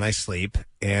mouth when I sleep,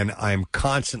 and I'm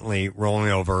constantly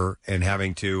rolling over and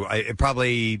having to.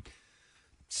 Probably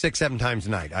 6-7 times a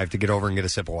night, I have to get over and get a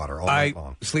sip of water all night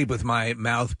long. I sleep with my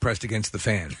mouth pressed against the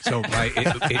fan, so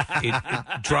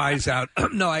it dries out.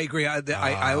 No, I agree.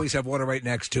 I always have water right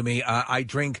next to me. I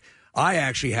drink. I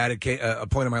actually had a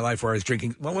point in my life where I was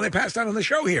drinking. Well, when I passed out on the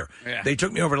show here, they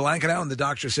took me over to Lankenau, and the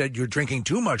doctor said, "You're drinking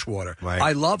too much water." Right.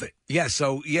 I love it. Yes,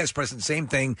 so yes, Preston, same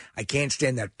thing. I can't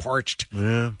stand that parched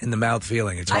in the mouth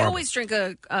feeling. It's horrible. I always drink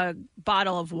a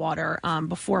bottle of water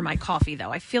before my coffee,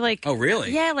 though. I feel like. Oh,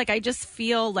 really? Yeah, like I just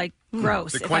feel like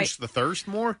gross. To quench the thirst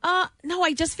more? No,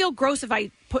 I just feel gross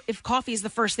if coffee is the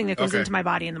first thing that goes into my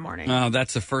body in the morning.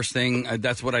 That's the first thing.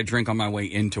 That's what I drink on my way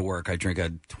into work. I drink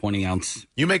a 20-ounce.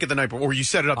 You make it the night before, or you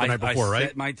set it up the night before, right? I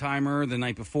set my timer the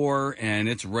night before, and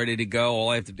it's ready to go. All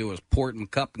I have to do is pour it in the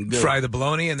cup and go. Fry the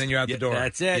bologna, and then you're out the door.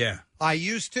 That's it. Yeah. I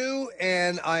used to,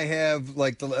 and I have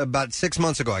about 6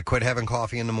 months ago. I quit having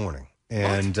coffee in the morning,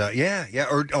 and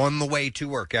or on the way to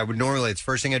work. I would normally it's the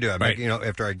first thing I do. I make,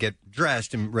 after I get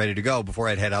dressed and ready to go, before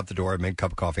I'd head out the door, I'd make a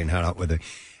cup of coffee and head out with it.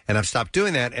 And I've stopped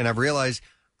doing that, and I've realized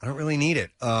I don't really need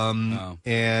it.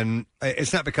 And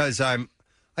it's not because I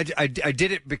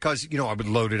did it because I would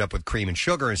load it up with cream and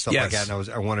sugar and stuff like that, and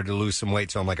I wanted to lose some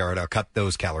weight, so I'm like, all right, I'll cut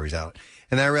those calories out.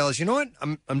 And then I realized, you know what,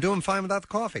 I'm doing fine without the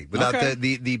coffee, without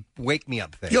the wake me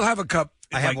up thing. You'll have a cup.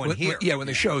 I have one here. When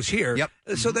the show's here. Yep.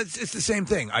 So it's the same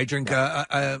thing. I drink.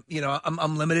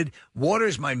 I'm limited. Water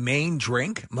is my main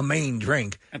drink.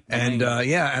 And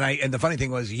the funny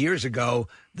thing was, years ago,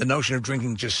 the notion of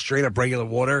drinking just straight up regular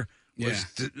water was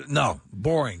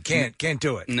boring. Can't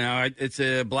do it. No, it's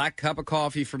a black cup of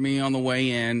coffee for me on the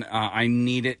way in. I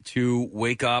need it to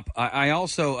wake up. I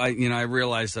also I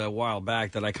realized a while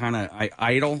back that I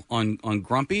idle on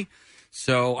grumpy.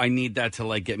 So I need that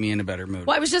to get me in a better mood.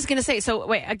 Well, I was just going to say, so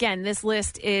wait, again, this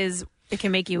list it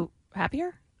can make you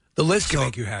happier? The list can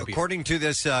make you happy. According to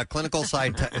this clinical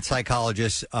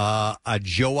psychologist,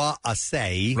 Joa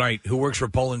Asay, right, who works for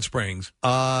Poland Springs,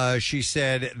 she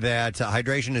said that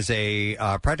hydration is a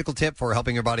practical tip for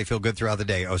helping your body feel good throughout the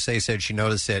day. Asay said she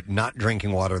noticed that not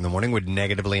drinking water in the morning would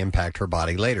negatively impact her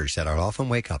body later. She said, I often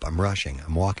wake up, I'm rushing,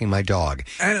 I'm walking my dog.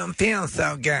 I don't feel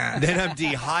so good. Then I'm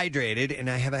dehydrated and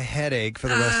I have a headache for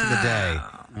the rest of the day.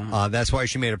 That's why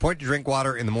she made a point to drink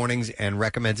water in the mornings and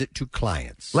recommends it to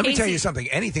clients. Let me tell you something.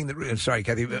 Anything that, sorry,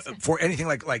 Kathy, for anything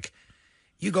like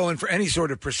you go in for any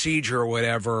sort of procedure or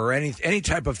whatever, or any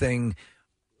type of thing,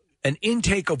 an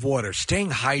intake of water,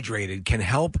 staying hydrated can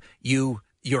help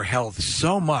your health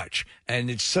so much, and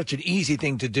it's such an easy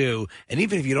thing to do. And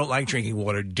even if you don't like drinking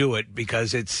water, do it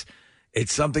because it's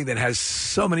something that has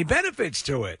so many benefits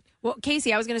to it. Well,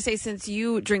 Casey, I was going to say, since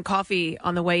you drink coffee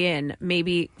on the way in,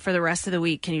 maybe for the rest of the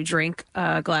week, can you drink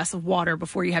a glass of water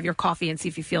before you have your coffee and see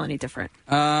if you feel any different?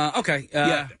 Okay.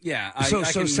 Yeah. So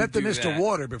I can set the do Mr. that.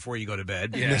 Water before you go to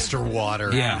bed. Yeah. Mr.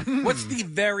 Water. Yeah. What's the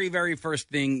very, very first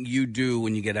thing you do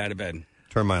when you get out of bed?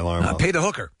 Turn my alarm off. Pay the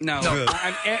hooker. No.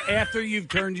 After you've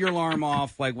turned your alarm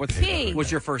off, like what's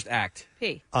your first act?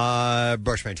 Pee.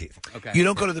 Brush my teeth. Okay. You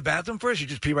don't go to the bathroom first? You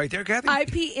just pee right there, Kathy? I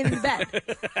pee in bed.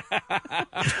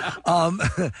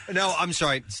 No, I'm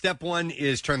sorry. Step one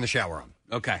is turn the shower on.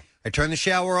 Okay. I turn the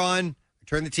shower on, I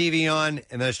turn the TV on,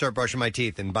 and then I start brushing my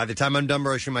teeth. And by the time I'm done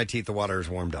brushing my teeth, the water is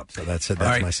warmed up. So that's it. That's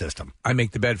right. my system. I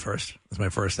make the bed first. That's my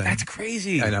first thing. That's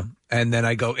crazy. I know. And then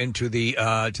I go into the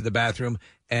to the bathroom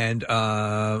and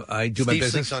I do my Steve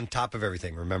business. sleeps on top of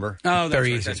everything, remember? Oh, that's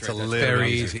very right, easy. that's right, It's a that's very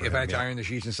right. easy. For If I had him, to yeah. iron the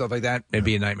sheets and stuff like that, it'd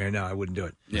be a nightmare. No, I wouldn't do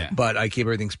it. Yeah. But I keep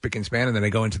everything spick and span, and then I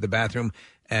go into the bathroom,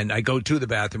 and I go to the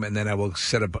bathroom, and then I will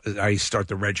I start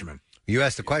the regimen. You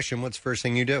asked the question, what's the first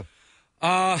thing you do?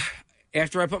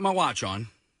 After I put my watch on,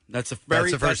 that's the first thing.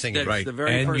 That's the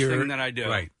very first thing that I do.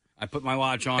 Right. I put my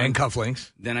watch on And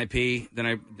cufflinks. Then I pee.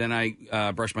 Then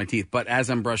I brush my teeth. But as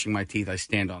I'm brushing my teeth, I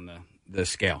stand on the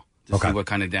scale to see what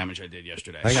kind of damage I did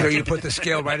yesterday. So you put the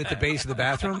scale right at the base of the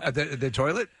bathroom, at the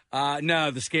toilet?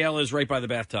 No, the scale is right by the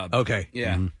bathtub. Okay.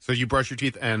 Yeah. Mm-hmm. So you brush your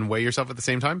teeth and weigh yourself at the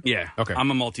same time? Yeah. Okay.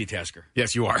 I'm a multitasker.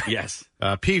 Yes, you are. Yes.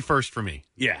 Pee first for me.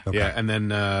 Yeah. Yeah, and then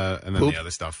the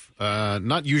other stuff.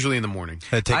 Not usually in the morning.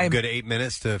 It'd take a good 8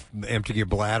 minutes to empty your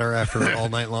bladder after all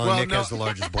night long. Well, Nick no. has the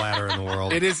largest bladder in the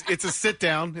world. It's a sit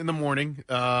down in the morning,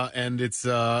 and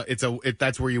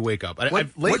that's where you wake up.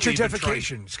 What's your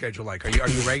defecation schedule like? Are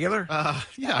you regular?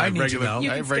 Yeah, I have need regular. to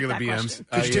know. I have regular BMs.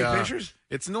 Did you take pictures?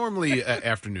 It's normally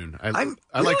afternoon. I I'm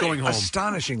like really going home.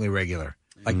 astonishingly regular,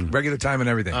 like regular time and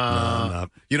everything.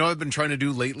 You know what I've been trying to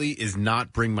do lately is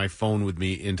not bring my phone with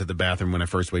me into the bathroom when I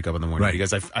first wake up in the morning, Right.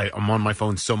 because I'm on my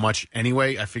phone so much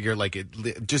anyway. I figure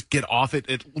just get off it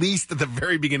at least at the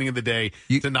very beginning of the day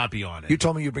to not be on it. You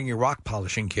told me you bring your rock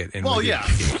polishing kit in. Well, with you. yeah.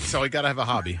 So I got to have a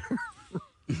hobby.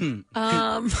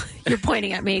 You're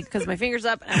pointing at me because my finger's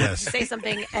up and I want to say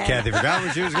something. And Kathy forgot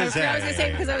what she was I going was to going to say.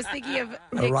 say because I was thinking of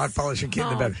A rock polishing kit in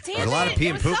the bed. damn There's a lot of pee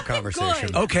and It was poop something conversation.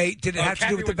 good. Okay, did it have to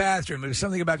Kathy do with the bathroom? It was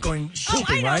something about going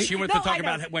pooping, right? She wants No, to talk I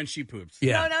know. about when she poops.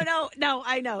 Yeah. No,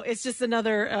 I know. It's just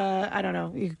another, I don't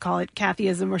know, you could call it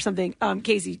Kathyism or something.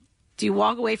 Casey, do you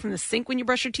walk away from the sink when you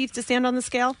brush your teeth to stand on the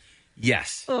scale?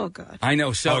 Yes. Oh, God. I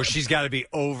know. So she's got to be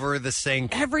over the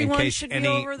sink Everyone in case should be any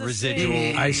over the residual.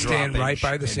 sink. I stand droppage right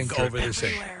by the sink, and over the drippage.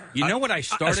 sink. You know what I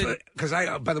started? Because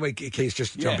by the way, Case,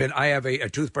 just to jump Yeah. in. I have a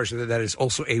toothbrush that is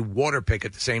also a water pick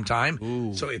at the same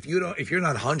time. So if you're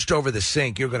not hunched over the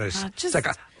sink, you're gonna. It's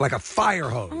like a fire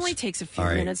hose. Only takes a few All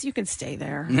right. minutes. You can stay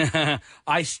there.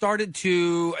 I started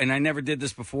to, and I never did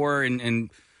this before, and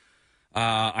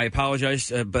I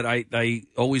apologize, but I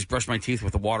always brush my teeth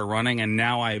with the water running, and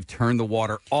now I've turned the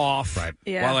water off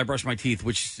Yeah. while I brush my teeth,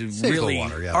 which is Saves the really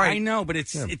water, yeah. All right. I know, but it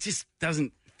just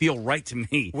doesn't feel right to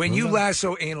me. When you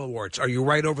lasso anal warts, are you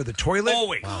right over the toilet?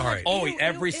 Always, All right. always,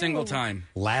 every single time.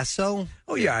 Lasso?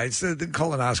 Oh yeah, it's the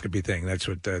colonoscopy thing. That's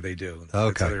what they do. That's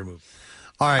Okay. how they remove.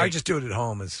 All right. I just do it at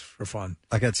home. It's for fun.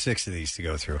 I got 6 of these to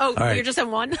go through. Oh, All right. you're just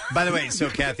on one? By the way, so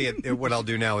Kathy, what I'll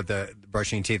do now with the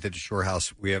brushing teeth at the Shore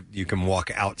House, you can walk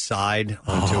outside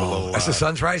onto a little as the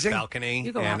sun's rising balcony,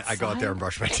 You go and I go out outside? there and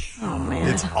brush my teeth. Oh,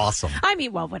 man. It's awesome. I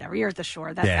mean, well, whatever. You're at the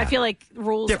shore. That, Yeah. I feel like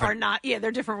rules Different. are not,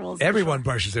 they're different rules. Everyone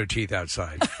brushes their teeth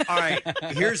outside. All right,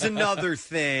 here's another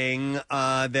thing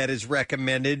that is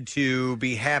recommended to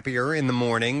be happier in the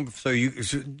morning. So you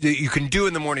can do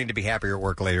in the morning to be happier at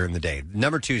work later in the day.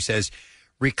 Number 2 says,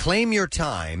 reclaim your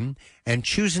time and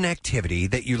choose an activity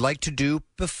that you like to do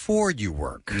before you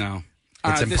work. No.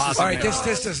 It's impossible. All right,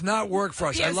 this does not work for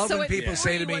us. I Yes, love so when it's people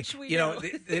say to me, what should we you know,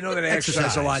 do? they know that I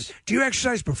exercise a lot. Do you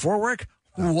exercise before work?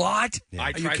 What?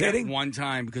 I Are you tried kidding? that one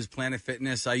time because Planet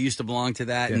Fitness, I used to belong to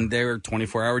that, and they were a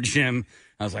 24-hour gym.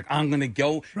 I was like, I'm going to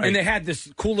go. Right. And they had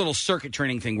this cool little circuit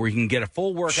training thing where you can get a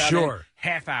full workout Sure. in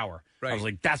half hour. Right. I was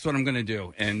like, that's what I'm going to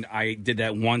do. And I did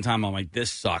that one time. I'm like, this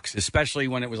sucks, especially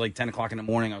when it was like 10 o'clock in the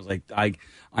morning. I was like,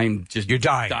 I'm just You're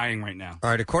dying right now.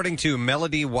 All right, according to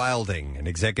Melody Wilding, an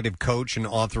executive coach and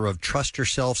author of Trust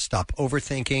Yourself, Stop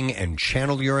Overthinking, and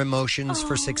Channel Your Emotions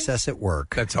for Success at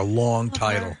Work. That's a long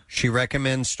title. She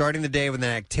recommends starting the day with an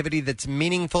activity that's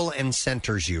meaningful and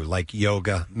centers you, like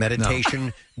yoga,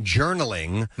 meditation,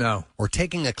 journaling No. or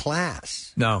taking a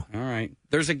class? No. All right.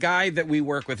 There's a guy that we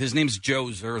work with. His name's Joe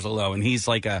Zerzolo, and he's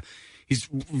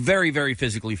very, very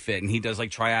physically fit, and he does like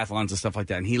triathlons and stuff like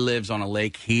that. And he lives on a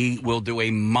lake. He will do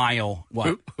a mile.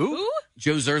 What? Who?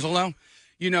 Joe Zerzolo.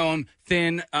 You know him,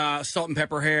 thin, salt and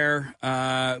pepper hair,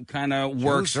 kind of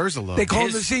works. They call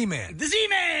him the Z-Man. The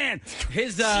Z-Man.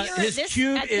 His This-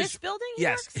 cube at is this building he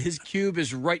yes. His cube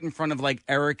is right in front of like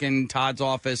Eric and Todd's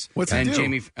office. What's he and do?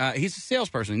 Jamie? He's a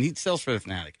salesperson. He sells for the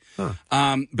Fanatic.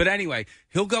 But anyway,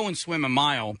 he'll go and swim a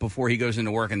mile before he goes into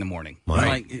work in the morning. I'm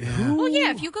like, who? Well, yeah,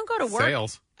 if you can go to work.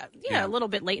 Sales. A little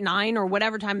bit late, 9 or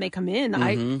whatever time they come in.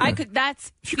 Mm-hmm. I could.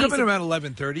 That's If you come in feasible. around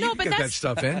 11:30, you can get that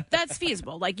stuff in. That's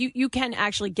feasible. Like you can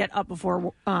actually get up before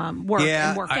work and work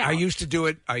out. I used to do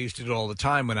it. I used to do it all the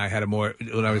time when I had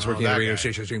when I was working at a radio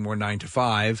station. I was doing more 9 to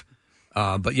 5.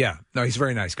 But yeah, no, he's a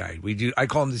very nice guy. I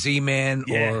call him the Z-Man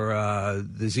or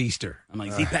the Z-ster. I'm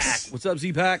like, Z-Pack. What's up,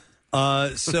 Z-Pack?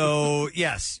 So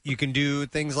yes, you can do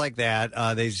things like that.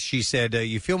 She said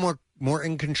you feel more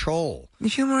in control You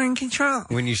feel more in control.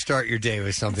 when you start your day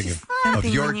with something of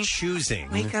Something your when you choosing.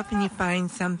 Wake up and you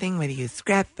find something, whether you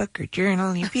scrapbook or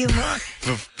journal, you feel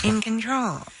more in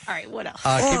control. All right, what else?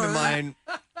 Keep in mind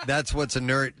that's what's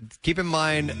keep in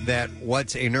mind that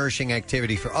what's a nourishing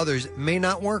activity for others may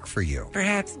not work for you.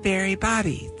 Perhaps bury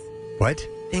bodies. What?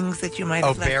 Things that you might Oh,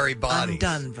 have left bury bodies.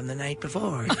 undone from the night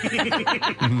before.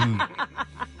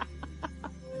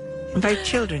 Invite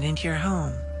children into your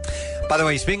home. By the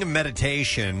way, speaking of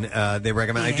meditation, they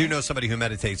recommend. I do know somebody who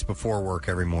meditates before work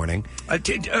every morning.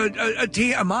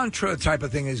 A mantra type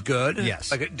of thing is good. Yes.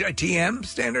 Like a TM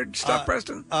standard stuff,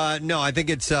 Preston? No, I think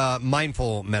it's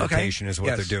mindful meditation is what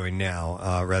Yes. they're doing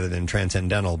now, rather than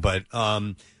transcendental. But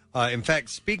in fact,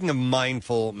 speaking of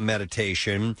mindful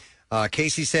meditation,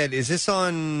 Casey said, "Is this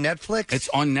on Netflix?" It's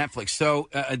on Netflix. So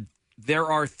there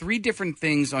are 3 different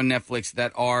things on Netflix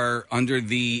that are under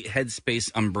the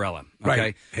Headspace umbrella. Okay,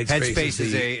 Right. Headspace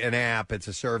is an app. It's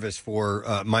a service for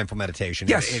mindful meditation.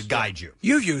 Yes. It guides you.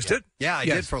 You've used it. Yeah, I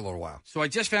did for a little while. So I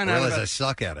just found I out. realize about, I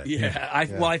suck at it. Yeah,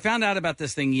 I found out about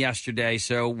this thing yesterday.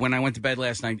 So when I went to bed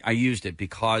last night, I used it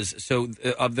because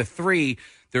of the 3.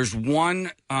 There's one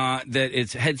that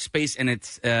it's Headspace and it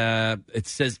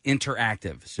says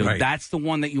interactive. So Right. that's the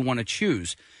one that you want to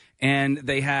choose, and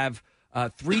they have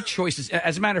 3 choices.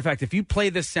 As a matter of fact, if you play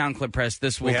this sound clip, Press,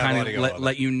 this will We have kind audio of of it.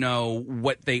 let you know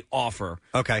what they offer.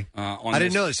 Okay. On I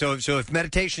didn't this. know this. So if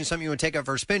meditation is something you want to take out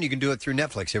for a spin, you can do it through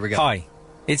Netflix. Here we go. Hi,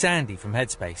 it's Andy from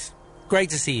Headspace. Great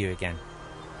to see you again.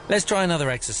 Let's try another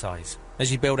exercise as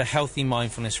you build a healthy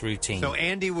mindfulness routine. So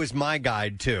Andy was my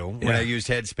guide, too, when Yeah. I used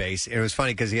Headspace. And it was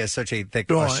funny because he has such a thick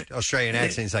Right. Australian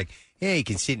accent. He's like, yeah, you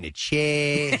can sit in a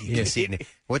chair. You can sit in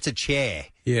what's a chair?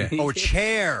 Yeah. Oh, a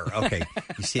chair. Okay.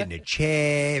 You sit in a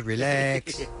chair,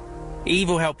 relax. Eve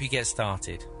will help you get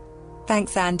started.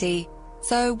 Thanks, Andy.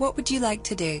 So, what would you like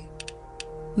to do?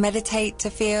 Meditate to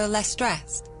feel less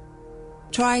stressed?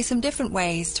 Try some different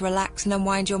ways to relax and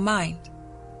unwind your mind?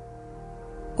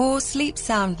 Or sleep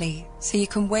soundly so you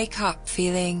can wake up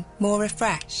feeling more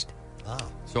refreshed?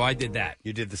 So I did that.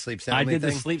 You did the sleep I soundly did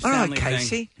thing? the sleep All right, soundly thing.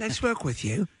 Casey, let's work with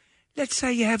you. Let's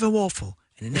say you have a waffle,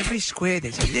 and in every square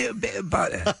there's a little bit of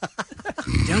butter.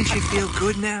 Don't you feel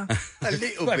good now? A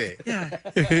little bit.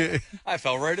 Yeah. I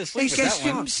fell right asleep Hey, with guess that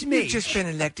one. what? You've just been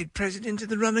elected president of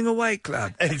the Running Away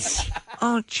Club.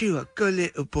 Aren't you a good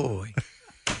little boy?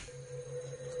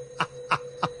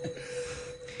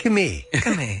 Come here.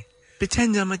 Come here.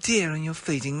 Pretend I'm a deer and you're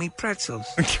feeding me pretzels.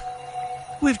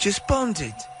 We've just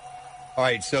bonded. All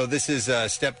right, so this is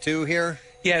step 2 here.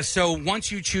 Yeah, so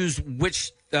once you choose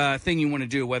which thing you want to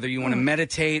do, whether you want to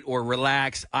meditate or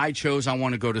relax, I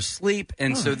want to go to sleep.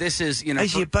 And so this is,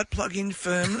 Is your butt plug in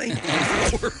firmly?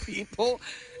 for people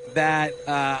that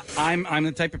I'm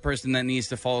the type of person that needs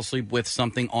to fall asleep with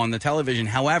something on the television.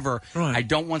 However, I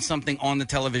don't want something on the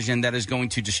television that is going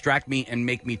to distract me and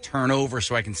make me turn over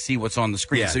so I can see what's on the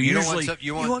screen. Yeah, So you don't usually want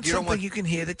You want something you can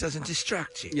hear that doesn't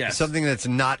distract you. Yes. Something that's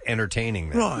not entertaining.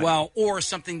 Then. Right. Well, or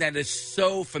something that is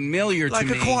so familiar Like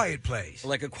to a me. quiet place.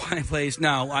 Like a quiet place.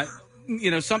 No,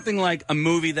 something like a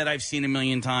movie that I've seen a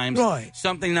million times. Right.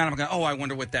 Something that I'm going, I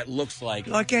wonder what that looks like.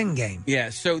 Like Endgame. Yeah,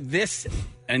 so this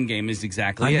Endgame is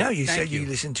exactly I it. know, you Thank said you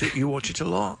listen to it, you watch it a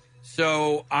lot.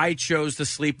 So I chose the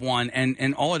sleep one,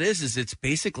 and all it is it's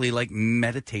basically like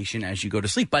meditation as you go to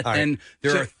sleep. But All right. then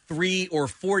there So- are 3 or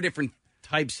 4 different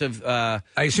types of... I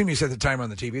assume you set the timer on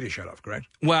the TV to shut off, correct?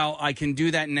 Well, I can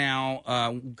do that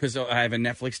now because I have a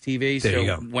Netflix TV. There so you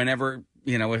go. whenever,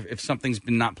 if something's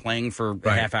been not playing for a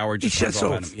Right. half hour, It just shuts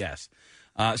turns off. on. Yes.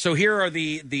 So here are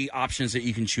the options that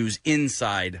you can choose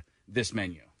inside this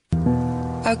menu.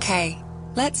 Okay,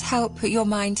 Let's help put your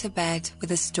mind to bed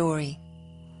with a story.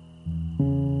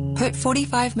 Put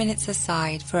 45 minutes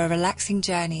aside for a relaxing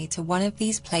journey to one of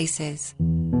these places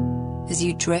as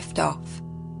you drift off.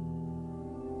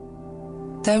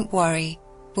 Don't worry,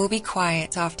 we'll be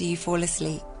quiet after you fall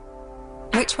asleep.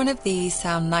 Which one of these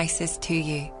sound nicest to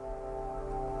you?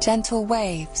 Gentle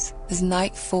waves as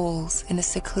night falls in a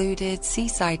secluded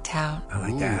seaside town.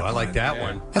 I like that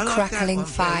one. A crackling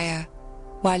fire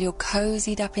while you're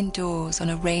cozied up indoors on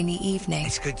a rainy evening.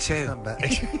 It's good too.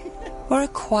 Or a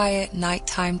quiet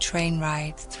nighttime train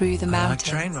ride through the mountains.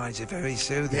 Train rides are very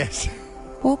soothing. Yes.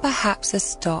 Or perhaps a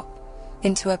stop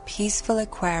into a peaceful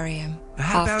aquarium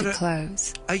How after about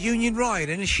close. a union ride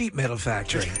in a sheet metal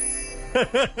factory?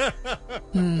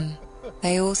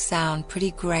 They all sound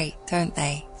pretty great, don't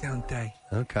they? Don't they?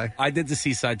 Okay. I did the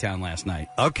seaside town last night.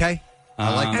 Okay.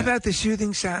 I like How that. about the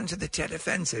soothing sounds of the Tet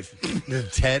Offensive? The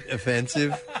Tet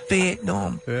Offensive?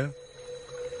 Vietnam. Yeah.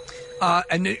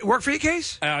 And it worked for your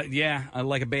case? Yeah,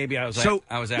 like a baby. I was out.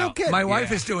 My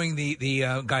wife is doing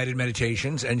the guided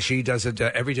meditations, and she does it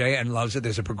every day and loves it.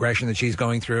 There's a progression that she's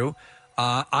going through.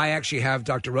 I actually have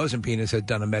Dr. Rosenpenis had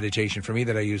done a meditation for me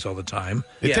that I use all the time.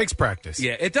 It takes practice.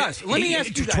 Yeah, it does. Let me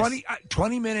ask you guys.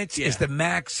 20 minutes is the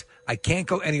max. I can't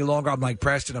go any longer. I'm like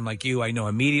Preston. I'm like you. I know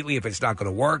immediately if it's not going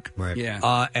to work. Right. Yeah.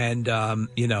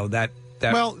 That.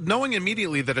 Well, knowing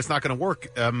immediately that it's not going to work,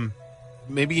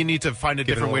 maybe you need to find a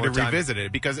Give it different a way to little more time. revisit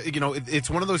it, because it's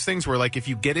one of those things where, like, if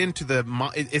you get into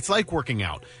it's like working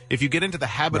out. If you get into the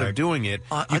habit of doing it,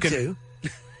 you can do.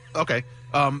 Okay.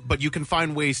 But you can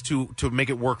find ways to make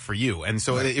it work for you. And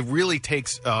so it really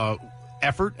takes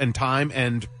effort and time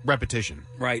and repetition.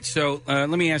 Right. So let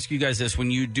me ask you guys this. When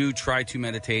you do try to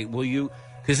meditate, will you,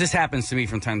 because this happens to me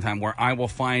from time to time, where I will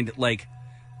find like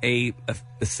a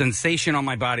sensation on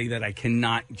my body that I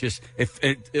cannot just, if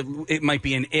it might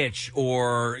be an itch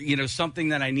or, something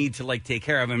that I need to like take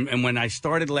care of. And when I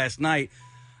started last night,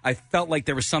 I felt like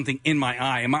there was something in my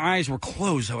eye, and my eyes were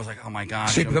closed. I was like, "Oh my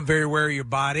gosh!" So you become very aware of your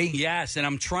body. Yes, and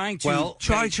I'm trying to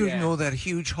try to ignore that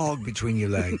huge hog between your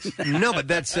legs. No, but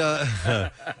that's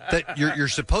that you're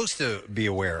supposed to be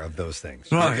aware of those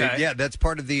things. Right. Okay. Yeah, that's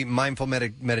part of the mindful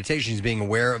meditation is being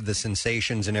aware of the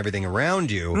sensations and everything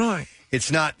around you. Right.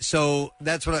 It's not so.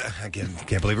 That's what I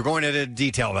can't believe we're going into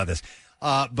detail about this.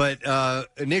 But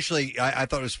initially, I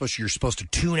thought you're supposed to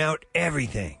tune out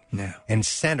everything. No. And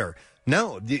center.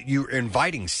 No, you're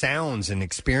inviting sounds and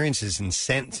experiences and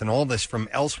scents and all this from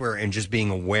elsewhere, and just being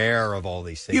aware of all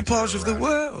these things. You're part of the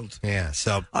world. Yeah.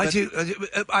 So I do.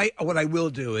 What I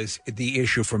will do is, the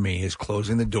issue for me is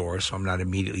closing the door so I'm not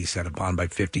immediately set upon by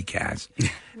 50 cats,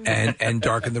 and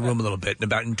darken the room a little bit. And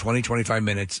about in 20-25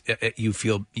 minutes, you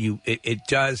feel it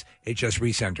just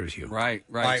recenters you. Right.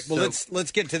 All right. Well,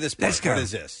 let's get to this part. Let's go. What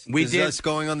is this? We is did us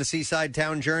going on the seaside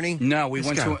town journey? No, we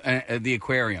Let's went to the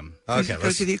aquarium. Okay, Let's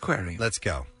go to the aquarium. Let's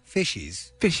go.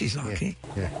 Fishies. Fishies, okay.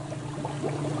 Yeah.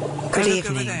 Good Look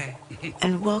over evening, there.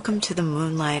 and welcome to the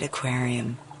Moonlight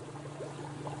Aquarium.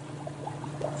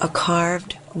 A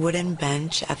carved wooden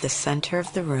bench at the center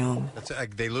of the room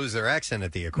They lose their accent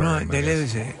at the aquarium. Right, they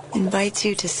lose it. invites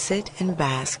you to sit and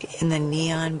bask in the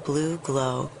neon blue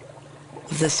glow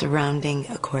of the surrounding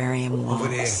aquarium walls.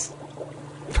 Over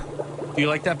there. Do you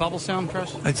like that bubble sound,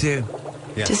 Chris? I do.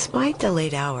 Yeah. Despite the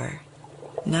late hour,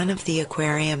 none of the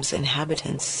aquarium's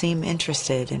inhabitants seem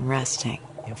interested in resting.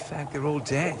 In fact, they're all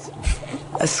dead.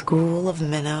 A school of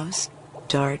minnows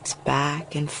darts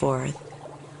back and forth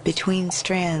between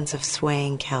strands of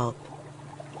swaying kelp.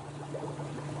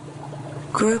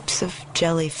 Groups of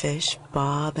jellyfish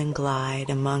bob and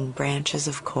glide among branches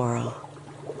of coral.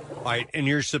 All right, and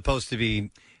you're supposed to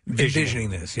be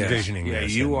Envisioning this, yes. Envisioning Yeah,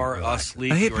 this. you and are relax.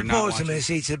 asleep. A You are not hippopotamus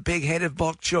eats a big head of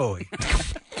bok choy.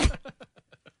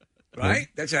 Right?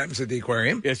 That's what happens at the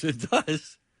aquarium. Yes, it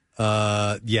does.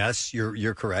 Yes,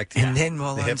 you're correct. And then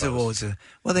while The hippos. underwater,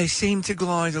 they seem to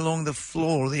glide along the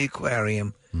floor of the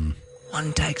aquarium.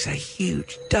 One takes a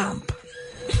huge dump.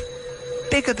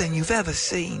 Bigger than you've ever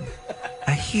seen.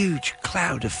 A huge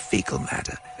cloud of fecal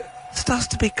matter. Starts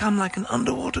to become like an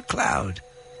underwater cloud.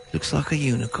 Looks like a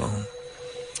unicorn.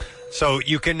 So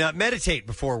you can meditate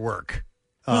before work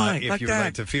Right, if like you'd that.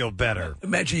 like to feel better.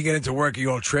 Imagine you get into work,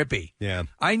 you're all trippy. Yeah.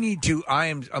 I'm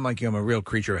like you, I'm a real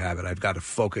creature of habit. I've got to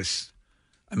focus.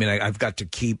 I mean, I've got to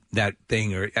keep that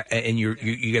thing, and you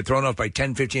get thrown off by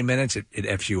 10, 15 minutes, it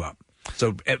F's you up.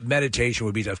 So meditation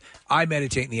would be tough. I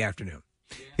meditate in the afternoon.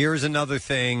 Here's another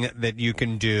thing that you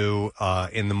can do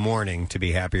in the morning to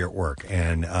be happier at work.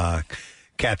 And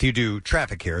Kath, you do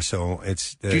traffic here, so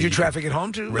it's... Do you do traffic at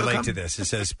home, too? Relate to this. It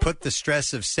says, put the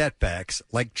stress of setbacks,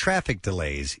 like traffic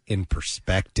delays, in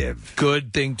perspective.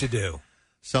 Good thing to do.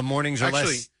 Some mornings are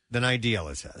less than ideal,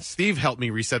 it says. Steve helped me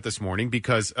reset this morning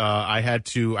because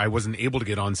I wasn't able to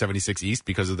get on 76 East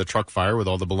because of the truck fire with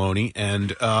all the baloney,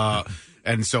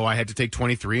 and so I had to take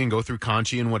 23 and go through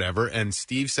Conchi and whatever. And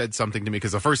Steve said something to me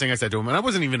because the first thing I said to him, and I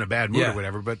wasn't even in a bad mood or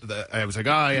whatever, but I was like,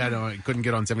 I couldn't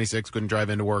get on 76, couldn't drive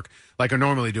into work like I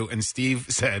normally do. And Steve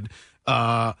said,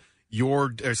 or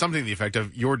something to the effect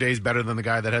of, your day's better than the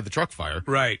guy that had the truck fire.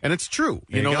 Right. And it's true.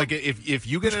 You know, like if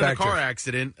you get in a car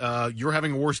accident, you're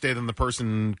having a worse day than the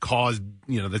person caused,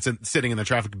 that's sitting in the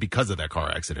traffic because of that car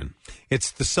accident.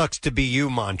 It's the sucks to be you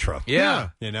mantra. Yeah.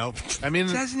 You know? I mean,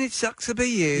 doesn't it suck to be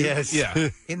you? Yes. Yeah.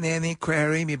 In there in the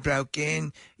aquarium, you broke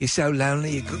in, you're so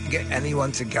lonely you couldn't get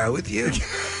anyone to go with you.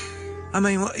 I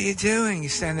mean, what are you doing? You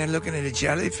stand there looking at a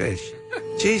jellyfish.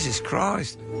 Jesus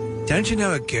Christ. Don't you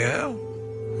know a girl?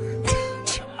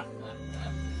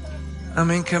 I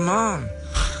mean, come on.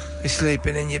 You're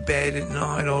sleeping in your bed at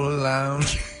night all alone.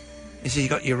 You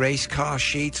got your race car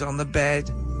sheets on the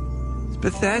bed. It's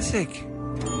pathetic.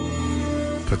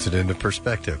 Puts it into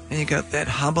perspective. And you got that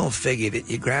Hummel figure that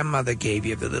your grandmother gave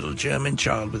you, the little German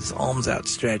child with his arms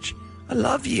outstretched. I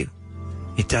love you.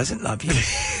 It doesn't love you.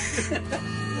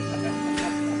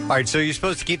 All right, so you're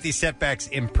supposed to keep these setbacks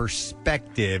in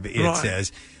perspective, it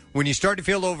says. When you start to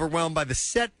feel overwhelmed by the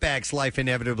setbacks life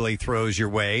inevitably throws your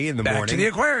way in the morning. Back to the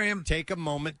aquarium. Take a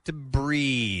moment to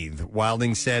breathe.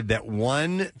 Wilding said that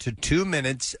 1 to 2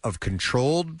 minutes of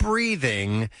controlled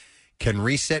breathing can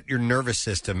reset your nervous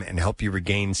system and help you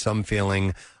regain some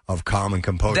feeling of calm and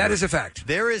composure. That is a fact.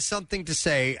 There is something to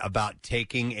say about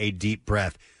taking a deep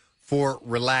breath for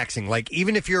relaxing. Like,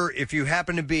 even if you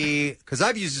happen to be, because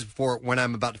I've used this before when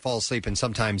I'm about to fall asleep and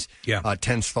sometimes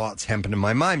tense thoughts happen in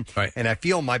my mind, and I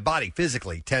feel my body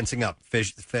physically tensing up,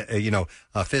 fist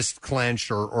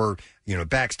clenched or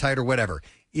back's tight or whatever.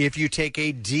 If you take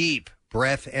a deep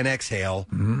breath and exhale,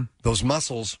 those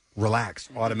muscles relax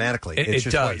automatically. It's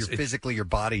just does. what your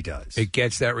body does. It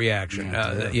gets that reaction.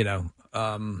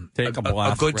 Take a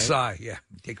breath, good right? sigh. Yeah,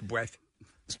 take a breath.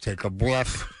 Take a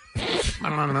breath.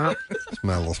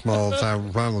 Small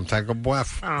time. Take a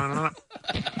breath.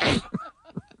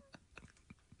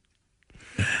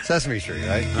 Sesame Street,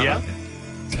 right? Yeah.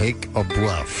 Take a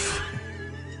breath.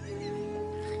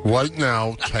 Right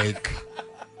now, take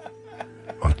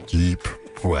a deep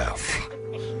breath.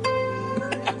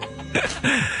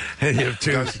 You have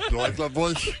two. You like that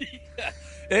voice?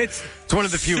 It's one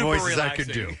of the few super voices relaxing. I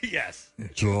could do. Yes.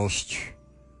 Just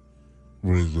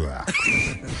relax.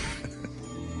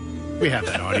 We have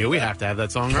that audio. We have to have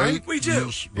that song, right? We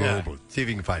do. Yeah. See if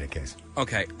you can find a case.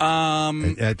 Okay. I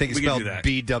think it's we can spelled do that.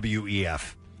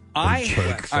 BWEF.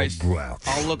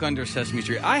 I'll look under Sesame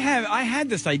Street. I had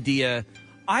this idea.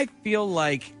 I feel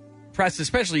like, Press,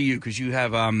 especially you, because you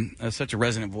have such a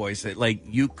resonant voice, that like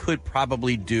you could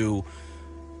probably do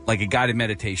like a guided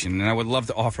meditation, and I would love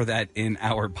to offer that in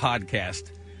our podcast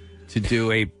to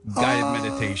do a guided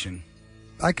meditation.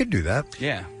 I could do that.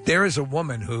 Yeah. There is a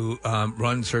woman who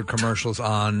runs her commercials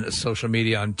on social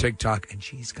media, on TikTok, and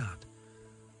she's got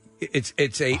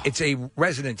it's a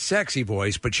resonant sexy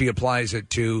voice, but she applies it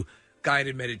to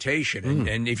guided meditation,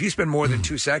 and if you spend more than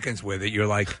 2 seconds with it, you're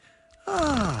like,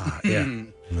 yeah.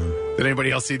 Did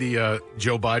anybody else see the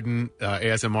Joe Biden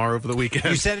ASMR over the weekend?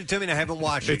 You sent it to me and I haven't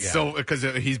watched it It's yet. so because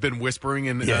he's been whispering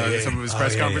in some of his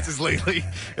press conferences lately,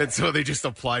 and so they just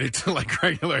applied it to like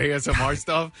regular ASMR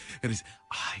stuff. And he's,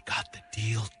 I got the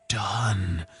deal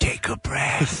done. Take a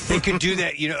breath. They could do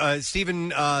that.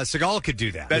 Steven Seagal could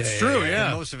do that. That's true.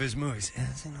 Yeah. In most of his movies.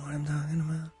 Yes, you know what I'm talking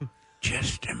about.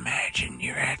 Just imagine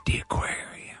you're at the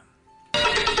aquarium.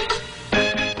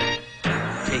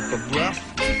 Take a breath.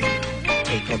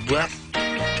 Take a breath.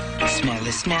 Smell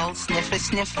a smell, sniff a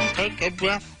sniff, take a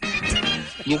breath.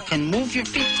 You can move your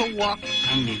feet to walk,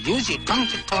 and you use your tongue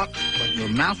to talk, but your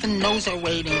mouth and nose are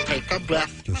waiting. Take a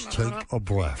breath. Just take a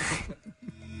breath.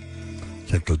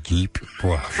 Take a deep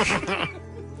breath.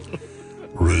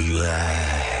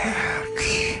 Relax.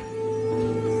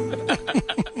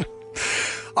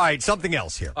 All right, something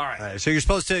else here. All right. So you're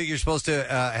supposed to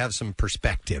have some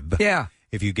perspective. Yeah.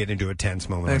 If you get into a tense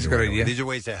moment. That's a good idea. These are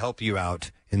ways to help you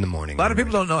out in the morning. A lot of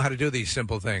people don't know how to do these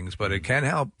simple things, but it can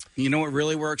help. You know what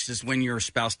really works is when your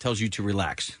spouse tells you to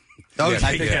relax. Oh,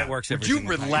 I think that works every Would you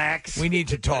single time. relax? We need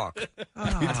to talk.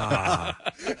 I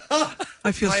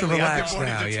feel so Finally, I've relaxed been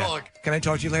wanting now. to Yeah. talk. Can I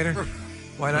talk to you later?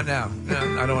 Why not now? No,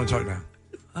 I don't want to talk now.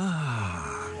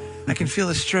 I can feel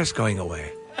the stress going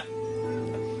away.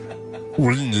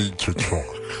 We need to talk.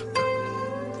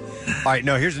 All right,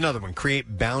 no, here's another one.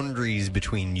 Create boundaries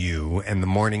between you and the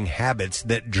morning habits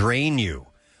that drain you.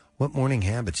 What morning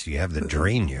habits do you have that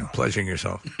drain you? Pleasuring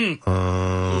yourself.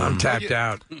 I'm tapped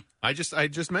out. I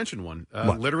just mentioned one.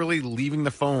 Literally leaving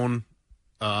the phone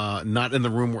not in the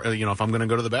room where, if I'm going to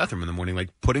go to the bathroom in the morning, like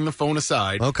putting the phone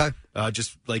aside. Okay.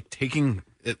 Just like taking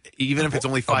it, even if it's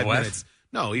only 5 minutes.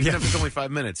 No, even if it's only 5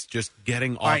 minutes, just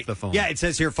getting off the phone. Yeah, it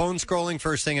says here, phone scrolling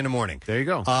first thing in the morning. There you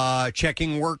go.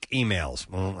 Checking work emails.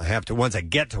 Well, I have to, once I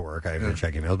get to work, I have to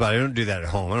check emails, but I don't do that at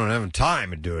home. I don't have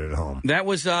time to do it at home. That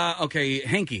was,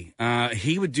 Henke.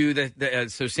 He would do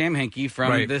that. So Sam Henke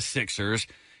from the Sixers,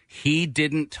 he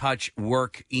didn't touch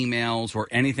work emails or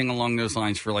anything along those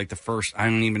lines for like the first, I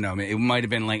don't even know. It might have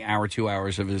been like hour, 2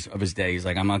 hours of his day. He's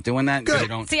like, I'm not doing that. Good.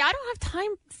 See, I don't have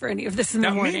time for any of this in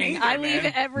the morning. I leave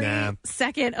every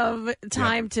second of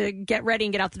time to get ready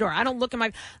and get out the door. I don't look at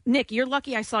my... Nick, you're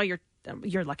lucky I saw you're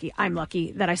lucky. I'm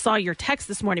lucky that I saw your text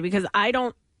this morning because I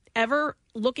don't ever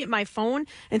look at my phone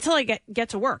until I get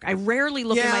to work. I rarely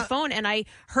look at my phone, and I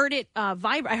heard it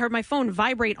vibrate. I heard my phone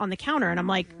vibrate on the counter, and I'm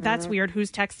like, "That's weird.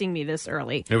 Who's texting me this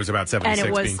early?" It was about 76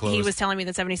 and being closed. He was telling me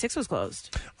that 76 was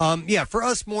closed. For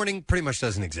us, morning pretty much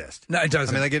doesn't exist. No, it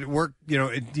doesn't. I mean, like at work,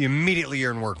 immediately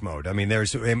you're in work mode. I mean,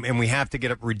 and we have to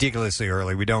get up ridiculously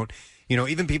early. We don't,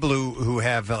 even people who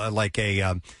have like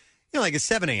a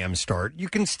 7 a.m. start, you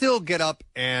can still get up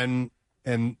and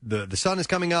the sun is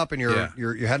coming up and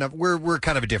you're heading up. We're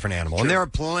kind of a different animal. Sure. And there are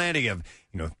plenty of,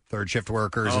 third shift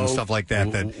workers and stuff like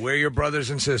that. We're your brothers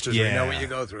and sisters. We know what you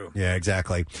go through. Yeah,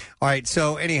 exactly. All right.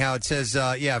 So anyhow, it says,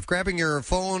 if grabbing your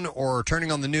phone or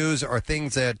turning on the news are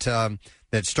things that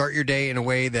start your day in a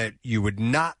way that you would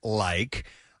not like,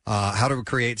 how to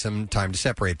create some time to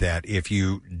separate that. If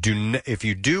you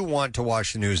do want to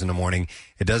watch the news in the morning,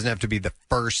 it doesn't have to be the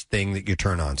first thing that you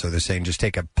turn on. So they're saying just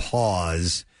take a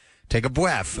pause. Take a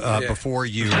breath before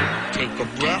you... Take a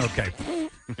breath. Okay.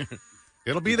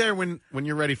 It'll be there when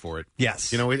you're ready for it. Yes.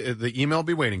 The email will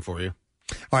be waiting for you.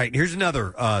 All right, here's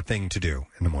another thing to do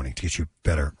in the morning to get you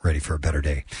ready for a better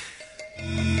day.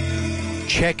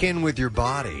 Check in with your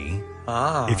body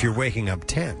if you're waking up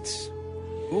tense.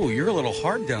 Ooh, you're a little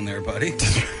hard down there, buddy.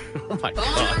 Oh, my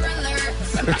God.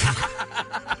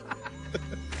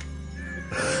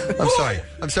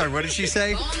 I'm sorry, what did she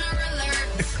say?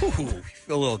 Ooh, you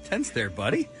feel a little tense there,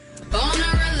 buddy.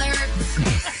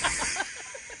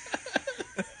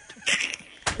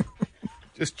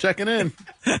 Just checking in.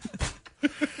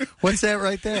 What's that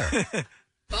right there?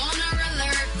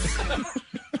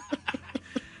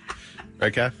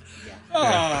 Right, Kath?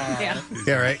 Yeah.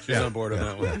 Yeah, right. She's on board on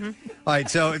that one. Mm-hmm. All right,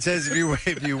 so it says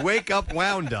if you wake up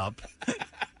wound up,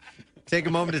 take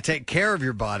a moment to take care of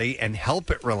your body and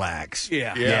help it relax.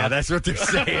 Yeah, that's what they're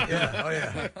saying. Yeah. Oh,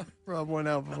 yeah. Rub one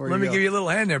out before Let you me go. give you a little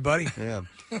hand there, buddy. Yeah.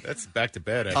 That's back to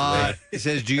bed, actually. It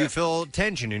says, do you feel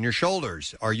tension in your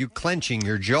shoulders? Are you clenching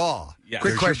your jaw? Yeah.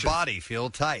 Quick Does question. your body feel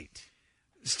tight?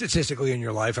 Statistically in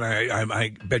your life, and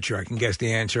I bet you I can guess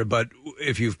the answer, but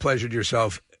if you've pleasured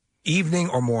yourself, evening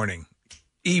or morning?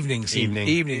 Evening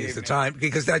is the time,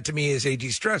 because that to me is a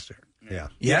de-stressor. Yeah.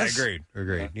 Yes? Yeah,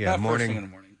 agreed. Yeah, Not first morning. thing in the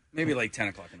morning. Maybe like 10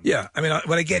 o'clock in the morning. Yeah, I mean,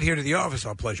 when I get here to the office,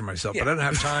 I'll pleasure myself, but I don't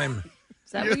have time.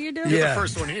 Is that what you do? Yeah. The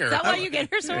first one here. Is that why you get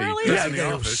here so early? Yeah, I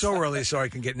get here so early so I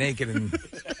can get naked and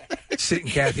sit in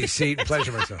Kathy's seat and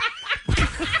pleasure myself.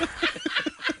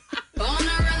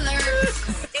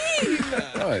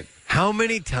 How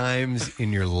many times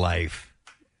in your life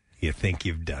do you think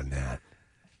you've done that?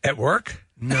 At work?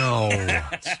 No.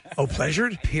 Oh,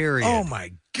 pleasured? Period. Oh,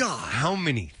 my God. How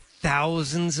many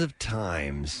thousands of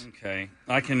times? Okay.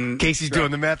 I can... Casey's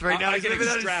doing the math right now. I He's can gonna put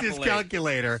it on his extrapolate.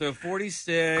 calculator. So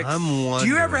 46. I'm wondering.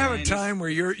 Do you ever have a time where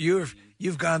you've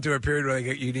gone through a period where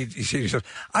you say to yourself,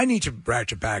 I need to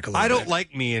ratchet back a little bit? I don't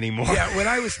like me anymore. Yeah,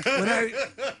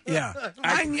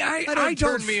 I don't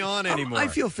turn me on anymore. I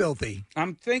feel filthy.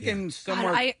 I'm thinking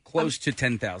somewhere close to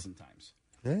 10,000 times.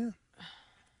 Yeah.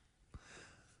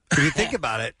 If you think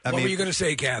about it, What were you going to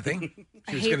say, Kathy?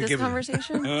 I hate this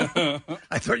conversation.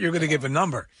 I thought you were going to give a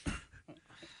number.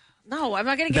 No, I'm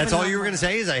not going to give That's a all number. you were going to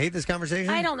say is I hate this conversation?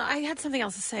 I don't know. I had something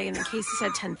else to say, and then Casey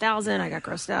said 10,000. I got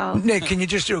grossed out. Nick, can you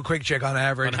just do a quick check on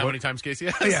average? On how many times Casey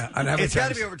has? Yeah, on how many It's got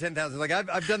to times? be over 10,000. Like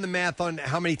I've done the math on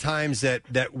how many times that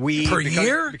we Per because,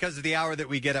 year? because of the hour that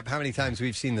we get up. How many times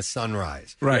we've seen the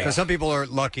sunrise? Right. Because some people are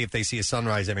lucky if they see a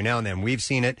sunrise every now and then. We've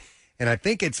seen it, and I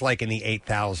think it's like in the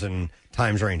 8,000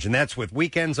 times range, and that's with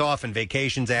weekends off and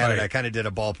vacations added. Right. I kind of did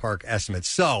a ballpark estimate.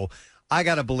 So I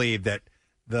got to believe that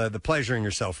the pleasuring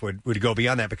yourself would go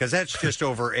beyond that, because that's just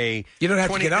over a You don't have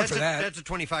to get up for that. That's a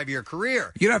 25-year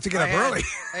career. You don't have to get up early.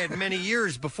 I had many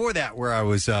years before that where I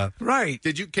was right.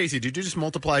 Casey, did you just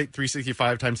multiply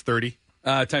 365 times 30?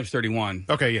 Times 31.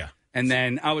 Okay, yeah. And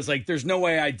then I was like, there's no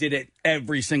way I did it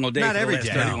every single day Not for every the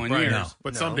last day. 31 Right, years. no.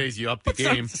 But some days you up the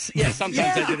game. Sometimes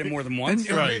I did it more than once.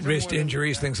 And wrist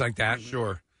injuries, things like that.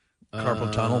 Sure.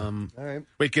 Carpal tunnel. All right.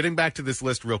 Wait, getting back to this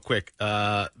list real quick.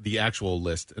 The actual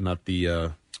list, and not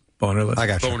the boner list. I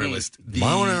got you. boner list.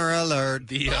 Boner alert.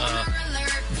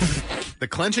 The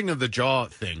clenching of the jaw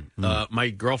thing. My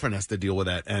girlfriend has to deal with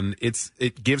that, and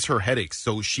it gives her headaches.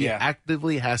 So she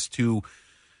actively has to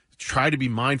try to be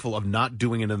mindful of not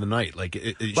doing it in the night. Like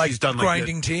she's done like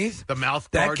grinding teeth, the mouth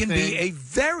that guard can thing. be a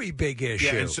very big issue.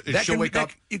 Yeah, and so that she'll can, wake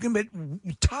up. You can be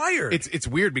tired. It's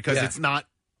weird because it's not.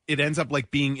 It ends up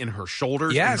like being in her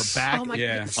shoulders, Yes. in her back. Oh my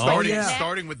goodness.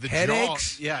 Starting with the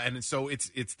Headaches. jaw. Yeah, and so it's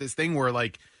this thing where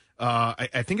like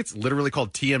I think it's literally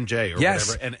called TMJ or yes.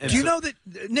 whatever. And do you so, know that,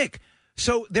 Nick?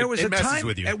 So there was it a messes time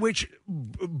with you. at which,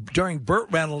 during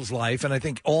Burt Reynolds' life, and I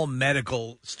think all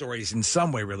medical stories in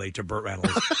some way relate to Burt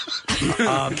Reynolds,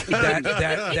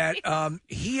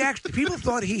 he actually people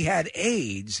thought he had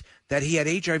AIDS, that he had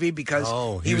HIV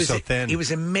because he was so thin. He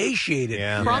was emaciated.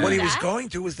 Yeah. What he was going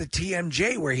through was the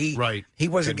TMJ, where he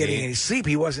wasn't getting any sleep.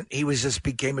 He was just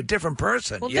became a different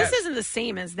person. Well, this isn't the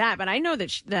same as that, but I know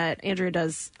that that Andrea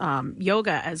does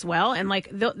yoga as well, and like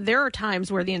there are times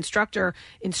where the instructor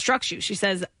instructs you. She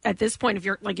says, at this point,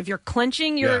 if you're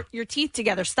clenching your teeth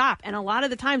together, stop. And a lot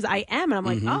of the times I am, and I'm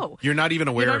like, oh, you're not even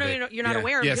aware of it. You're not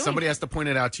aware of it. Yeah, somebody has to point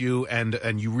it out to you,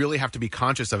 and you really have to be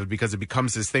conscious of it because it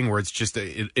becomes this thing where it's just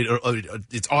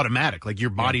it's automatic. Like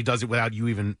your body does it without you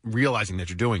even realizing that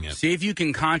you're doing it. See if you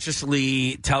can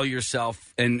consciously tell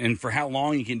yourself, and for how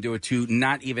long you can do it, to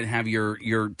not even have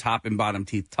your top and bottom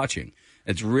teeth touching.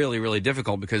 It's really, really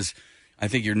difficult because I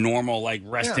think your normal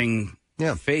resting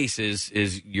face is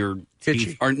your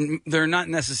teeth are, they're not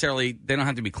necessarily, they don't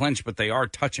have to be clenched, but they are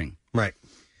touching. Right.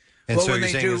 And Well, so when you're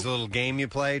they saying do- there's a little game you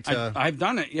play to. I've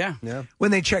done it, yeah. When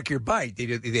they check your bite,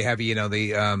 they have you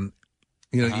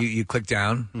click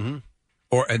down, and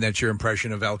that's your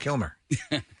impression of Val Kilmer.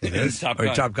 It is Top or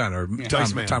Gun. Top Gun, or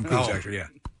Dice Man. Tom Cruise, Oh. actually, yeah.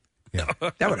 Yeah.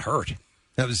 That would hurt.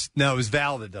 It was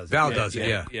Val that does it. Val does it,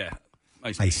 yeah. Yeah.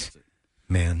 Ice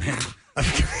Man.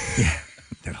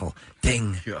 That whole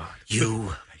thing.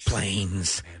 You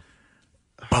planes.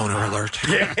 Boner alert.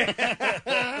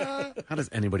 How does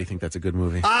anybody think that's a good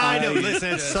movie? I know.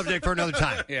 Listen, it's a subject for another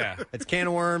time. Yeah. It's can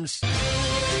of worms.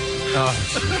 Oh,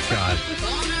 God.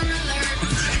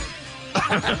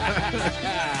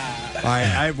 All right,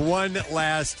 I have one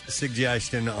last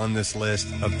suggestion on this list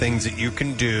of things that you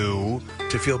can do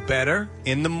to feel better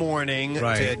in the morning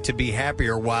to be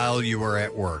happier while you are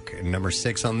at work. And number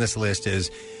 6 on this list is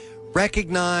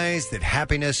recognize that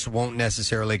happiness won't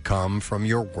necessarily come from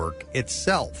your work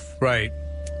itself. Right.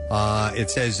 It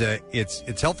says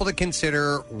it's helpful to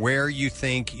consider where you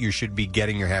think you should be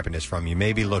getting your happiness from. You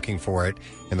may be looking for it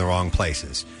in the wrong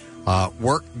places.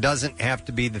 Work doesn't have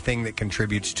to be the thing that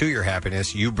contributes to your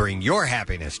happiness. You bring your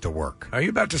happiness to work. Are you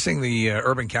about to sing the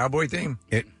Urban Cowboy theme?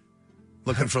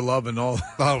 Looking for love and all.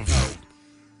 Oh.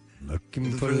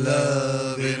 Looking for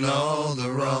love in all the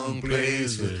wrong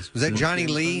places. Was that Johnny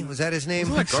Lee? Was that his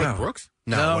name? Wasn't that Garth Brooks?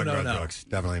 No, it wasn't no. Garth Brooks.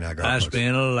 Definitely not Garth I Brooks.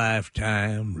 spent a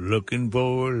lifetime looking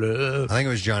for love. I think it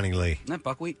was Johnny Lee. Isn't that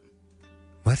buckwheat?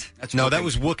 What? That's that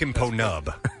was Wookin' Po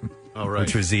Nub. Oh, right.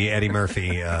 Which was the Eddie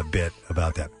Murphy bit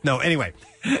about that. No, anyway.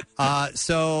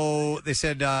 So they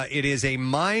said it is a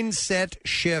mindset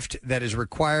shift that is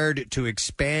required to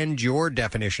expand your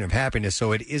definition of happiness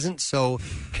so it isn't so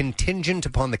contingent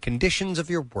upon the conditions of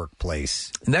your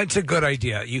workplace. And that's a good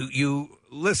idea. You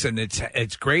listen,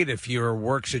 it's great if your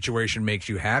work situation makes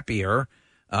you happier,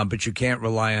 but you can't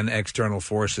rely on external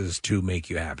forces to make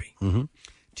you happy. Mm-hmm.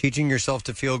 Teaching yourself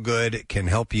to feel good can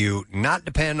help you not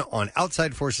depend on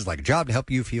outside forces like a job to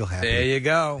help you feel happy. There you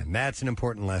go. And that's an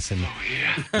important lesson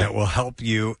that will help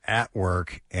you at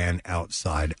work and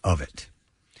outside of it.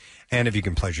 And if you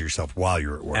can pleasure yourself while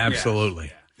you're at work.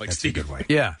 Absolutely. Like That's Steve. a good way.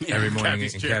 Yeah, every morning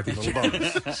Kathy's in chair. Kathy's Little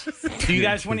bonus. Do you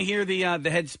guys want to hear the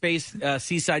Headspace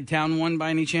Seaside Town one by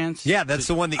any chance? Yeah, that's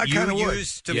the one that I you kinda would.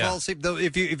 use to fall asleep. Though,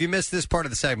 if you missed this part of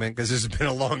the segment, because this has been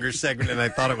a longer segment than I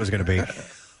thought it was going to be,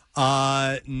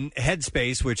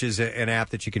 Headspace, which is an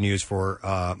app that you can use for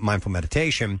mindful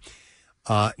meditation,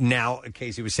 now,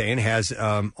 Casey was saying, has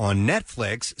on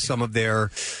Netflix some of their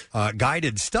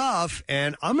guided stuff,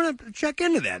 and I'm going to check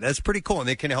into that. That's pretty cool, and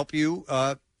they can help you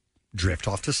drift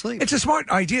off to sleep. It's a smart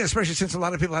idea, especially since a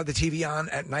lot of people have the TV on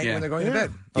at night when they're going to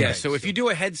bed. Yeah, so if you do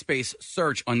a Headspace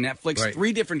search on Netflix,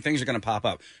 3 different things are going to pop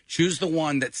up. Choose the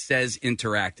one that says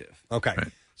interactive. Okay.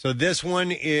 So this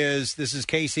is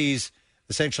Casey's,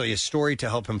 essentially a story to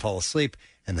help him fall asleep,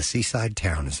 and the Seaside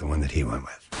Town is the one that he went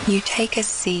with. You take a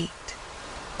seat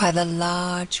by the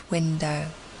large window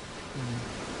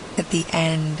at the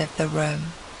end of the room.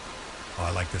 Oh,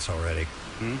 I like this already.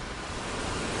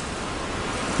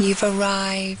 You've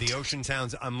arrived The ocean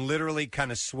sounds. I'm literally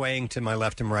kind of swaying to my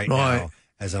left and right Right. now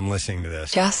as I'm listening to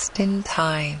this. just in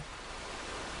time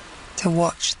to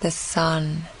watch the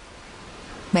sun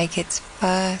make its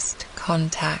first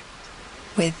contact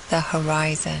with the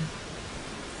horizon.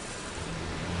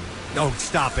 Oh,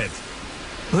 stop it.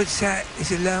 What's that?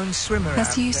 Is a lone swimmer As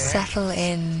out you there? settle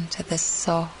into the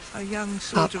soft A young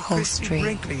sort of Christy upholstery,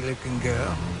 Brinkley-looking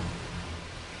girl.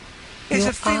 There's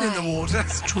your a fin in the water.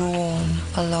 eyes drawn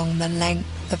along the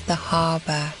length of the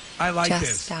harbour I like just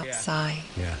this. outside.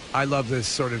 Yeah. I love this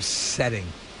sort of setting.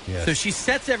 So she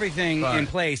sets everything in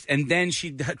place, and then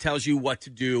she tells you what to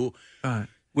do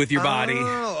with your body.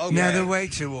 Oh, Now the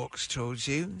waiter walks towards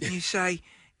you, and you say,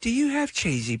 "Do you have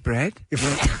cheesy bread?"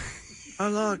 "I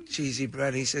like cheesy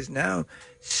bread." He says, "No,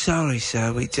 sorry,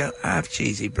 sir, we don't have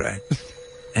cheesy bread."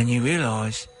 And you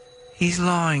realise he's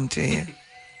lying to you.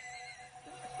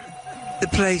 The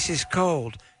place is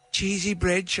called Cheesy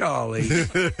Bread Charlie.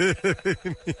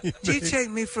 Do you take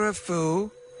me for a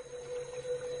fool?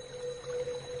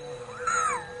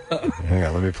 Hang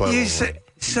on, let me play. You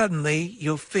suddenly,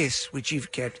 your fists, which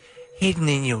you've kept hidden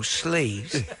in your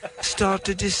sleeves, start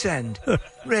to descend,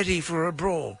 ready for a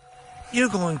brawl. You're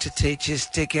going to teach this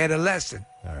dickhead a lesson.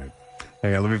 All right.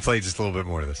 Hang on, let me play just a little bit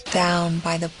more of this. Down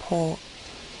by the port,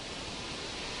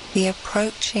 the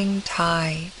approaching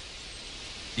tide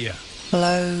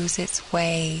blows its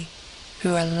way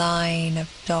through a line of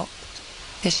docked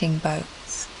fishing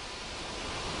boats,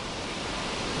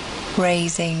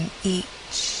 raising each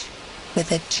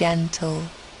with a gentle,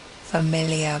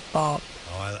 familiar bob.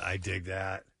 Oh, I dig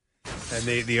that. And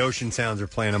the ocean sounds are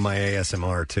playing on my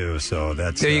ASMR too, so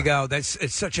that's There you go.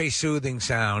 It's such a soothing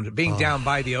sound. Being down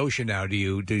by the ocean now,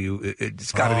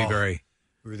 it's got to be very.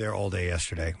 We were there all day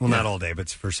yesterday. Well, not all day, but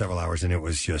for several hours, and it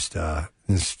was just it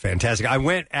was fantastic. I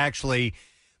went actually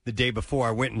the day before.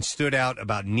 I went and stood out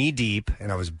about knee deep,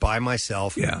 and I was by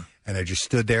myself. Yeah. And I just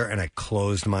stood there, and I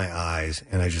closed my eyes,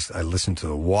 and I listened to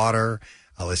the water.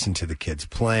 I listened to the kids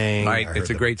playing. Right, I it's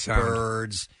heard a great the sound.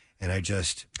 Birds, and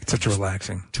It's such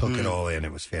relaxing. Took it all in.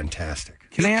 It was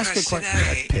fantastic. Can I ask a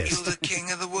question? Pissed. You're the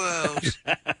king of the world.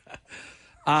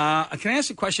 Can I ask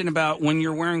a question about when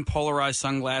you're wearing polarized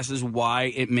sunglasses, why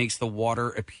it makes the water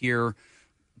appear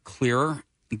clearer?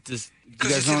 Because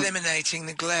it's eliminating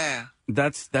the glare.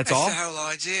 That's That's all? the whole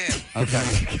idea.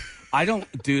 Okay. I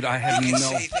have You no...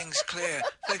 can see things clear.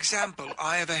 For example,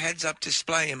 I have a heads-up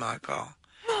display in my car.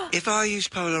 If I use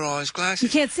polarized glasses, You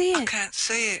can't see it. I can't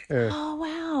see it. Oh,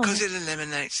 wow. Because it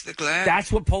eliminates the glare. That's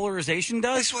what polarization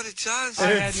does? That's what it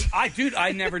does.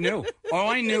 I never knew. All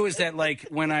I knew is that, like,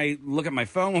 when I look at my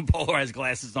phone with polarized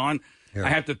glasses on, I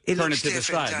have to turn it looks to the different,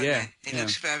 side. doesn't Yeah. It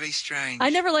looks very strange. I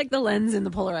never liked the lens in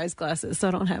the polarized glasses, so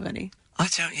I don't have any. I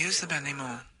don't use them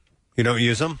anymore. You don't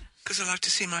use them? Because I like to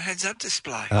see my heads-up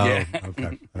display. Oh,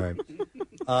 okay. All right.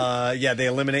 They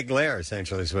eliminate glare,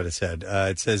 essentially, is what it said.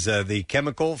 It says the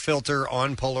chemical filter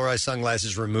on polarized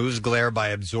sunglasses removes glare by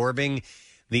absorbing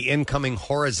the incoming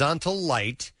horizontal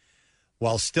light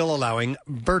while still allowing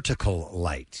vertical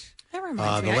light. That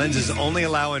reminds The me. lenses only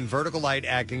allow in vertical light,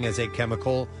 acting as a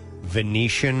chemical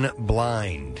Venetian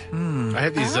blind. I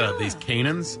have these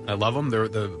Canons. I love them. They're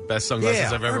the best sunglasses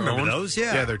Yeah, I've I ever remember owned. those,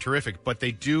 yeah. Yeah, they're terrific. But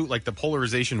they do, like, the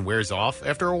polarization wears off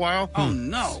after a while. Oh,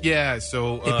 no. Yeah,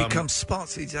 so... It becomes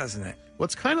spotty, doesn't it? Well,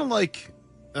 it's kind of like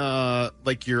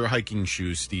your hiking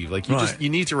shoes, Steve. Like, Right. you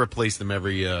need to replace them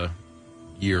every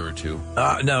year or two.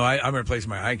 No, I'm replacing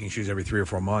my hiking shoes every 3 or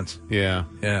 4 months. Yeah.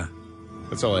 Yeah.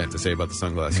 That's all I have to say about the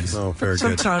sunglasses. Oh, very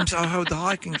Sometimes I hold the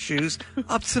hiking shoes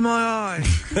up to my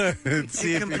eyes.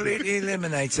 It completely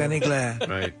eliminates any glare.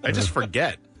 Right. I just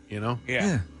forget, you know?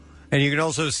 Yeah. And you can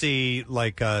also see,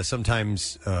 like,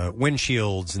 sometimes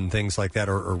windshields and things like that,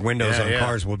 or windows Yeah, on yeah.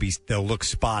 cars they'll look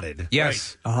spotted.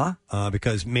 Yes.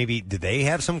 Because maybe, do they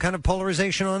have some kind of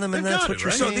polarization on them? And that's what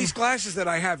you're So saying? these glasses that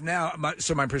I have now,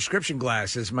 my prescription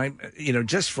glasses,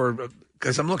 just for...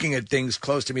 Because I'm looking at things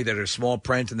close to me that are small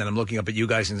print, and then I'm looking up at you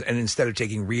guys, and instead of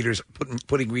taking readers,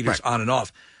 putting readers on and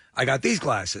off, I got these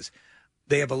glasses.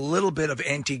 They have a little bit of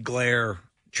anti-glare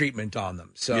treatment on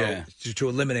them, so Yeah. to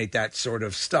eliminate that sort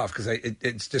of stuff, because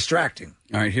it's distracting.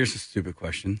 All right, here's a stupid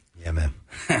question. Yeah, man.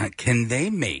 Can they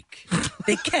make...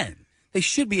 They can. They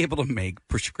should be able to make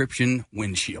prescription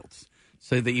windshields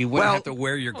so that you wouldn't have to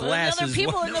wear your glasses. Other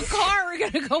people in the car are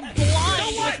going to go blind. You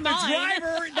know what? with The mine.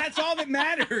 driver, that's all that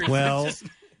matters. Well,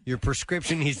 Your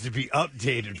prescription needs to be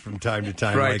updated from time to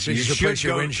time. Right, Like, so you should replace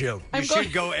your windshield. You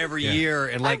should go every year,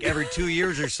 and like every 2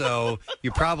 years or so,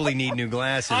 you probably need new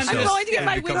glasses. I'm going to get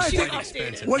my windshield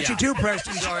updated. What you do,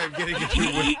 Preston? Sorry, I'm getting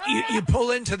it. You pull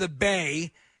into the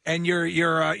bay, and your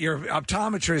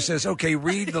optometrist says, "Okay,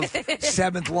 read the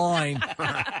 7th line."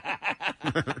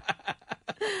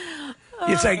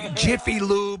 It's like Jiffy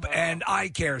Lube and Eye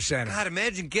Care Center. God,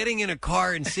 imagine getting in a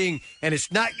car and seeing, and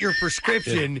it's not your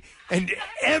prescription, and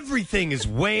everything is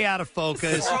way out of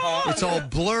focus. It's all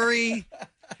blurry.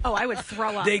 Oh, I would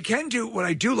throw up. They can do what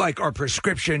I do like are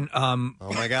prescription. Oh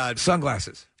my God,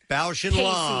 sunglasses. Bausch and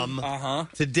Lomb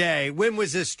today. When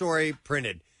was this story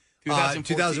printed?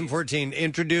 2014.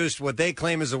 Introduced what they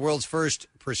claim is the world's first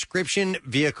prescription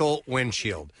vehicle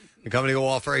windshield. The company will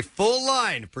offer a full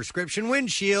line of prescription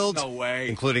windshields, No way.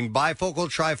 including bifocal,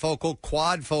 trifocal,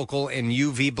 quadfocal, and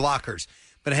UV blockers.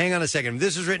 But hang on a second.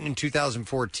 This was written in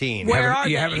 2014. Where are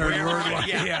you? Haven't heard a word.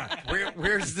 Yeah.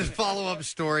 Where's the follow-up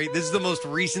story? This is the most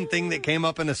recent thing that came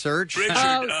up in a search. Richard,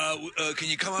 can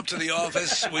you come up to the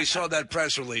office? We saw that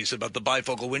press release about the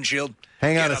bifocal windshield.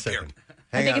 Hang on Get a up second. here.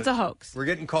 I think it's a hoax. We're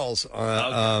getting calls.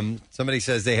 Somebody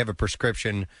says they have a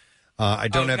prescription. I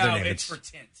don't have their name. It's for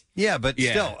tint. Yeah, but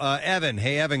still. Evan.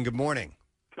 Hey, Evan, good morning.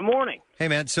 Good morning. Hey,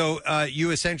 man. So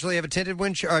you essentially have a tinted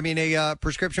windshield? I mean, a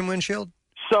prescription windshield?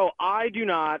 So I do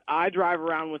not. I drive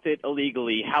around with it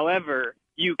illegally. However,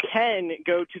 you can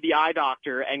go to the eye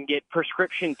doctor and get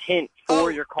prescription tint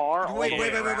for your car.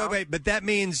 Wait. But that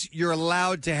means you're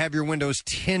allowed to have your windows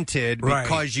tinted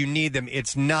because you need them.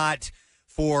 It's not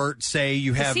for, say,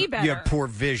 you have poor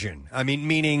vision. I mean,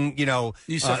 meaning,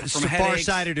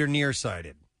 far-sighted or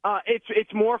nearsighted.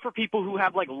 It's more for people who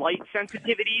have like light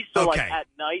sensitivity. So like at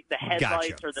night, the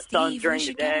headlights or the sun during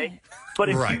the day. But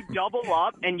if you double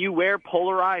up and you wear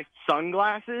polarized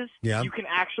sunglasses, you can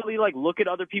actually like look at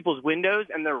other people's windows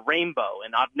and they're rainbow,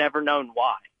 and I've never known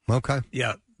why. Okay.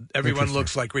 Yeah. Everyone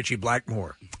looks like Richie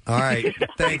Blackmore. All right.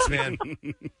 Thanks, man.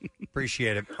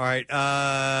 Appreciate it. All right.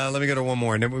 Let me go to one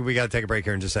more, and then we got to take a break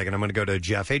here in just a second. I'm going to go to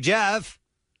Jeff. Hey, Jeff.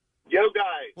 Yo,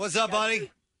 guys. What's up, buddy?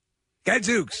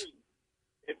 Gadzooks.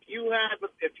 If you're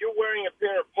wearing a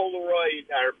pair of Polaroid,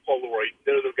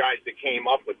 they're the guys that came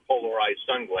up with polarized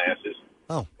sunglasses.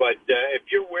 Oh. But if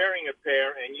you're wearing a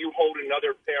pair and you hold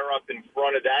another pair up in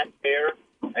front of that pair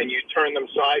and you turn them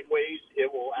sideways,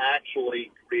 it will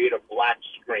actually create a black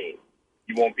screen.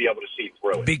 You won't be able to see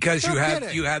through it. Because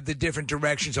you have the different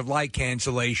directions of light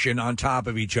cancellation on top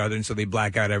of each other, and so they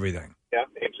black out everything. Yeah,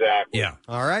 exactly. Yeah.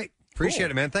 All right. Appreciate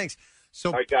it, man. Thanks.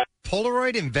 So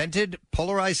Polaroid invented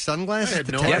polarized sunglasses? I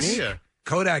had no idea.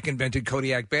 Kodak invented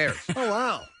Kodiak bears. Oh,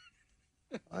 wow.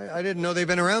 I didn't know they've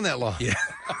been around that long. Yeah.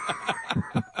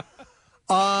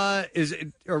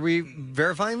 Are we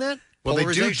verifying that? Well, they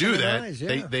do Polarization in that. eyes,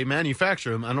 yeah. They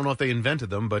manufacture them. I don't know if they invented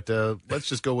them, but let's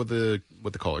just go with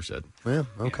what the caller said. Yeah,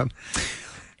 okay.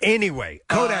 Anyway,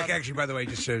 Kodak actually, by the way,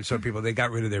 just so people, they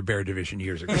got rid of their bear division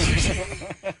years ago.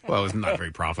 Well, it was not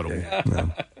very profitable. No.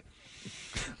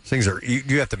 Things are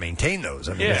you have to maintain those.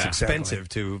 I mean, Yeah, it's expensive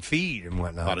exactly. to feed and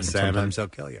whatnot. A lot of and salmon. Sometimes they'll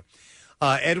kill you.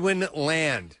 Edwin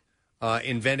Land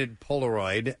invented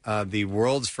Polaroid, the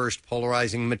world's first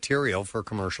polarizing material for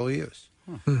commercial use.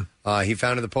 He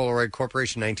founded the Polaroid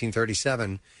Corporation in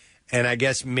 1937, and I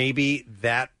guess maybe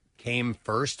that came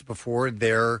first before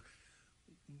their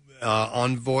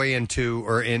entree into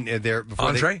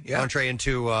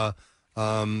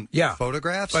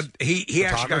photographs. But he actually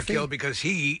got photography. killed because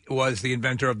he was the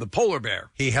inventor of the polar bear.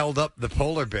 He held up the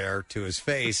polar bear to his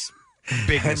face.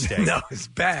 Big mistake. No, it's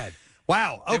bad.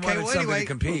 Wow. They Okay. wanted Well, something anyway, to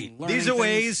compete. these are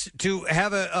ways to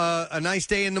have a nice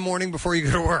day in the morning before you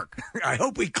go to work. I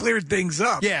hope we cleared things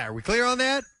up. Yeah. Are we clear on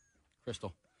that?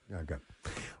 Crystal. Okay.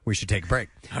 We should take a break.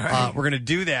 We're going to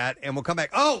do that, and we'll come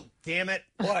back. Oh, damn it!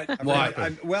 What?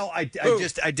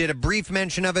 I did a brief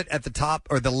mention of it at the top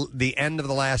or the end of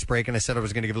the last break, and I said I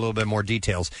was going to give a little bit more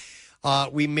details.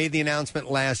 We made the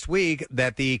announcement last week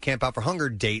that the Camp Out for Hunger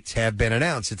dates have been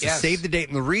announced. It's a save the date,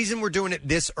 and the reason we're doing it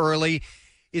this early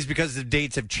is because the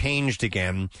dates have changed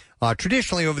again.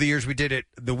 Traditionally, over the years, we did it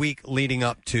the week leading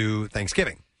up to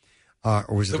Thanksgiving. Or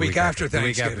was it The week after The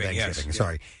week after Thanksgiving, yes. Thanksgiving,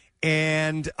 sorry.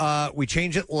 And we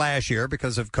changed it last year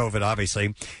because of COVID,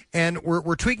 obviously. And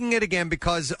we're tweaking it again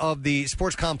because of the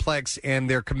sports complex and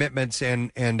their commitments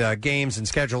and games and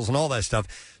schedules and all that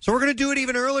stuff. So we're going to do it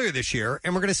even earlier this year,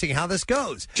 and we're going to see how this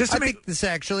goes. I think this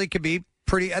actually could be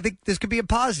pretty – I think this could be a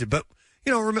positive. But,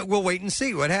 we'll wait and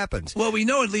see what happens. Well, we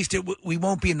know at least we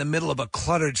won't be in the middle of a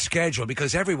cluttered schedule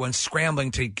because everyone's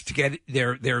scrambling to get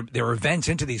their events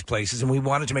into these places, and we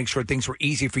wanted to make sure things were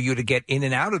easy for you to get in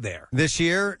and out of there. This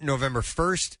year, November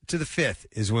 1st to the 5th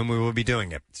is when we will be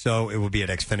doing it. So it will be at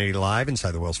Xfinity Live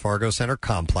inside the Wells Fargo Center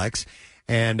complex.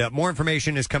 And more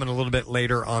information is coming a little bit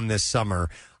later on this summer.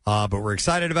 But we're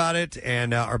excited about it.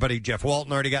 And our buddy Jeff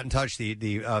Walton already got in touch,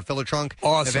 the Filler Trunk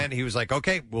event. He was like,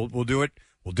 okay, we'll do it.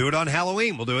 We'll do it on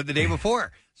Halloween. We'll do it the day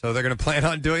before. So they're going to plan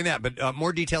on doing that. But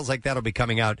more details like that will be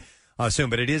coming out soon.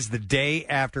 But it is the day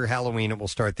after Halloween. It will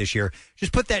start this year.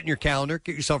 Just put that in your calendar.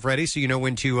 Get yourself ready so you know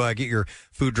when to get your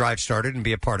food drive started and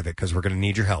be a part of it because we're going to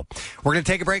need your help. We're going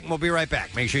to take a break and we'll be right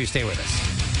back. Make sure you stay with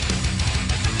us.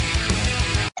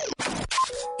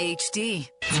 HD.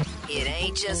 It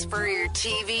ain't just for your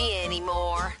TV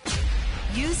anymore.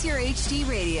 Use your HD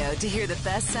radio to hear the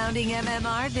best-sounding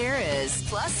MMR there is.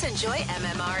 Plus, enjoy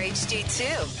MMR HD 2,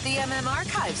 the MM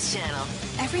Archives channel.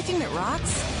 Everything that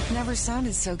rocks never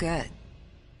sounded so good.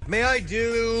 May I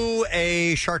do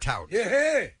a shout-out?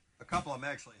 Yeah. A couple of them,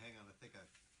 actually. Hang on, I think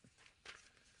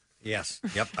Yes.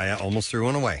 Yep. I almost threw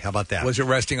one away. How about that? Was it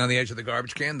resting on the edge of the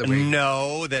garbage can?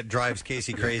 No, that drives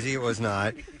Casey crazy. It was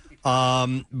not.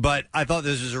 But I thought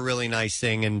this was a really nice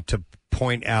thing, and to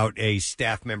point out a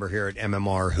staff member here at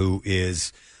MMR who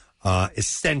is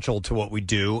essential to what we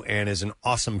do and is an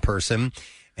awesome person.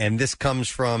 And this comes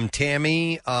from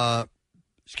Tammy Rosado,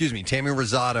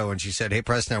 and she said, "Hey,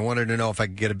 Preston, I wanted to know if I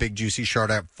could get a big, juicy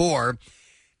shout-out for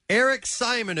Eric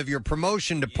Simon of your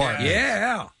promotion department."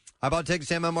 Yeah. I bought tickets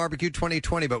to MM Barbecue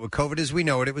 2020, but with COVID as we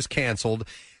know it was canceled.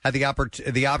 Had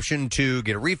the option to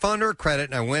get a refund or a credit,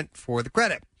 and I went for the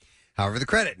credit. However, the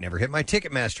credit never hit my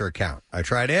Ticketmaster account. I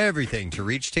tried everything to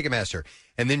reach Ticketmaster.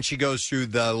 And then she goes through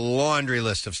the laundry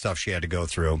list of stuff she had to go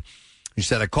through. She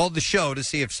said, I called the show to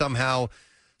see if somehow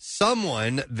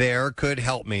someone there could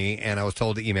help me, and I was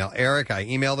told to email Eric. I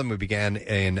emailed him. We began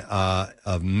in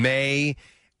of May,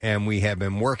 and we have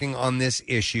been working on this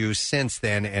issue since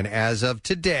then. And as of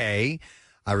today,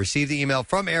 I received the email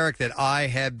from Eric that I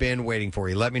had been waiting for.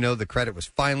 He let me know the credit was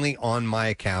finally on my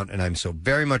account, and I'm so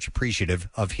very much appreciative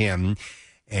of him,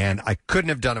 and I couldn't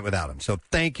have done it without him. So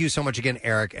thank you so much again,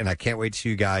 Eric, and I can't wait to see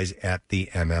you guys at the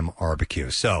MM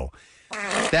Barbecue. So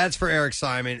that's for Eric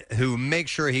Simon, who makes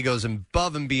sure he goes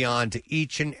above and beyond to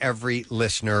each and every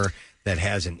listener that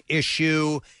has an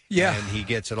issue, and he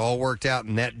gets it all worked out,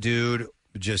 and that dude...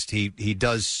 he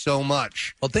does so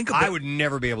much. Well, think about I would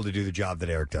never be able to do the job that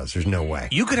Eric does. There's no way.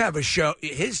 You could have a show.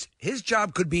 His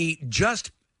job could be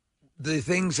just the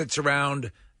things that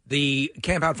surround the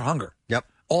Camp Out for Hunger. Yep.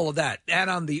 All of that. Add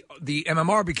on the MM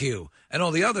Barbecue and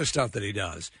all the other stuff that he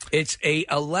does. It's a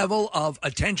level of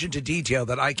attention to detail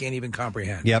that I can't even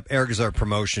comprehend. Yep. Eric is our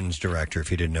promotions director,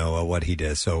 if you didn't know what he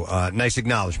does. So nice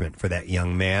acknowledgement for that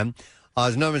young man.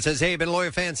 Norman says, hey, been a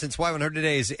loyal fan since Y100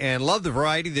 days and love the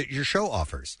variety that your show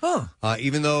offers.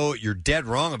 Even though you're dead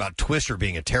wrong about Twister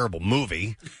being a terrible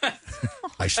movie,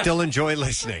 I still enjoy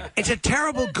listening. It's a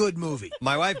terrible good movie.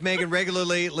 My wife, Megan,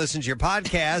 regularly listens to your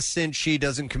podcast since she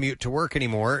doesn't commute to work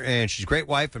anymore, and she's a great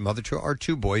wife and mother to our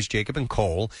two boys, Jacob and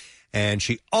Cole, and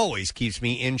she always keeps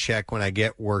me in check when I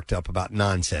get worked up about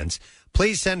nonsense.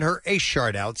 Please send her a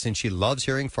shout out since she loves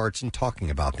hearing farts and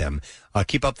talking about them.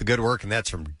 Keep up the good work, and that's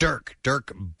from Dirk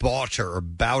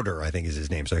Bowder, I think is his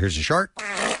name. So here's a shart.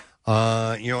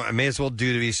 I may as well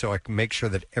do these so I can make sure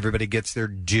that everybody gets their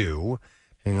due.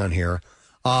 Hang on here.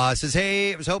 It says,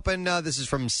 hey, I was hoping, this is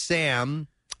from Sam.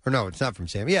 Or no, it's not from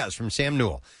Sam. Yeah, it's from Sam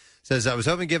Newell. It says, I was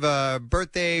hoping to give a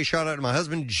birthday shout out to my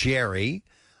husband, Jerry.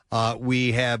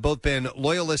 We have both been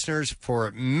loyal listeners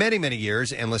for many, many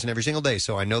years and listen every single day,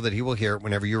 so I know that he will hear it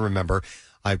whenever you remember.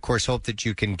 I, of course, hope that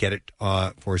you can get it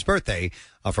for his birthday.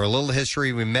 For a little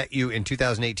history, we met you in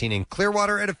 2018 in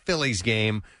Clearwater at a Phillies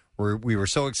game where we were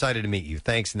so excited to meet you.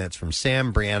 Thanks, and that's from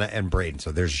Sam, Brianna, and Braden.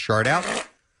 So there's a shout out.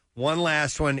 One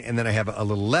last one, and then I have a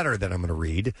little letter that I'm going to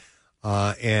read.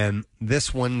 And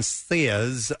this one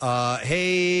says,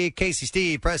 hey, Casey,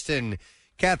 Steve, Preston,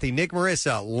 Kathy, Nick,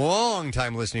 Marissa,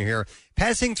 long-time listener here,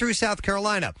 passing through South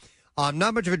Carolina. I'm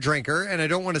not much of a drinker, and I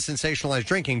don't want to sensationalize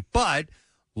drinking, but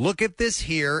look at this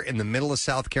here in the middle of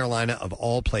South Carolina, of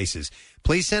all places.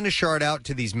 Please send a shout out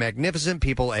to these magnificent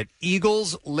people at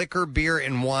Eagles Liquor, Beer,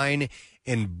 and Wine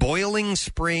in Boiling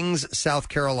Springs, South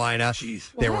Carolina.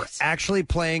 Jeez. They were actually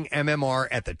playing MMR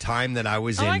at the time that I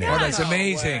was in there. Oh, that's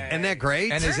amazing. Isn't that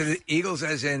great? And is it Eagles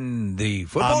as in the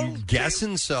football I'm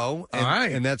guessing so. All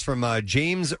right. And that's from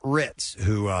James Ritz,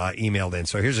 who emailed in.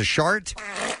 So here's a chart.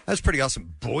 That's pretty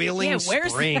awesome. Boiling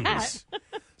where's Springs. that?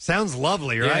 Sounds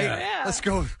lovely, right? Yeah. Let's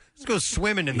go Let's go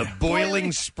swimming in the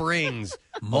boiling springs.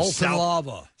 Molten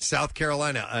lava. South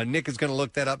Carolina. Nick is going to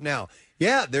look that up now.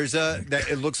 Yeah, there's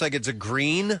it looks like it's a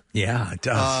green. Yeah, it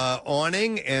does.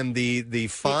 Awning, and the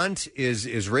font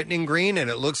is written in green, and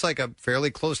it looks like a fairly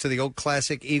close to the old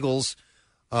classic Eagles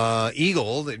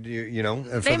eagle.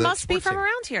 They must be from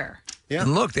around here. Yeah,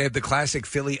 and look, they have the classic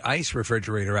Philly ice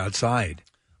refrigerator outside.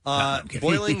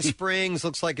 Boiling Springs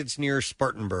looks like it's near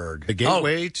Spartanburg. The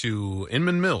gateway to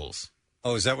Inman Mills.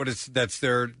 Oh, is that what it's? That's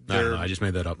their. No, I just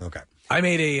made that up. Okay. I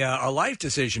made a life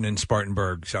decision in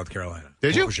Spartanburg, South Carolina.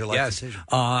 Did you? What was your life decision?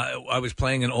 I was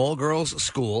playing an all-girls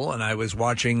school, and I was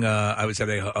watching. I was at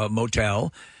a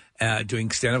motel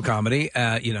doing stand-up comedy.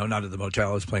 Not at the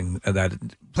motel. I was planning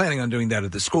on doing that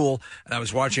at the school, and I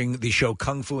was watching the show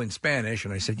Kung Fu in Spanish.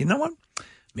 And I said, you know what?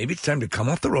 Maybe it's time to come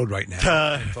off the road right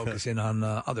now and focus in on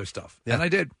other stuff. Yeah. And I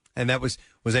did. And that was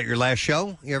that your last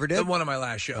show you ever did? One of my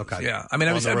last shows. Okay. Yeah. I mean,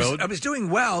 I was doing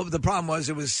well. The problem was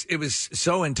it was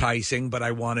so enticing, but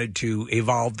I wanted to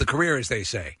evolve the career, as they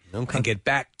say, and get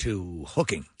back to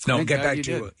hooking. No, get back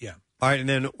to yeah. All right, and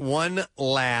then one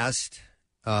last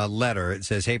letter. It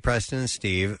says, "Hey, Preston and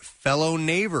Steve, fellow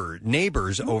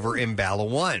neighbors over in Bala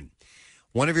One.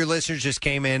 One of your listeners just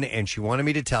came in, and she wanted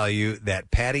me to tell you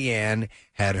that Patty Ann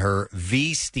had her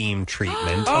V-Steam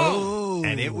treatment.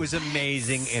 And it was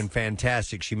amazing and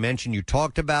fantastic. She mentioned you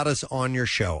talked about us on your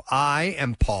show. I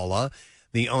am Paula,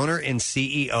 the owner and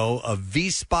CEO of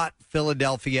V-Spot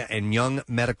Philadelphia and Young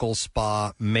Medical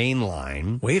Spa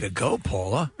Mainline. Way to go,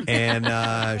 Paula.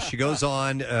 And she goes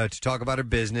on to talk about her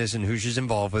business and who she's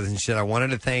involved with. And she said, I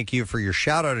wanted to thank you for your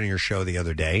shout-out on your show the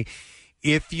other day.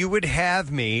 If you would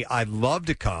have me, I'd love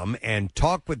to come and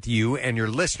talk with you and your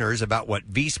listeners about what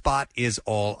V-Spot is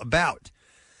all about.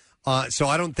 So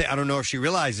I don't know if she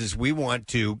realizes we want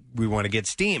to get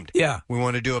steamed. Yeah, we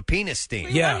want to do a penis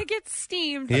steam. We want to get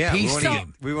steamed. Yeah,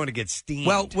 we want to get steamed.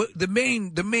 Well, the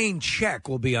main check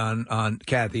will be on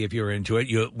Kathy if you're into it.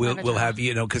 We'll have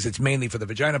because it's mainly for the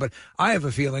vagina. But I have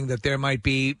a feeling that there might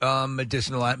be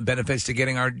medicinal benefits to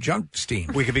getting our junk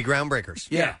steamed. We could be groundbreakers.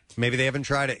 Yeah. Maybe they haven't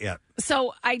tried it yet.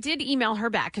 So I did email her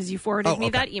back because you forwarded me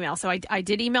that email. So I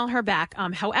did email her back.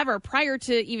 However, prior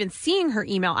to even seeing her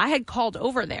email, I had called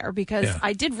over there because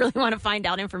I did really want to find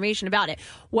out information about it.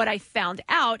 What I found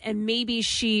out, and maybe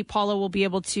Paula will be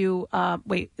able to,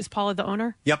 wait, is Paula the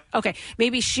owner? Yep. Okay.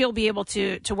 Maybe she'll be able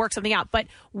to work something out. But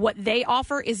what they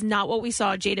offer is not what we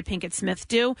saw Jada Pinkett Smith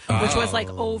do, which was like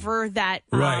over that,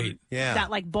 that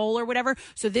like bowl or whatever.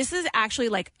 So this is actually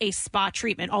like a spa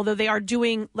treatment, although they are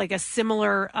doing like a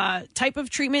similar type of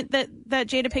treatment that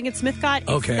Jada Pinkett Smith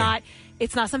got.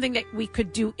 It's not something that we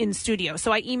could do in studio.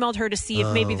 So I emailed her to see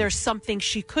if maybe there's something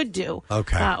she could do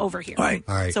over here. All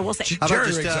right. So we'll see. How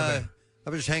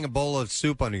about just hang a bowl of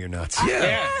soup under your nuts?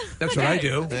 Yeah. That's what I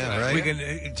do. Yeah, right. We can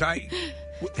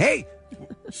hey,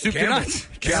 soup to nuts.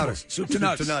 Campbell's soup to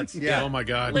nuts. Yeah. Oh my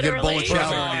God. We get a bowl of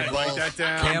chowder. Write that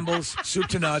down. Campbell's soup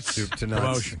to nuts. Soup to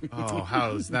nuts. Promotion. Oh,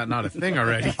 how is that not a thing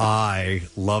already? I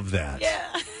love that.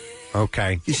 Yeah.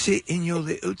 Okay. You sit in your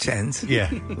little tent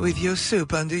with your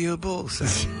soup under your balls.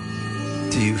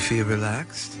 Do you feel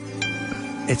relaxed?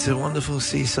 It's a wonderful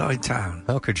seaside town.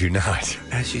 How could you not?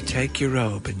 As you take your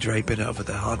robe and drape it over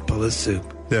the hot bowl of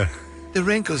soup. Yeah. The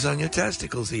wrinkles on your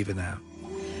testicles even out.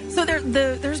 So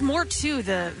there's more to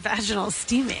the vaginal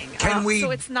steaming.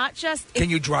 So it's not just... Can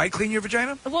you dry clean your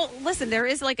vagina? Well, listen, there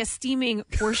is like a steaming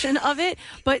portion of it,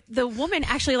 but the woman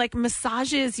actually like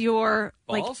massages your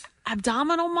balls? Like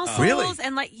abdominal muscles. Really?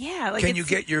 And like, yeah. Like Can you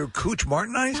get your cooch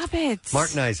martinized? Stop it.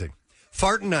 Martinizing.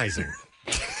 Fartinizing.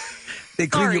 They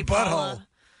clean Sorry, your butthole. Paula.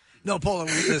 No, Paula,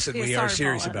 listen, we are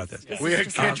serious Paula. about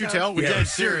this. Can't you tell? We're dead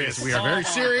serious. We are very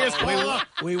serious, Paula.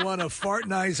 We want to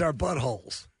fartinize our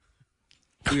buttholes.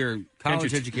 We are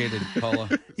college educated, Paula.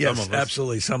 Yes,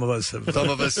 absolutely. Some of us have. Some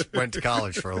of us went to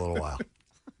college for a little while.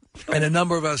 And a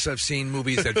number of us have seen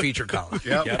movies that feature college.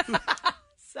 Yep.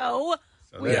 So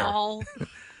we all...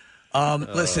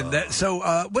 Listen,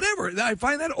 whatever. I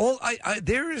find that all...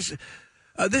 there is...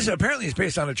 this apparently is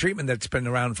based on a treatment that's been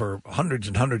around for hundreds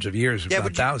and hundreds of years, if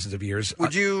not thousands of years.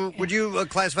 Would you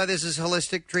classify this as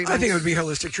holistic treatment? I think it would be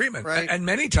holistic treatment. Right. And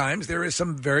many times there is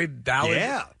some very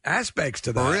valid aspects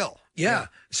to that. For real. Yeah.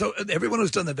 So everyone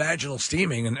who's done the vaginal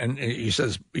steaming, and you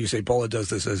say Paula does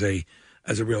this as a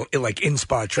real like in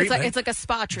spa treatment. It's like a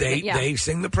spa treatment. They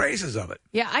sing the praises of it.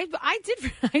 Yeah, I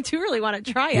do really want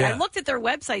to try it. Yeah. I looked at their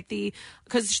website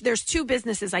because there's two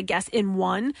businesses, I guess, in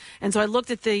one, and so I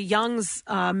looked at the Young's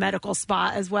medical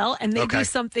spa as well, and they do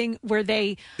something where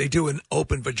they do an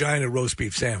open vagina roast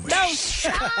beef sandwich. No,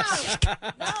 stop!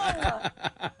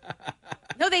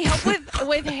 No, they help with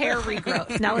with hair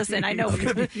regrowth. Now, listen, I know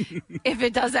if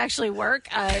it does actually work,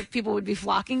 people would be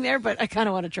flocking there, but I kind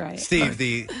of want to try it. Steve,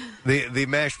 the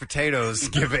mashed potatoes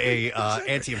give a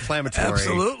anti-inflammatory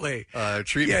Absolutely.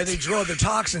 Treatment. Yeah, they draw the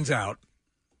toxins out.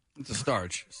 It's a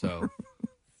starch, so.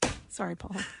 Sorry,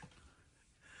 Paul.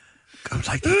 I would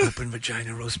like the open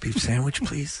vagina roast beef sandwich,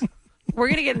 please. We're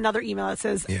going to get another email that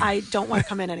says, I don't want to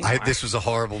come in anymore. This was a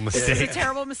horrible mistake. This is a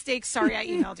terrible mistake. Sorry I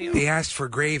emailed you. They asked for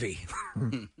gravy.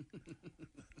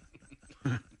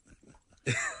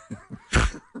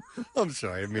 I'm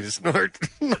sorry, I mean to snort.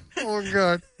 Oh,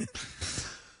 God.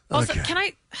 Also, Okay. can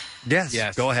I...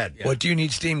 Yes, go ahead. What do you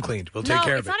need steam cleaned? We'll take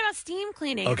care of it's it. not about steam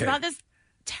cleaning. Okay. It's about this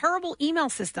terrible email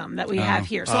system that we have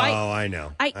here. So I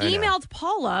know. I emailed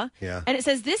Paula, Yeah. and it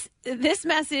says this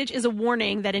message is a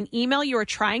warning that an email you are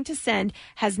trying to send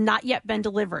has not yet been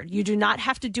delivered. You do not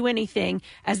have to do anything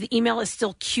as the email is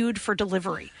still queued for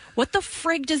delivery. What the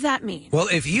frig does that mean? Well,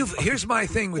 here's my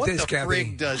thing with what this, the Kathy.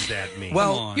 frig does that mean?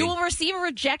 Well, you will receive a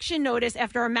rejection notice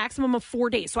after a maximum of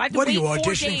 4 days. So I have to What, are wait you 4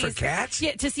 auditioning days for Cats?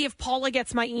 Yeah, to see if Paula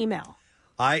gets my email.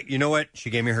 You know what? She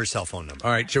gave me her cell phone number.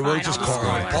 All right, so we'll Fine, just I'll call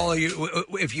just her. call her.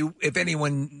 Paula, if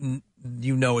anyone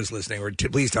you know is listening, or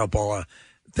please tell Paula,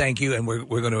 thank you, and we're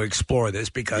going to explore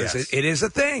this because Yes. it is a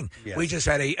thing. Yes. We just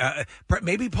had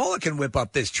maybe Paula can whip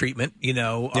up this treatment,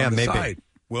 on the maybe. side.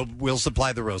 We'll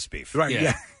supply the roast beef. Right,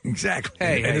 yeah exactly.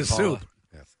 Hey, and the Paula. soup.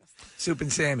 Soup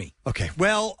and Sammy. Okay.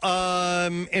 Well,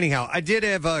 anyhow, I did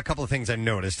have a couple of things I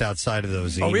noticed outside of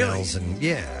those emails. Oh, really? And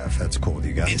yeah, if that's cool with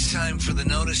you guys. It's time for the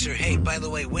noticer. Hey, by the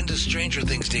way, when does Stranger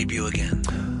Things debut again?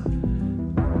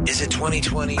 Is it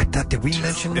 2020? I thought, did we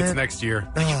mention that? It's next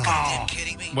year. Are you goddamn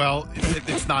kidding me? Well,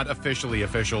 it's not officially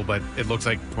official, but it looks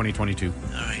like 2022.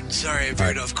 All right, sorry I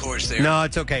veered off course there. No,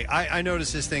 it's okay. I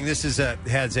noticed this thing. This is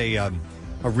has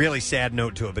a really sad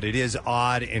note to it, but it is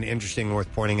odd and interesting,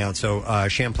 worth pointing out. So,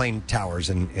 Champlain Towers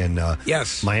in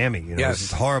Yes. Miami. Yes.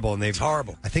 It's horrible, and It's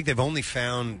horrible. I think they've only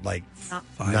found like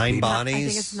people. 9 bodies. I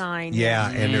think it's 9.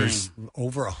 Yeah, and there's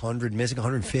over 100 missing,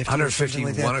 150.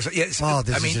 151 Like or so. Yes, oh,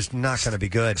 this I mean, is just not going to be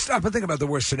good. Stop and think about the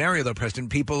worst scenario, though, Preston.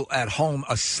 People at home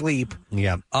asleep.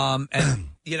 Yeah.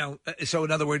 And so in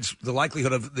other words, the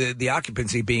likelihood of the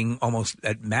occupancy being almost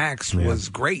at max was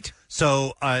great.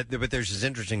 So, but there's this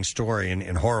interesting story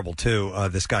and horrible too.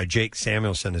 This guy Jake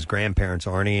Samuelson, his grandparents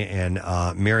Arnie and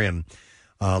Miriam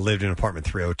lived in apartment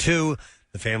 302.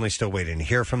 The family's still waiting to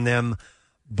hear from them.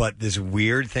 But this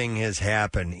weird thing has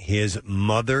happened. His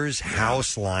mother's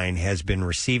house line has been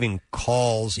receiving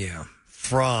calls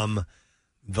from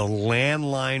the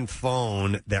landline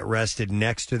phone that rested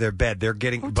next to their bed. They're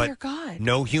getting, dear God.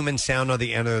 no human sound on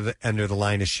the end of the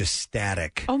line. It's just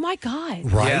static. Oh, my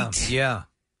God. Right? Yeah.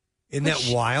 Isn't that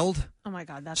wild? Oh, my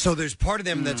God. That's So there's part of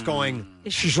them that's going,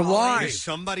 She's alive. is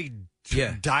somebody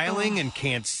Yeah. dialing and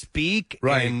can't speak?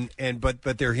 Right.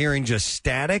 But they're hearing just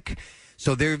static.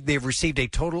 So they've received a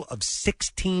total of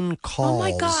 16 calls.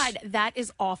 Oh, my God. That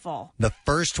is awful. The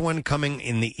first one coming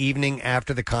in the evening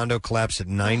after the condo collapsed at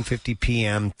 9:50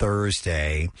 p.m.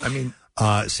 Thursday. I mean,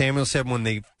 Samuel said when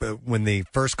the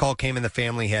first call came in, the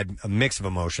family had a mix of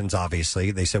emotions, obviously.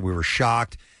 They said we were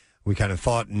shocked. We kind of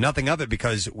thought nothing of it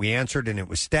because we answered and it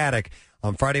was static.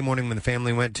 On Friday morning when the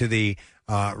family went to the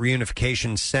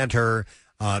reunification center,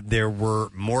 there were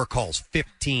more calls,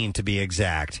 15 to be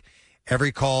exact.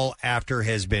 Every call after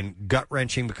has been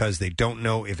gut-wrenching because they don't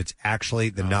know if it's actually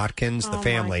the Notkins, the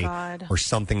family, or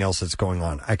something else that's going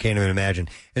on. I can't even imagine.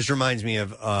 This reminds me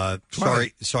of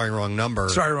Sorry, Wrong Number.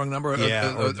 Sorry, Wrong Number.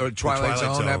 Yeah, or Twilight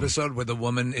Zone episode where the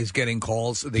woman is getting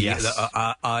calls. Yes.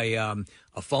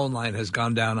 A phone line has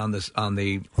gone down on the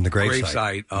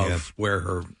gravesite of where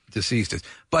her deceased is.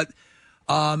 But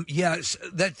yes,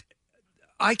 that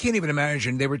I can't even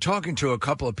imagine. They were talking to a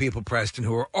couple of people, Preston,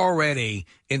 who are already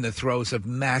in the throes of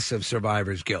massive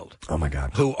survivor's guilt. Oh my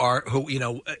God! Who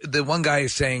the one guy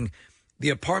is saying the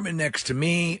apartment next to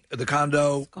me, the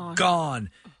condo, gone.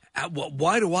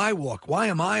 Why do I walk? Why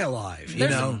am I alive?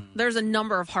 There's a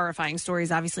number of horrifying stories,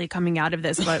 obviously, coming out of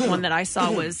this. But one that I saw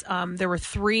was there were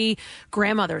 3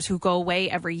 grandmothers who go away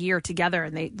every year together,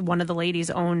 and one of the ladies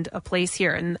owned a place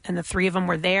here, and the 3 of them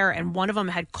were there, and one of them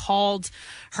had called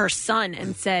her son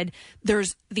and said,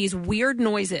 "There's these weird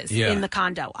noises in the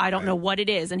condo. I don't know what it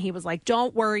is." And he was like,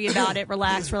 "Don't worry about it.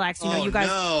 Relax.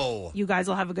 You guys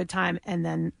will have a good time." And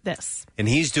then this, and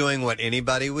he's doing what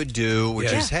anybody would do,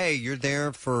 which is, "Hey, you're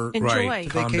there for." Enjoy.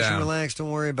 Right. Vacation, relax, don't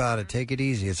worry about it. Take it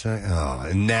easy. It's not,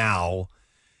 and now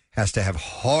has to have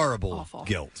horrible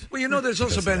guilt. Well, there's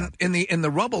also been in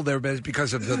the rubble there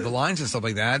because of the lines and stuff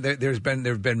like that. There have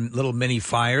been little mini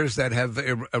fires that have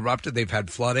erupted. They've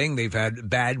had flooding. They've had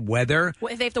bad weather.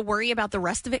 Well, they have to worry about the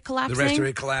rest of it collapsing. The rest of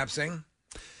it collapsing.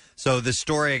 So the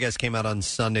story, I guess, came out on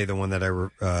Sunday, the one that I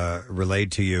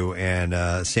relayed to you,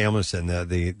 and Samuelson,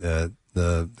 the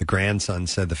grandson,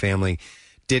 said the family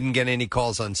didn't get any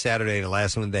calls on Saturday. The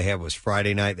last one they had was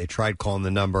Friday night. They tried calling the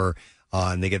number,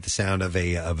 and they get the sound of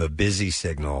a busy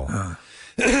signal.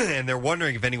 And they're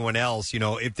wondering if anyone else,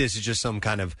 if this is just some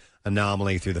kind of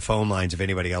anomaly through the phone lines, if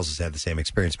anybody else has had the same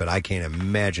experience. But I can't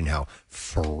imagine how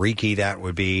freaky that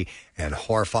would be and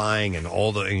horrifying and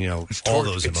all the, all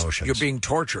those emotions. You're being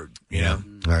tortured. Yeah.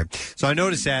 All right. So I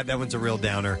noticed that. That one's a real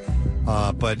downer.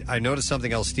 But I noticed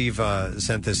something else. Steve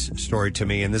sent this story to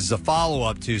me, and this is a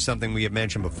follow-up to something we had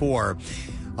mentioned before,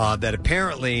 that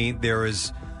apparently there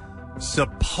is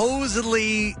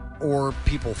supposedly, or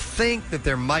people think that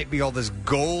there might be all this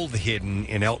gold hidden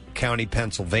in Elk County,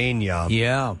 Pennsylvania.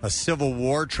 Yeah. A Civil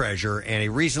War treasure, and a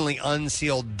recently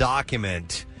unsealed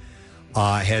document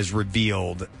has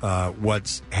revealed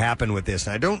what's happened with this.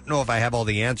 And I don't know if I have all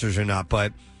the answers or not,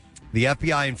 but the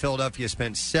FBI in Philadelphia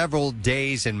spent several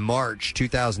days in March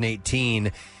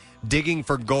 2018 digging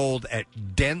for gold at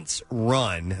Dents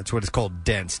Run. That's what it's called,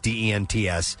 Dents,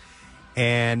 D-E-N-T-S.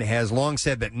 And has long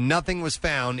said that nothing was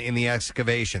found in the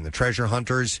excavation. The treasure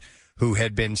hunters who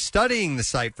had been studying the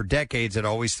site for decades had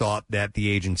always thought that the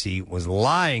agency was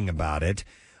lying about it.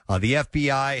 The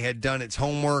FBI had done its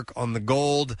homework on the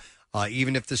gold,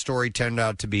 even if the story turned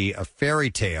out to be a fairy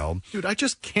tale. Dude, I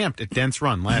just camped at Dents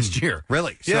Run last year.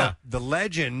 Really? Yeah. So the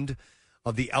legend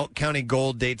of the Elk County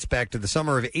gold dates back to the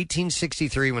summer of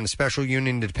 1863 when a special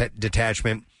Union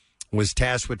detachment was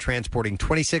tasked with transporting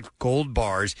 26 gold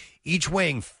bars, each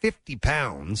weighing 50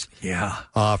 pounds,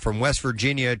 from West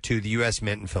Virginia to the U.S.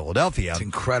 Mint in Philadelphia. It's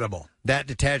incredible. That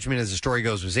detachment, as the story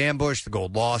goes, was ambushed, the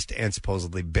gold lost, and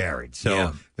supposedly buried.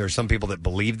 So there are some people that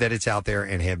believe that it's out there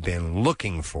and have been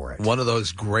looking for it. One of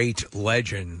those great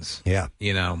legends. Yeah.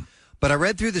 But I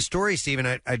read through the story, Stephen.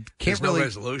 I can't There's really. no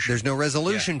resolution. There's no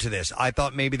resolution to this. I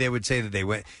thought maybe they would say that they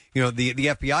went. The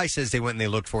FBI says they went and they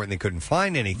looked for it and they couldn't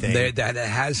find anything. That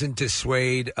hasn't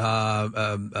dissuaded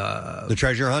the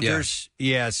treasure hunters.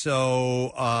 Yeah.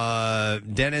 So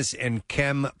Dennis and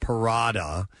Kem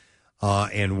Parada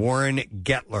and Warren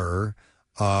Getler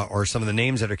are some of the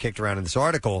names that are kicked around in this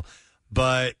article,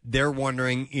 but they're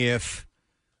wondering if.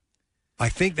 I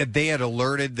think that they had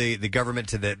alerted the government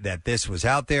to that this was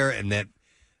out there, and that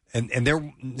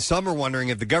some are wondering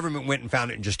if the government went and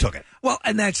found it and just took it. Well,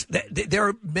 and there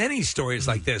are many stories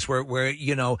like this where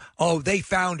they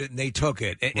found it and they took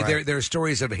it. Right. There are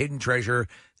stories of hidden treasure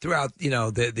throughout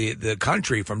the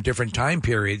country from different time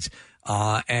periods,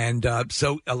 and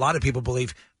so a lot of people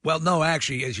believe. Well, no,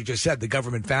 actually, as you just said, the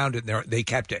government found it and they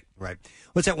kept it. Right.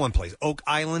 What's that one place? Oak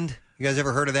Island. You guys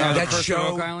ever heard of that? That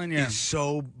show Oak Island, yeah. is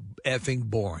so effing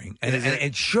boring, and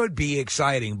it should be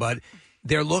exciting, but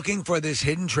they're looking for this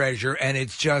hidden treasure, and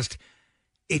it's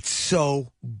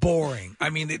so boring. I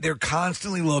mean, they're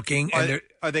constantly looking, and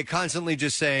are they constantly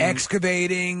just saying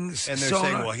excavating? And they're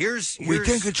saying, "Well, here's we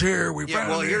think it's here. We found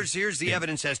well, it. here's the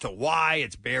evidence as to why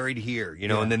it's buried here."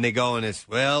 And then they go and it's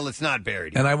not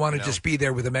buried. And here, I want to just be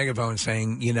there with a megaphone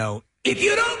saying, if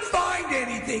you don't find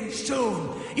anything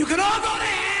soon, you can all go to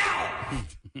hell.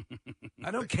 I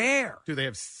don't care. Do they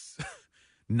have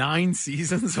 9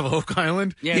 seasons of Oak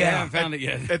Island? Yeah, they haven't found it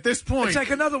yet. At this point, it's like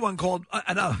another one called.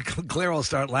 Claire will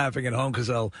start laughing at home because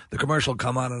the commercial will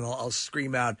come on and I'll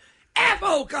scream out, "F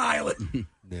Oak Island!"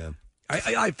 Yeah,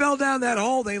 I fell down that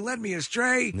hole. They led me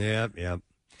astray. Yeah.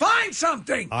 Find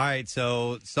something. All right,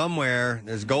 so somewhere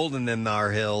there's gold in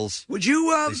our hills. Would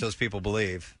you? At least those people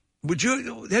believe. Have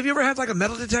you ever had like a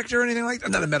metal detector or anything like that?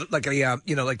 Not a metal, like a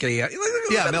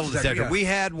metal detector. Yeah. We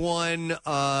had one.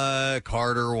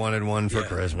 Carter wanted one for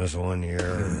Christmas one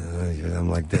year. I'm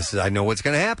like, I know what's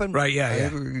going to happen. Right? Yeah.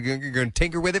 You're going to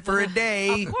tinker with it for a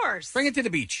day. Of course. Bring it to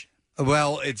the beach.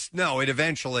 Well, it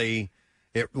eventually.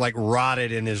 It like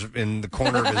rotted in the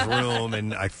corner of his room,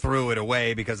 and I threw it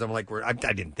away because I'm like, I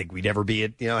didn't think we'd ever be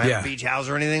at have a beach house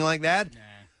or anything like that.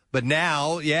 But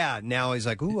now he's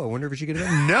like, ooh, I wonder if we should get it.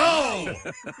 No,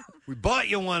 we bought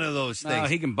you one of those things.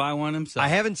 He can buy one himself. I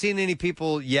haven't seen any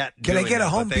people yet. Can I get a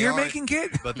home beer making making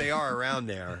kit? But they are around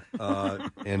there,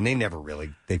 and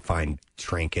they find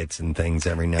trinkets and things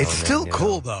every now and then. It's still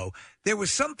cool though. There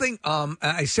was something.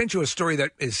 I sent you a story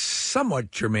that is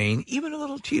somewhat germane, even a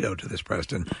little Tito to this,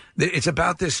 Preston. It's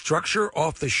about this structure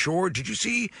off the shore. Did you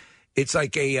see? It's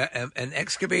like an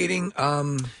excavating.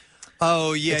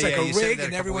 Oh yeah, it's like a rig,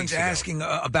 and everyone's asking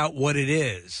about what it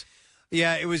is.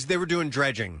 Yeah, it was. They were doing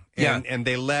dredging, and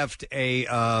they left a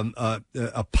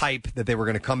pipe that they were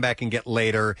going to come back and get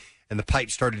later, and the pipe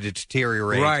started to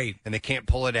deteriorate, right? And they can't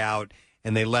pull it out,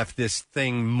 and they left this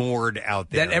thing moored out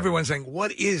there. That everyone's saying,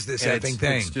 what is this effing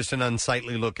thing? It's just an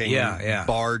unsightly looking Yeah.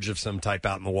 barge of some type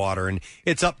out in the water, and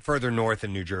it's up further north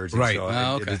in New Jersey, Right.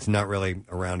 so it's not really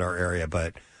around our area.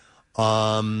 But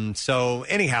so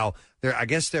anyhow, I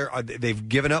guess they've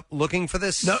given up looking for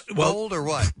this gold or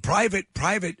what? Private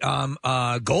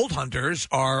gold hunters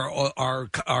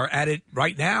are at it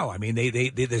right now. I mean,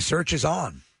 the search is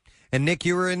on. And Nick,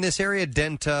 you were in this area,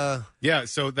 Dent. Yeah,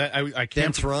 so that I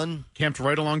Dent's Run camped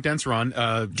right along Dent's Run.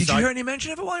 Did you hear any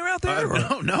mention of it while you were out there?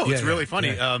 No. It's really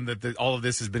funny that all of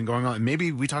this has been going on.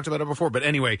 Maybe we talked about it before, but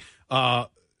anyway,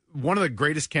 one of the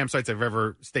greatest campsites I've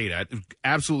ever stayed at.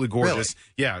 Absolutely gorgeous.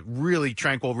 Really? Yeah, really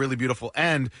tranquil, really beautiful.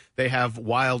 And they have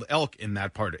wild elk in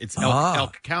that part. It's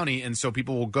Elk County, and so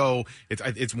people will go.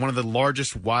 It's one of the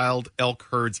largest wild elk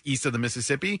herds east of the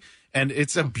Mississippi, and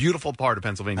it's a beautiful part of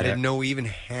Pennsylvania. I didn't know we even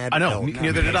had. I know, elk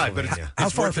neither did I. But how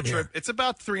far worth the trip. It's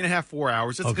about 3.5, 4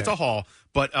 hours. It's a haul,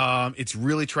 but it's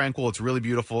really tranquil. It's really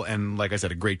beautiful, and like I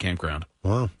said, a great campground.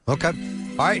 Wow. Okay.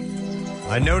 All right.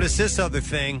 I noticed this other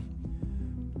thing.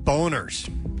 Boners.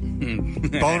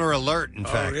 Boner alert, in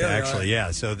fact, really? actually. Yeah.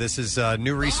 So this is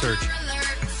new research.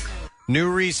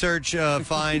 New research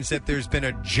finds that there's been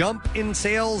a jump in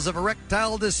sales of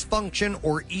erectile dysfunction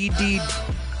or ED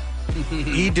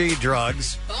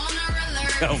drugs.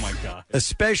 Oh, my God.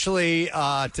 Especially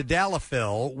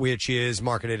tadalafil, which is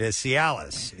marketed as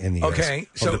Cialis in the U.S.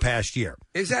 over the past year.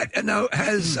 Is that now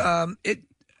has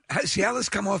Cialis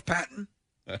come off patent?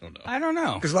 I don't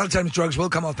know. Because a lot of times drugs will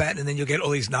come off patent, and then you'll get all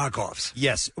these knockoffs.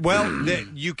 Yes. Well,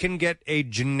 you can get a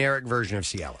generic version of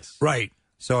Cialis. Right.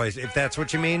 So if that's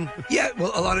what you mean? Yeah.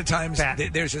 Well, a lot of times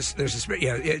there's a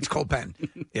it's called patent.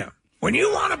 Yeah. When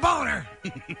you want a boner,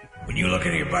 when you look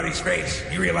into your buddy's face,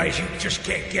 you realize you just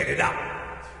can't get it up.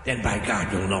 Then by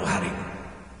God, you'll know how to.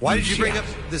 Why did you bring up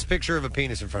this picture of a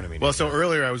penis in front of me? Well, so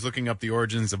earlier I was looking up the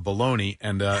origins of baloney,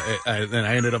 and then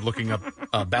I ended up looking up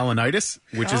balanitis,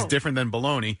 which is different than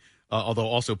baloney, although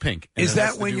also pink. And is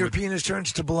that when your penis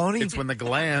turns to baloney? It's when the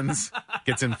glands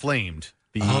gets inflamed.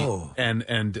 So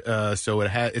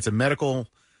it's a medical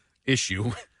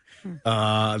issue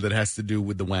that has to do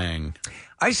with the wang.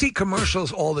 I see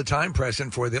commercials all the time, Preston,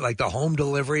 for the home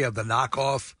delivery of the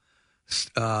knockoff.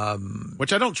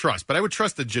 Which I don't trust, but I would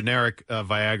trust the generic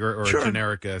Viagra or a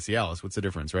generic Cialis. What's the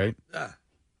difference, right?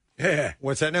 Yeah.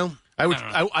 What's that now?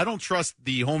 I don't trust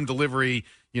the home delivery,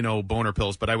 boner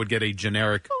pills, but I would get a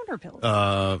generic boner pills.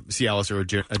 Cialis or a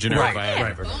generic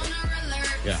Viagra.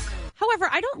 Yeah. However,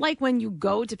 I don't like when you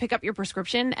go to pick up your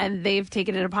prescription and they've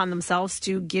taken it upon themselves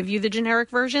to give you the generic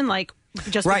version,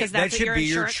 just because that's that should what be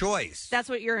your your choice. That's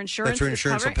what your insurance. That's what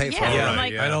insurance will pay for. Yeah,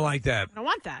 I don't like that. I don't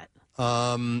want that.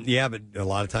 Yeah, but a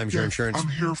lot of times your insurance. I'm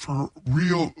here for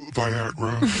real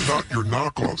Viagra, not your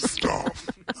knockoff stuff.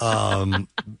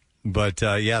 But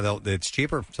it's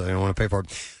cheaper, so they don't want to pay for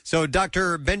it. So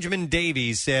Dr. Benjamin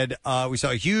Davies said, we saw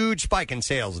a huge spike in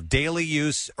sales of daily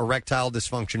use erectile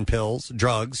dysfunction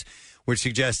drugs, which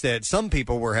suggests that some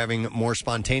people were having more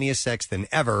spontaneous sex than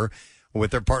ever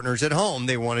with their partners at home.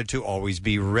 They wanted to always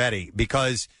be ready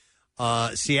because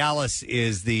Cialis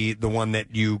is the one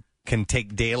that you can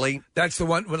take daily. That's the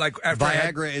one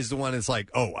Viagra is the one that's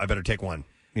like, oh, I better take one.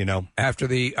 After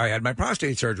I had my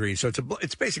prostate surgery, so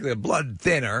it's basically a blood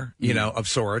thinner, of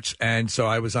sorts, and so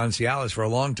I was on Cialis for a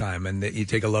long time, and you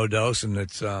take a low dose, and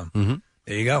it's there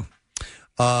you go.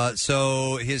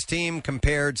 So his team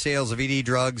compared sales of ED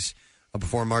drugs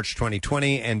before March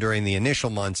 2020 and during the initial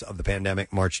months of the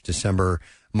pandemic, March to December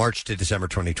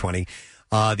 2020.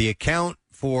 The account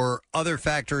for other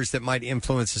factors that might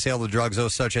influence the sale of the drugs,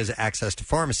 such as access to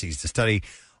pharmacies. The study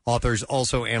authors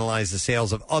also analyzed the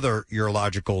sales of other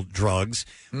urological drugs,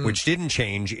 which didn't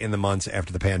change in the months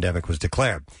after the pandemic was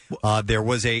declared. There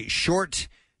was a short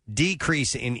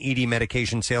decrease in ED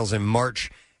medication sales in March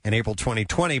and April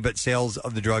 2020, but sales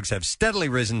of the drugs have steadily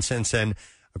risen since then,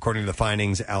 according to the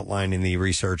findings outlined in the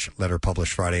research letter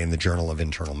published Friday in the Journal of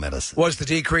Internal Medicine. Was the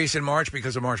decrease in March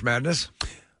because of March Madness?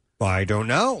 I don't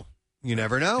know. You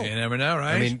never know. You never know,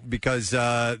 right? I mean, because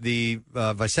the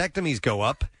vasectomies go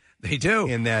up. They do.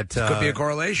 In that could be a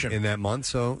correlation in that month,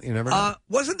 so you never know.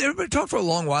 Wasn't there been talk for a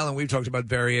long while, and we've talked about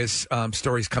various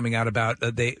stories coming out about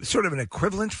they sort of an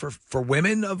equivalent for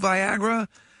women of Viagra.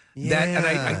 Yeah. And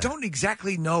I don't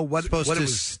exactly know what supposed what to it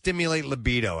was. Stimulate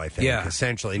libido. I think. Yeah,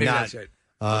 essentially, maybe not. That's it.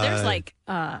 There's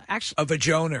actually a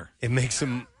vajoner. It makes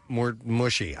them more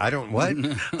mushy. I don't what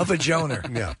a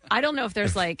vajoner. Yeah. I don't know if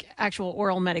there's actual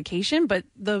oral medication, but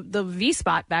the V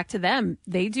Spot, back to them,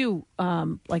 they do I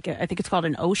think it's called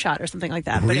an O shot or something like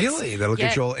that. Really? That'll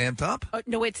get you all amped up?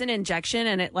 No, it's an injection,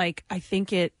 and it I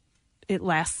think it it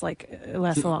lasts a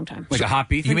long time. Like a hot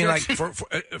beef? You mean like for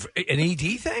an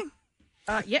ED thing?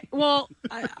 Yeah. Well,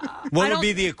 what would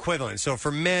be the equivalent? So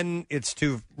for men, it's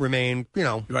to remain,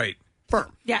 right,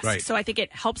 firm. Yes. Right. So I think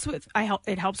it helps with.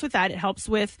 It helps with that. It helps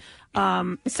with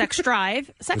sex drive.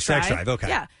 Sex drive. Okay.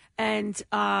 Yeah. And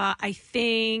I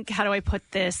think, how do I put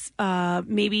this?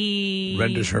 Maybe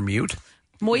renders her mute.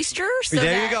 Moisture. So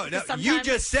there you go. that Now, you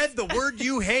just said the word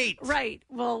you hate. Right.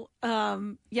 Well,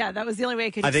 yeah, that was the only way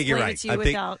I could I think explain you're right. it to you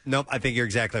without. Nope, I think you're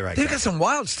exactly right. They've got some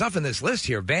wild stuff in this list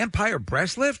here. Vampire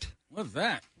breast lift? What's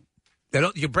that?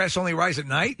 Your breasts only rise at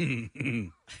night?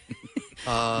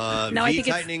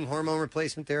 V-tightening hormone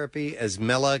replacement therapy,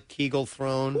 Esmella Kegel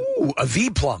throne. Ooh, a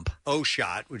V-plump.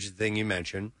 O-shot, which is the thing you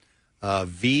mentioned.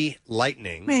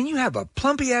 V-lightning. Man, you have a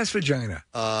plumpy-ass vagina.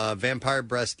 Vampire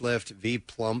breast lift,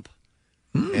 V-plump,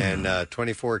 and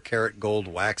 24-karat gold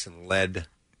wax and LED.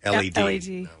 LED.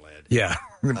 LED. Yeah.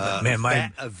 Man,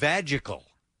 my... Vagical.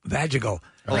 Vagical.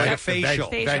 Oh, like a facial.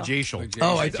 Vagical.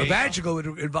 Oh, a vagical would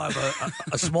involve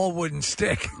a small wooden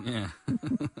stick. Yeah.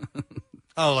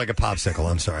 Oh, like a popsicle.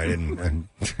 I'm sorry. I didn't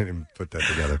put that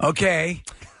together. Okay.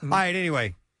 All right,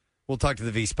 anyway. We'll talk to the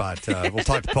V-Spot. We'll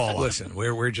talk to Paula. Listen,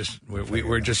 we're just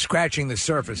scratching the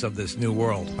surface of this new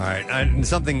world. All right,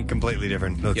 something completely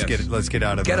different. Let's get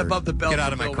out of above the belt. Get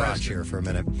out of my crotch here for a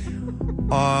minute.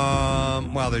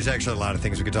 Well, there's actually a lot of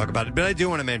things we could talk about, but I do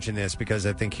want to mention this because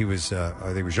I think we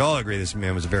should all agree this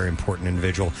man was a very important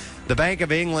individual. The Bank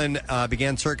of England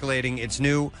began circulating its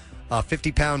new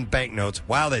 50-pound banknotes.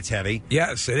 Wow, that's heavy.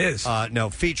 Yes, it is.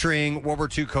 Featuring World War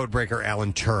II codebreaker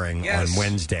Alan Turing on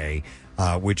Wednesday.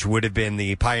 Which would have been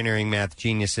the pioneering math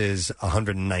genius's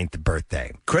 109th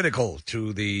birthday. Critical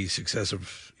to the success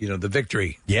of, the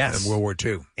victory in World War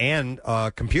II. And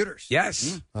computers.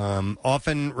 Yes.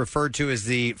 Often referred to as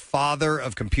the father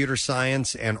of computer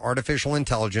science and artificial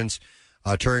intelligence,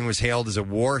 Turing was hailed as a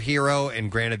war hero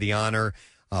and granted the honor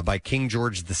by King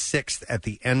George VI at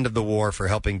the end of the war for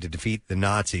helping to defeat the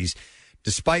Nazis.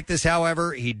 Despite this,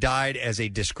 however, he died as a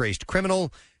disgraced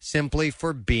criminal simply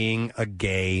for being a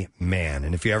gay man.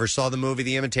 And if you ever saw the movie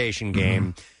The Imitation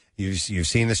Game, you've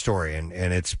seen the story, and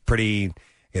it's pretty,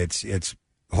 it's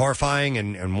horrifying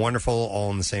and wonderful all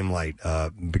in the same light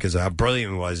because of how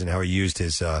brilliant he was and how he used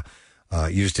his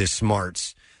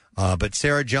smarts. But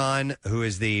Sarah John, who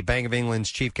is the Bank of England's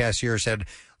chief cashier, said,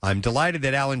 "I'm delighted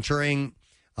that Alan Turing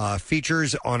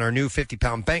features on our new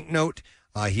 50-pound banknote.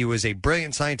 He was a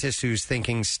brilliant scientist whose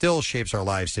thinking still shapes our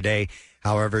lives today.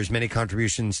 However, his many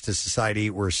contributions to society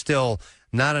were still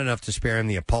not enough to spare him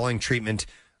the appalling treatment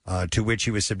to which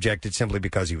he was subjected simply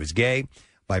because he was gay.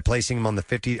 By placing him on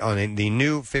the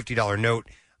new $50 note,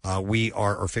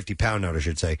 or 50-pound note, I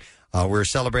should say, we're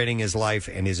celebrating his life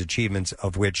and his achievements,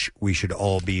 of which we should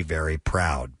all be very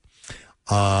proud."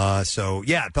 I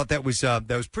thought that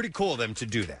was pretty cool of them to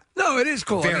do that. No, it is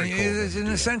cool. Very cool. It's an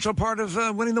essential part of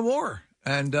winning the war.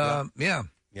 And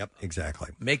Yep, exactly.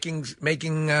 Making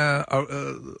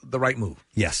the right move.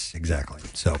 Yes, exactly.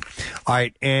 So, all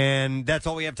right, and that's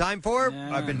all we have time for.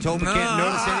 I've been told we can't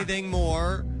notice anything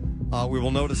more. We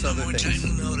will notice other things.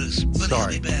 Taking notice. But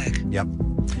Sorry. he'll be back. Yep,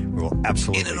 we will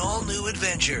absolutely. In an all-new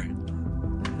adventure.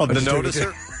 Of the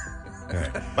noticer. All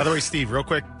right. By the way, Steve, real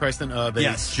quick, Preston, they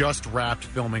just wrapped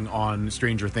filming on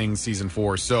Stranger Things Season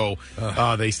 4, so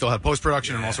they still have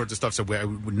post-production and all sorts of stuff, so I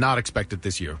would not expect it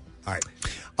this year. All right.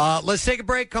 Let's take a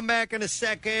break. Come back in a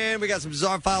second. We got some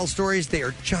Bizarre File stories. They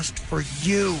are just for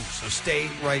you, so stay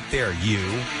right there, you.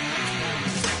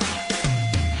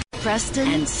 Preston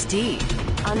and Steve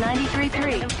on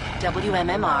 93.3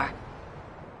 WMMR.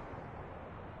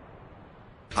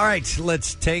 All right,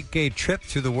 let's take a trip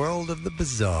to the world of the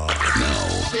bizarre. Now,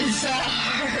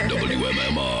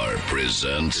 WMMR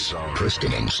presents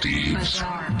Preston and Steve's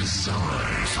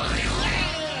Bizarre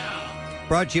File.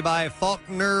 Brought to you by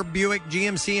Faulkner Buick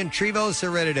GMC and Trevos.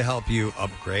 Are ready to help you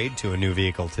upgrade to a new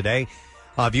vehicle today.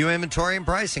 View inventory and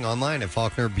pricing online at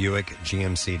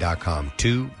FaulknerBuickGMC.com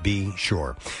to be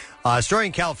sure. Story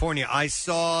in California. I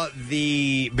saw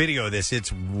the video of this.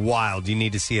 It's wild. You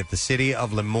need to see it. The city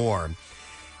of Lemoore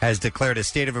has declared a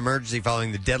state of emergency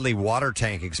following the deadly water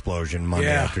tank explosion Monday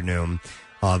afternoon.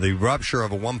 The rupture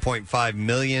of a 1.5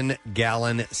 million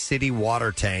gallon city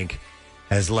water tank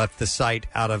has left the site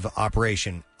out of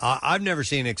operation. I've never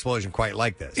seen an explosion quite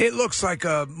like this. It looks like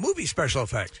a movie special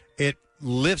effect. It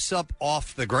lifts up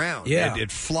off the ground. Yeah.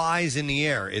 It flies in the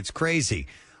air. It's crazy.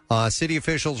 City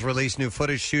officials released new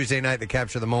footage Tuesday night that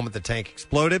captured the moment the tank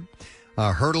exploded,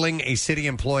 hurtling a city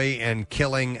employee and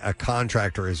killing a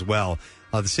contractor as well.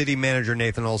 The city manager,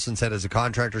 Nathan Olson, said as the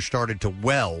contractor started to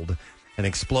weld, an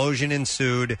explosion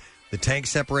ensued, The tank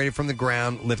separated from the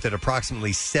ground, lifted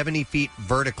approximately 70 feet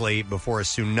vertically before a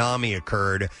tsunami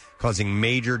occurred, causing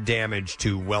major damage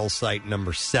to well site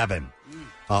number 7.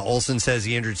 Olson says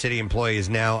the injured city employee is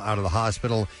now out of the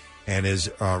hospital and is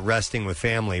resting with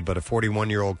family, but a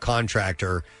 41-year-old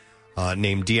contractor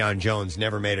named Dion Jones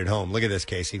never made it home. Look at this,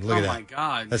 Casey. Look at that. Oh, my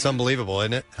God. That's unbelievable,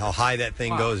 isn't it? How high that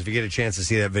thing goes. If you get a chance to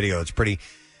see that video, it's pretty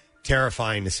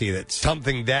terrifying to see that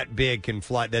something that big can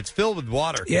fly, that's filled with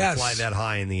water, can fly that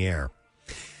high in the air.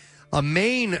 A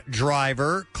Maine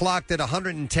driver clocked at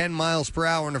 110 miles per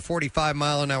hour in a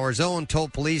 45-mile-an-hour zone,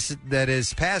 told police that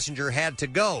his passenger had to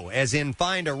go, as in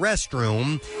find a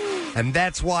restroom, and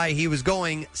that's why he was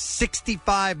going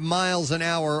 65 miles an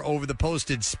hour over the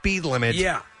posted speed limit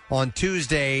on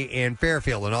Tuesday in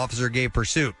Fairfield. An officer gave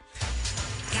pursuit.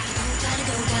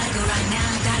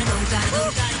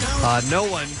 No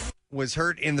one was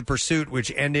hurt in the pursuit,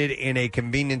 which ended in a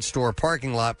convenience store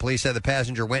parking lot. Police said the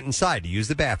passenger went inside to use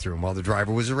the bathroom while the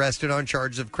driver was arrested on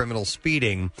charges of criminal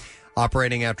speeding,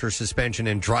 operating after suspension,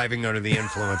 and driving under the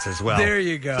influence as well. There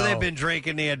you go. So they've been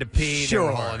drinking, they had to pee, they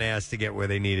were hauling ass to get where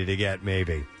they needed to get,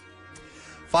 maybe.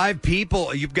 5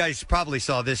 people, you guys probably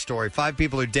saw this story, 5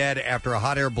 people are dead after a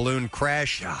hot air balloon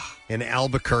crash in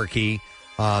Albuquerque.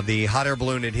 The hot air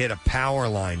balloon had hit a power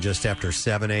line just after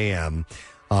 7 a.m.,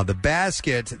 the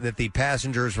basket that the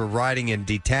passengers were riding in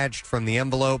detached from the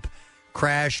envelope,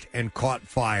 crashed, and caught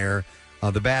fire.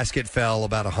 The basket fell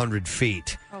about 100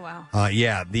 feet. Oh, wow.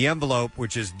 The envelope,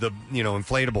 which is the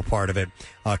inflatable part of it,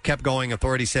 kept going.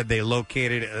 Authorities said they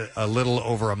located a little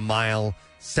over a mile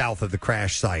south of the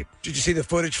crash site. Did you see the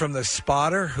footage from the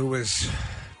spotter who was...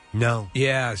 No.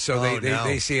 Yeah, so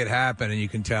they see it happen, and you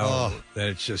can tell that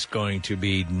it's just going to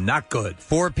be not good.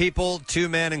 4 people, 2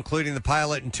 men, including the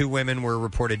pilot, and 2 women were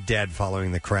reported dead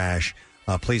following the crash.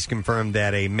 Police confirmed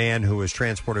that a man who was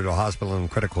transported to a hospital in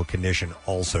critical condition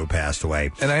also passed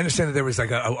away. And I understand that there was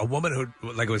like a woman who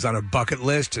was on her bucket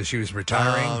list as she was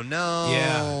retiring. Oh,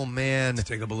 no, man. To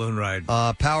take a balloon ride.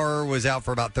 Power was out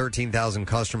for about 13,000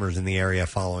 customers in the area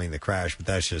following the crash, but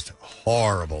that's just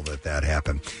horrible that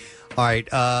happened. All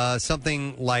right,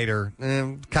 something lighter,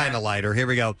 kind of lighter. Here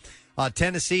we go.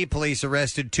 Tennessee police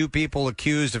arrested 2 people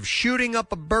accused of shooting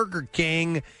up a Burger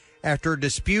King after a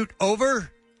dispute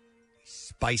over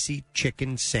spicy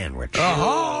chicken sandwich.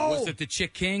 Was it the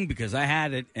Chick King? Because I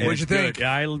had it. And What'd you think? Good.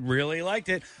 I really liked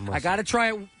it. I got to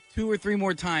try it 2 or 3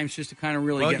 more times just to kind of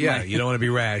really get my... you don't want to be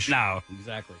rash. No,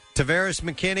 exactly. Tavares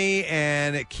McKinney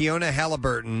and Keona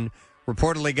Halliburton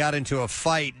reportedly got into a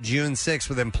fight June 6th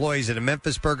with employees at a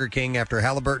Memphis Burger King after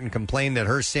Halliburton complained that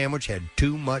her sandwich had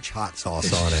too much hot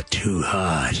sauce on it. Too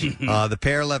hot. The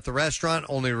pair left the restaurant,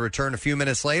 only to return a few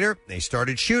minutes later. They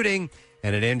started shooting,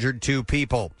 and it injured 2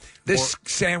 people. This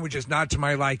sandwich is not to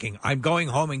my liking. I'm going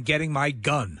home and getting my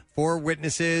gun. 4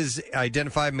 witnesses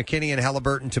identified McKinney and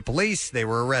Halliburton to police. They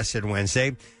were arrested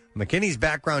Wednesday. McKinney's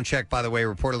background check, by the way,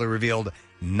 reportedly revealed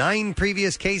 9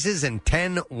 previous cases and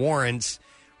 10 warrants,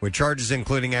 with charges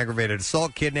including aggravated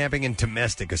assault, kidnapping, and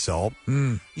domestic assault.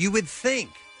 You would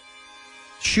think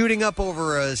shooting up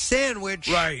over a sandwich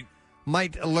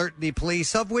might alert the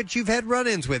police, of which you've had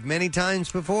run-ins with many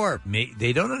times before.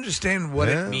 They don't understand what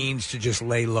it means to just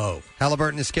lay low.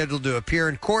 Halliburton is scheduled to appear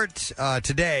in court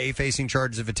today, facing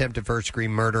charges of attempted first-degree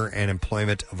murder and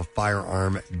employment of a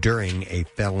firearm during a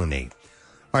felony.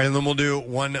 All right, and then we'll do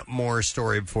one more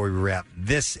story before we wrap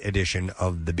this edition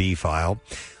of the B-File.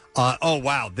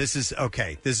 This is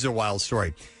a wild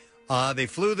story. They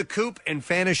flew the coop and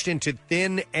vanished into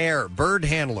thin air. Bird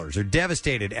handlers are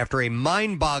devastated after a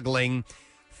mind-boggling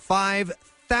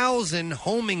 5,000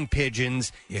 homing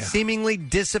pigeons seemingly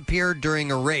disappeared during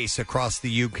a race across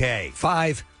the UK.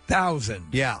 5,000.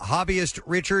 Yeah. Hobbyist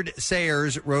Richard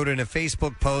Sayers wrote in a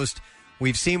Facebook post,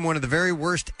 "We've seen one of the very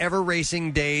worst ever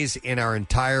racing days in our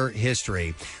entire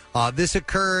history." This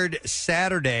occurred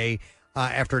Saturday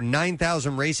after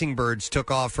 9,000 racing birds took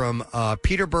off from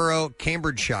Peterborough,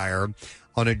 Cambridgeshire,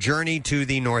 on a journey to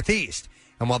the northeast.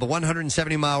 And while the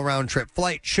 170-mile round-trip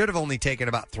flight should have only taken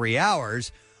about 3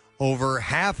 hours, over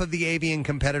half of the avian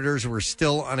competitors were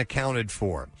still unaccounted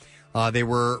for. They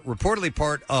were reportedly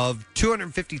part of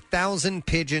 250,000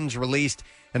 pigeons released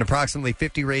in approximately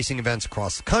 50 racing events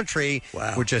across the country,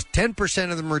 with just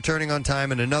 10% of them returning on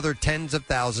time and another tens of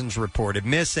thousands reported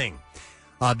missing.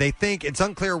 They think it's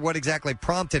unclear what exactly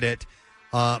prompted it,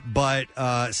 but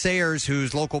Sayers,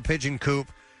 whose local pigeon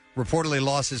coop reportedly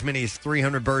lost as many as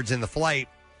 300 birds in the flight,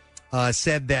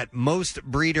 said that most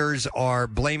breeders are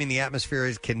blaming the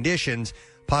atmospheric conditions,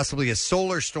 possibly a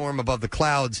solar storm above the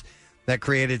clouds that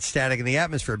created static in the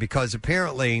atmosphere, because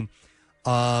apparently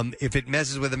if it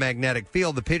messes with the magnetic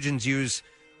field, the pigeons use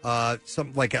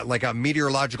some like a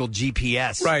meteorological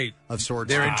GPS, right, of sorts.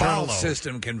 Their internal follow.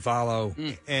 system can follow,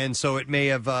 and so it may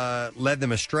have led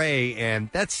them astray, and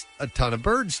that's a ton of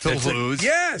birds to lose.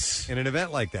 Yes, in an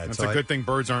event like that. That's so a good thing.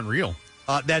 Birds aren't real.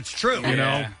 That's true. You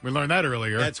know, we learned that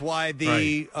earlier. That's why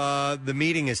the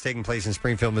meeting is taking place in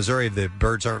Springfield, Missouri. The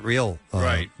Birds Aren't Real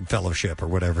Fellowship or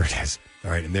whatever it is.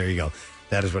 All right, and there you go.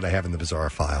 That is what I have in the bizarre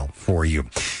file for you.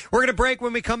 We're going to break.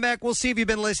 When we come back, we'll see if you've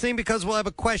been listening because we'll have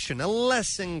a question, a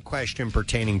lesson question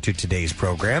pertaining to today's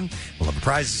program. We'll have a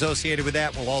prize associated with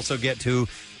that. We'll also get to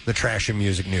the trash and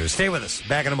music news. Stay with us.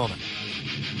 Back in a moment.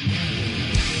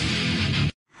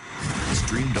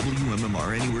 Stream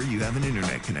WMMR anywhere you have an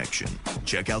internet connection.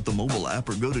 Check out the mobile app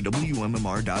or go to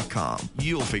WMMR.com.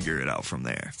 You'll figure it out from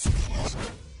there.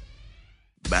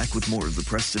 Back with more of the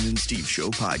Preston and Steve Show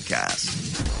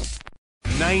podcast.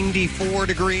 94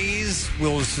 degrees.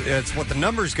 It's what the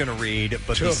number's going to read,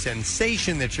 but the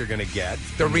sensation that you're going to get.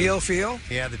 The real feel?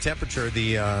 Yeah, the temperature,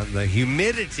 the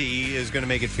humidity is going to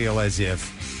make it feel as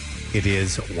if it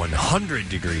is 100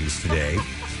 degrees today.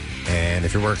 And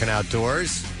if you're working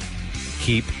outdoors,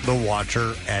 keep the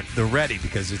watcher at the ready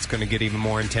because it's going to get even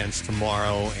more intense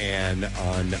tomorrow and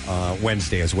on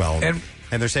Wednesday as well.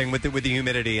 And they're saying with the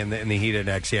humidity and the heat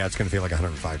index, it's going to feel like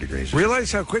 105 degrees.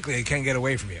 Realize how quickly it can get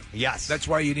away from you. Yes. That's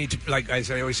why you need to, like I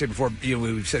always say before,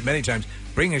 we've said many times,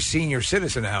 bring a senior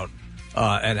citizen out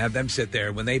and have them sit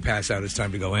there. When they pass out, it's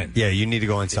time to go in. Yeah, you need to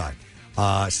go inside.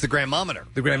 It's the gramometer.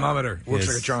 The gramometer works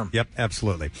like a charm. Yep,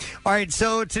 absolutely. All right,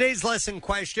 so today's lesson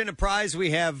question, a prize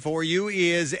we have for you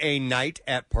is a night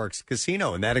at Parks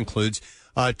Casino, and that includes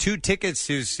 2 tickets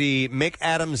to see Mick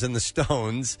Adams and the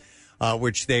Stones,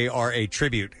 which they are a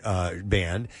tribute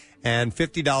band, and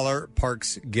 $50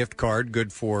 Parks gift card,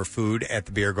 good for food at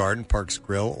the Beer Garden, Parks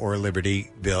Grill, or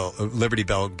Liberty Bell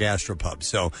Gastropub.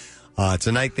 So it's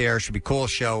a night there. Should be cool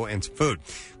show and some food.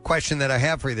 Question that I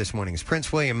have for you this morning is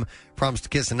Prince William promised to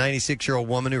kiss a 96-year-old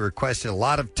woman who requested a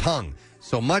lot of tongue,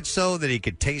 so much so that he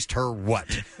could taste her what?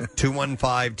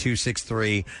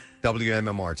 215-263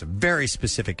 WMMR. It's a very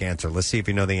specific answer. Let's see if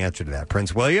you know the answer to that.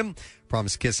 Prince William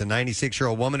promised to kiss a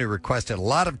 96-year-old woman who requested a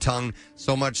lot of tongue,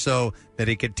 so much so that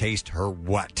he could taste her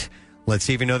what? Let's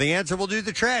see if you know the answer. We'll do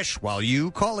the trash while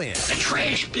you call in. The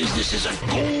trash business is a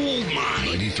gold mine.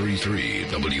 93.3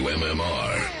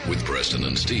 WMMR with Preston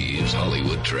and Steve's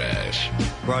Hollywood Trash.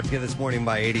 Brought to you this morning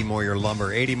by 80 Moyer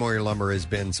Lumber. 80 Moyer Lumber has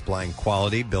been supplying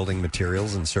quality building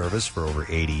materials and service for over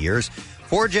 80 years.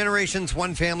 4 generations,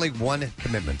 1 family, 1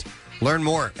 commitment. Learn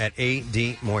more at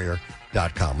admoyer.com.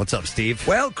 What's up, Steve?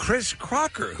 Well, Chris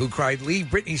Crocker, who cried "Leave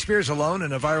Britney Spears alone"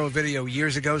 in a viral video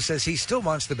years ago, says he still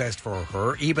wants the best for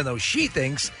her, even though she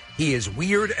thinks he is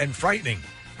weird and frightening.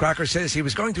 Crocker says he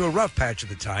was going through a rough patch at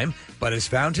the time, but has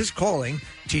found his calling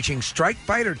teaching strike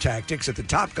fighter tactics at the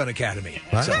Top Gun Academy.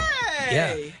 Wow. So,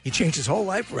 yeah, he changed his whole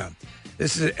life around.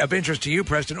 This is of interest to you,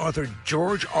 Preston. Author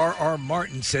George R.R.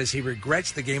 Martin says he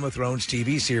regrets the Game of Thrones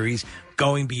TV series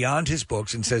going beyond his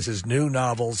books and says his new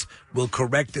novels will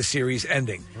correct the series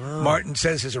ending. Oh. Martin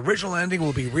says his original ending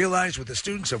will be realized with the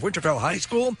students of Winterfell High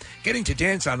School getting to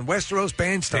dance on Westeros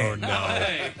Bandstand. Oh, no.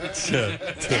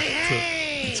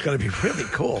 It's going to be really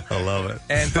cool. I love it.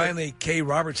 And finally, Kay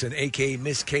Robertson, a.k.a.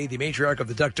 Miss Kay, the matriarch of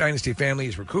the Duck Dynasty family,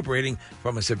 is recuperating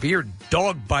from a severe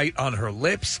dog bite on her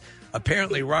lips.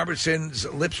 Apparently, Robertson's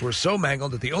lips were so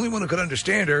mangled that the only one who could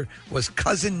understand her was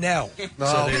Cousin Nell.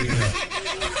 So there you go.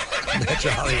 That's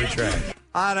your Hollywood trash.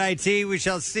 On IT, we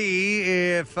shall see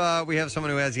if we have someone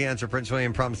who has the answer. Prince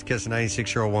William promised to kiss a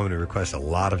 96-year-old woman who requests a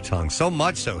lot of tongue, so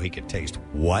much so he could taste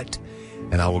what?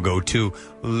 And I will go to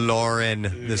Lauren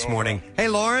this morning. Hey,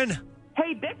 Lauren.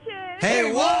 Hey, bitches.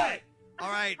 Hey, what? All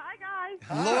right. Hi, guys.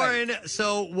 Hi. Lauren,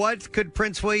 so what could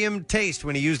Prince William taste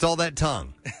when he used all that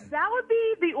tongue? That would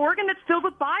be the organ that's filled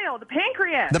with bile, the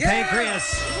pancreas. The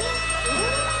pancreas.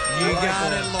 You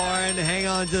got it, Lauren. Hang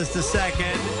on just a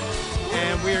second.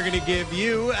 And we are going to give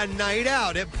you a night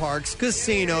out at Parks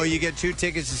Casino. You get 2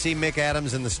 tickets to see Mick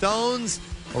Adams and the Stones,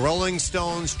 a Rolling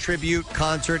Stones tribute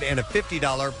concert, and a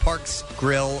 $50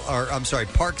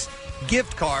 Parks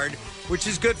gift card, which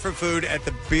is good for food at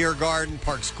the Beer Garden,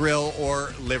 Parks Grill,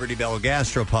 or Liberty Bell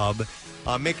Gastropub.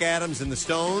 Mick Adams and the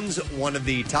Stones, one of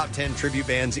the top 10 tribute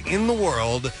bands in the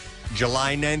world,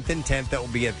 July 9th and 10th. That will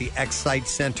be at the Excite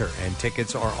Center, and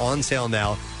tickets are on sale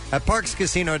now at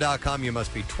parkscasino.com. You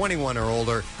must be 21 or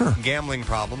older. Gambling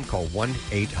problem, call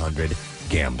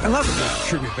 1-800-GAMBLER. I love the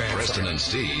tribute band. Preston and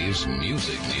Steve's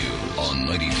Music News on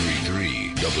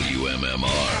 93.3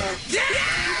 WMMR.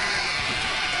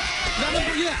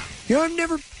 You know, I've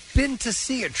never been to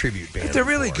see a tribute band. They're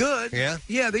really before. good. Yeah?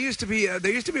 Yeah, there used to be a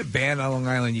band on Long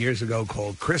Island years ago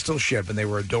called Crystal Ship, and they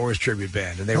were a Doors tribute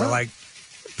band, and they were like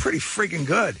pretty freaking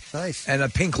good. Nice.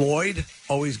 And Pink Lloyd,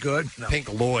 always good. No.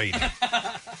 Pink Lloyd.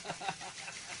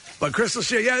 But Crystal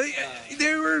Ship, yeah,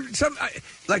 there were some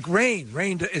like Rain.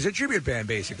 Rain is a tribute band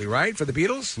basically, right, for the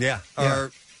Beatles? Yeah.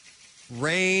 Or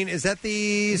Rain, is that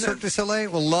the Cirque du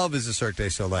Soleil? Well, Love is the Cirque du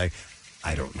Soleil.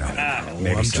 I don't know.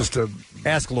 Maybe I'm so. just a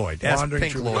Ask Lloyd. Ask wandering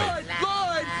Pink through- Lloyd.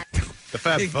 The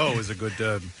Fab Four is a good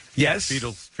Yes.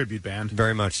 Beatles tribute band.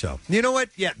 Very much so. You know what?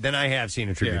 Yeah, then I have seen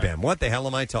a tribute band. What the hell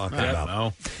am I talking about?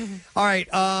 know. All right,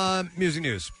 music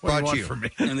news. What do you Brought want to you. from me?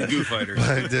 And the Goo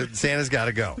Fighters. Santa's got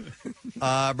to go.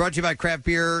 Brought to you by Craft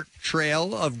Beer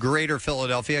Trail of Greater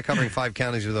Philadelphia, covering 5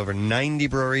 counties with over 90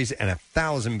 breweries and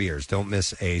 1,000 beers. Don't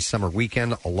miss a summer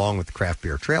weekend along with the Craft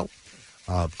Beer Trail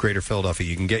of Greater Philadelphia.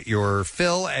 You can get your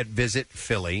fill at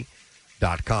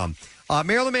visitphilly.com.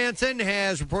 Marilyn Manson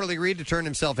has reportedly agreed to turn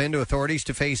himself in to authorities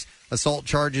to face assault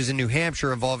charges in New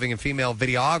Hampshire involving a female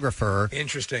videographer.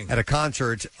 Interesting. At a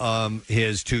concert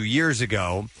his 2 years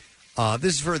ago.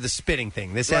 This is for the spitting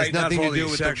thing. This has Right, nothing not to for do the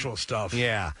with sexual stuff.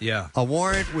 Yeah. Yeah. A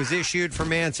warrant was issued for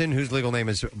Manson, whose legal name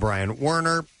is Brian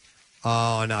Werner,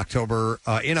 in October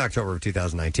of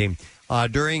 2019.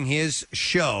 During his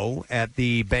show at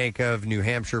the Bank of New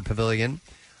Hampshire Pavilion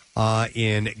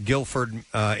in Guilford,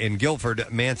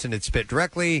 Manson had spit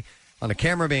directly on a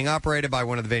camera being operated by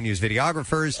one of the venue's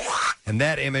videographers, and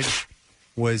that image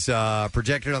was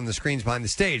projected on the screens behind the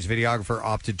stage. The videographer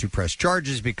opted to press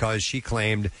charges because she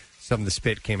claimed some of the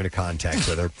spit came into contact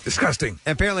with her. Disgusting.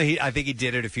 And apparently, I think he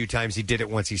did it a few times. He did it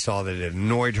once he saw that it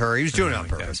annoyed her. He was doing it on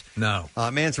purpose. No.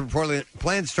 Manson reportedly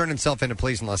plans to turn himself into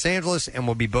police in Los Angeles and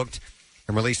will be booked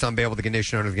and released on bail with the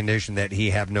condition under the condition that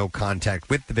he have no contact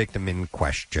with the victim in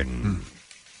question.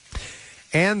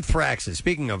 Anthrax's,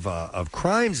 speaking of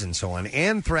crimes and so on,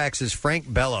 Anthrax's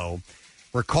Frank Bello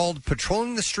recalled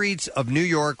patrolling the streets of New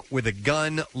York with a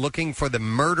gun looking for the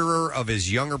murderer of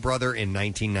his younger brother in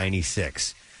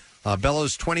 1996.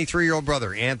 Bello's 23-year-old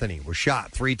brother, Anthony, was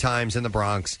shot 3 times in the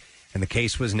Bronx, and the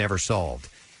case was never solved.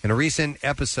 In a recent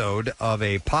episode of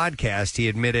a podcast, he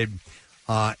admitted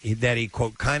that he,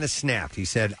 quote, kind of snapped. He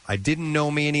said, I didn't know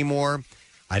me anymore.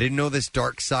 I didn't know this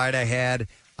dark side I had.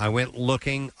 I went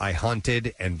looking, I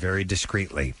hunted, and very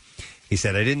discreetly. He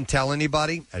said, I didn't tell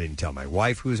anybody. I didn't tell my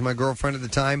wife, who was my girlfriend at the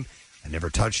time. I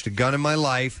never touched a gun in my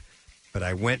life, but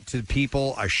I went to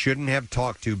people I shouldn't have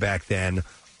talked to back then,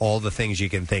 all the things you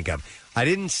can think of. I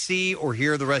didn't see or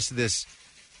hear the rest of this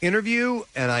interview,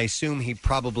 and I assume he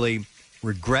probably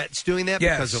regrets doing that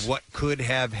because of what could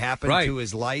have happened to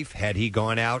his life had he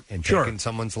gone out and taken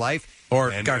someone's life.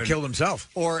 Or got killed himself.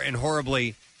 Or, and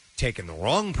horribly taken the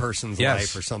wrong person's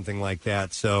life or something like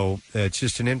that. So it's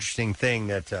just an interesting thing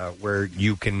that where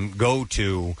you can go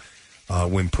to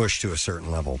when pushed to a certain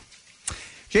level.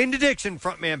 Jane's Addiction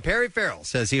frontman Perry Farrell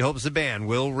says he hopes the band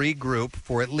will regroup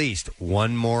for at least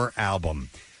one more album.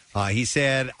 He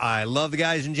said, I love the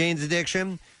guys in Jane's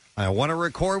Addiction. I want to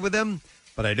record with them,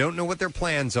 but I don't know what their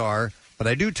plans are, but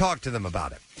I do talk to them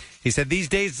about it. He said, these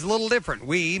days it's a little different.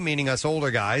 We, meaning us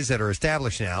older guys that are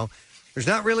established now, there's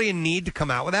not really a need to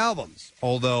come out with albums,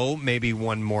 although maybe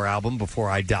one more album before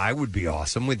I die would be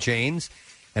awesome with Jane's,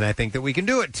 and I think that we can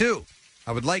do it too.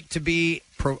 I would like to be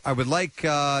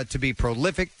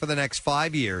prolific for the next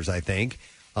 5 years, I think.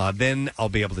 Then I'll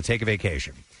be able to take a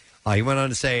vacation. He went on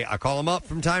to say, I call them up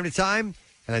from time to time,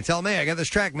 and I tell them, hey, I got this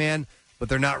track, man, but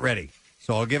they're not ready.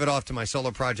 So I'll give it off to my solo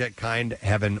project, Kind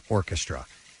Heaven Orchestra.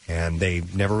 And they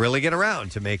never really get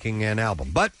around to making an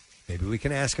album. But maybe we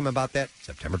can ask him about that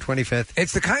September 25th.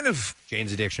 It's the kind of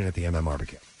Jane's Addiction at the MM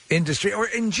Barbecue. Industry, or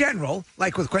in general,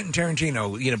 like with Quentin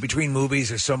Tarantino, between movies,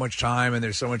 there's so much time and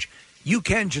there's so much. You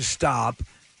can just stop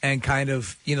and kind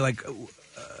of,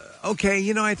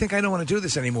 okay, I think I don't want to do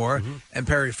this anymore. Mm-hmm. And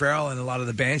Perry Farrell and a lot of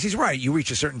the bands, he's right. You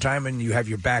reach a certain time and you have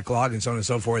your backlog and so on and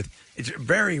so forth. It's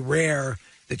very rare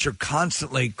that you're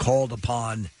constantly called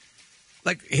upon.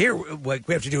 Like here, we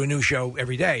have to do a new show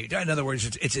every day. In other words,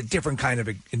 it's a different kind of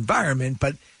environment,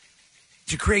 but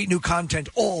to create new content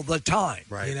all the time,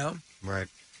 right? Right.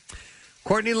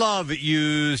 Courtney Love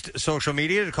used social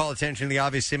media to call attention to the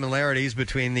obvious similarities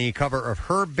between the cover of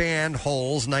her band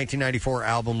Hole's 1994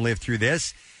 album Live Through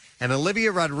This and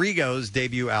Olivia Rodrigo's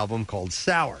debut album called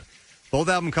Sour. Both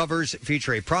album covers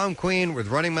feature a prom queen with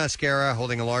running mascara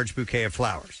holding a large bouquet of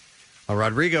flowers.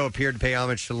 Rodrigo appeared to pay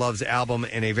homage to Love's album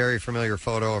in a very familiar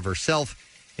photo of herself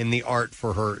in the art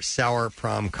for her Sour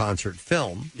Prom concert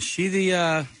film. Is she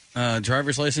the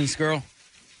driver's license girl?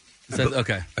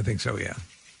 Okay. I think so, yeah.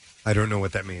 I don't know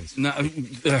what that means. No,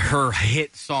 her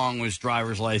hit song was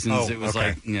 "Driver's License." Oh, it was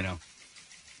okay. like,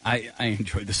 I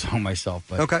enjoyed the song myself.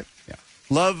 But Okay. yeah.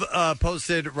 Love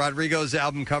posted Rodrigo's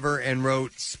album cover and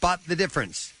wrote, "Spot the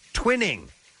difference, twinning."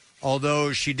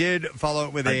 Although she did follow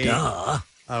it with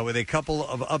a couple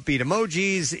of upbeat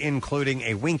emojis, including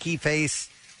a winky face,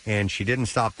 and she didn't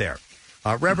stop there.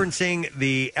 Referencing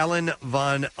the Ellen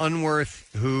von Unworth,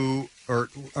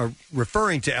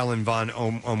 referring to Ellen von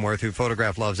Unworth, who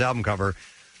photographed Love's album cover,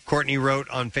 Courtney wrote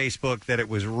on Facebook that it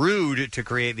was rude to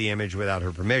create the image without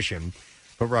her permission.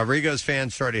 But Rodrigo's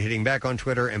fans started hitting back on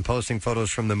Twitter and posting photos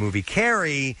from the movie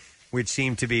Carrie, which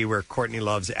seemed to be where Courtney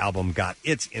Love's album got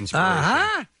its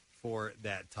inspiration for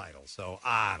that title. So,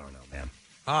 I don't know, man.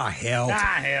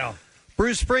 Hell.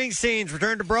 Bruce Springsteen's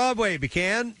return to Broadway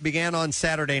began on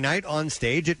Saturday night on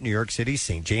stage at New York City's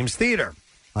St. James Theater.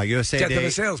 USA Death Day, of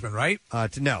a Salesman, right?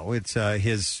 No, it's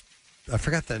his... I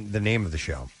forgot the name of the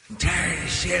show. I'm tired of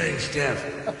selling stuff.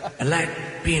 I like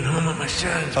being home with my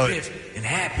sons, Biff, and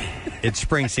happy. It's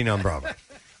Springsteen on Broadway.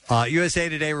 USA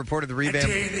Today reported the revamp... I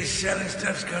tell you, this selling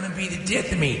stuff's going to be the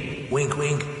death of me. Wink,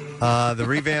 wink. The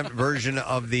revamped version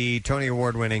of the Tony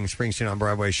Award-winning Springsteen on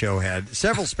Broadway show had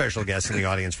several special guests in the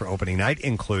audience for opening night,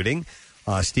 including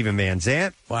Stephen Van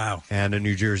Zandt. Wow. And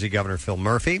New Jersey Governor Phil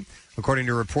Murphy. According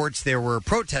to reports, there were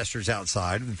protesters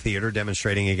outside the theater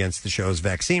demonstrating against the show's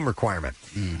vaccine requirement.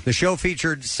 The show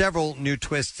featured several new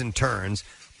twists and turns,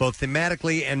 both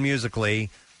thematically and musically,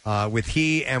 with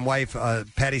he and wife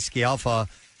Patti Scialfa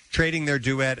trading their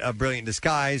duet A Brilliant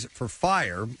Disguise for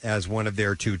Fire as one of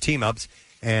their two team-ups,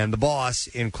 and The Boss,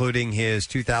 including his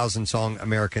 2000 song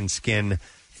American Skin,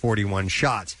 41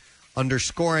 Shots,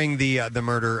 underscoring the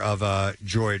murder of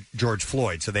George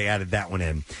Floyd. So they added that one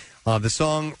in. The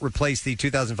song replaced the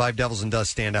 2005 Devils and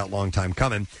Dust standout Long Time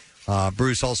Coming.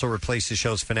 Bruce also replaced the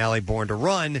show's finale, Born to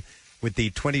Run, with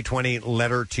the 2020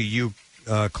 Letter to You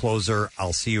closer,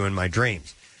 I'll See You in My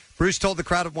Dreams. Bruce told the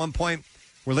crowd at one point,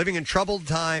 "We're living in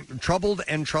troubled and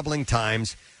troubling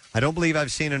times. I don't believe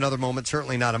I've seen another moment,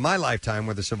 certainly not in my lifetime,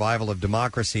 where the survival of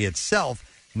democracy itself,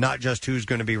 not just who's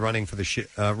going to be running for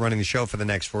running the show for the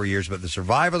next 4 years, but the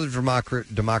survival of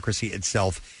democracy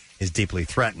itself is deeply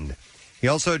threatened." He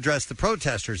also addressed the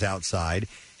protesters outside.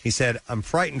 He said, "I'm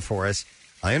frightened for us.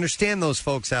 I understand those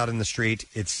folks out in the street.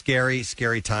 It's scary,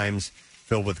 scary times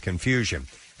filled with confusion."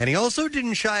 And he also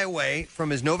didn't shy away from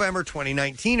his November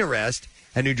 2019 arrest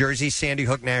at New Jersey's Sandy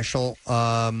Hook National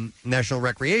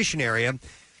Recreation Area,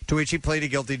 to which he pleaded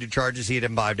guilty to charges he had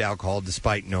imbibed alcohol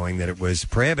despite knowing that it was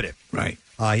prohibited. Right.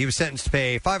 He was sentenced to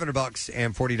pay $500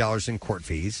 and $40 in court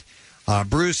fees.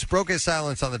 Bruce broke his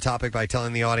silence on the topic by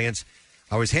telling the audience,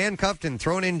 "I was handcuffed and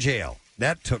thrown in jail.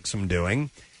 That took some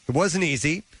doing. It wasn't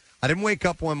easy. I didn't wake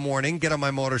up one morning, get on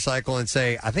my motorcycle, and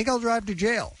say, I think I'll drive to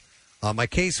jail. My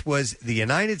case was the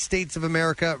United States of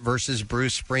America versus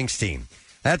Bruce Springsteen.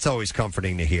 That's always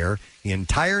comforting to hear. The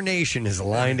entire nation is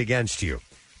aligned against you.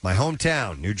 My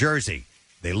hometown, New Jersey,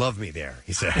 they love me there,"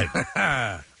 he said.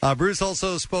 Bruce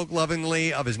also spoke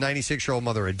lovingly of his 96-year-old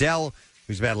mother, Adele,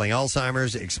 who's battling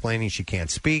Alzheimer's, explaining she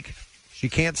can't speak, she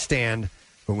can't stand,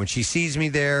 but when she sees me,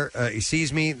 there's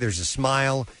a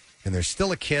smile, and there's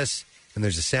still a kiss, and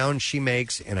there's a sound she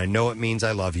makes, and I know it means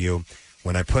I love you.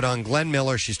 When I put on Glenn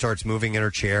Miller, she starts moving in her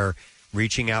chair,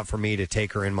 reaching out for me to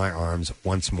take her in my arms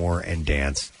once more and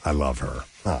dance. I love her.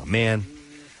 Oh, man.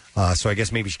 So I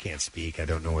guess maybe she can't speak. I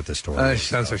don't know what the story is.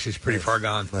 Sounds like she's pretty far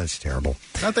gone. That's terrible.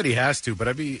 Not that he has to, but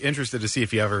I'd be interested to see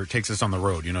if he ever takes us on the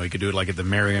road. You know, he could do it like at the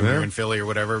Merriam here in Philly or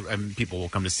whatever, and people will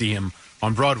come to see him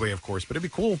on Broadway, of course. But it'd be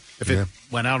cool if it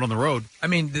went out on the road. I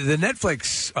mean, the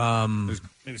Netflix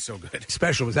it was so good.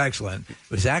 Special was excellent. It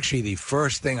was actually the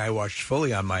first thing I watched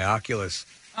fully on my Oculus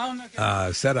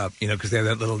setup, because they have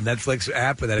that little Netflix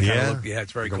app, and that kind of look,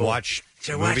 it's very cool. Watch.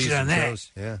 So watch it on that.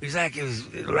 Shows. Yeah. It was like it was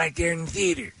right there in the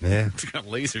theater. Yeah. It's got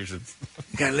lasers.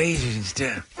 Got lasers and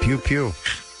stuff. Pew, pew.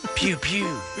 Pew,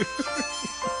 pew.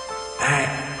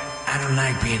 I don't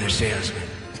like being a salesman.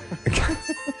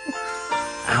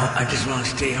 I just want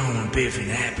to stay home with Biff and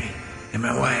Happy and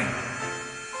my wife.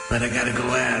 But I got to go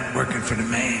out working for the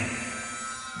man.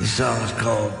 This song is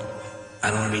called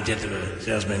I Don't Want to Be Dead to a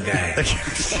Salesman Guy.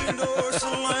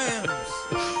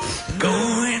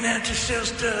 Going out to sell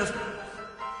stuff.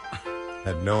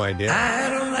 Had no idea. I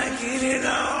don't like it at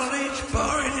all. It's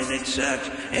boring and it sucks.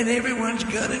 And everyone's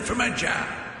gunning for my job.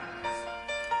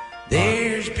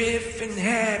 There's Biff and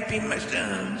Happy, my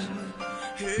sons.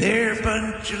 They're a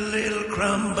bunch of little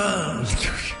crumb bums.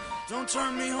 Don't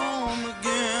turn me home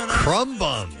again. Crumb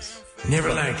bums.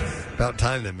 Never liked it. About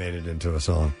time they made it into a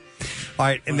song. All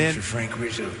right, and then Frank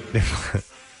Rizzo.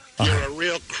 You're a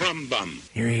real crumb bum.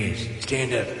 Here he is.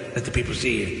 Stand up. Let the people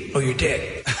see you. Oh, you're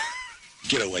dead.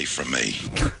 Get away from me.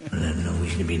 No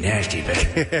reason to be nasty,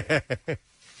 but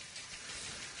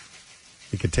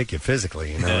He could take you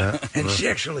physically, you know that? and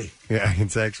sexually. Yeah, and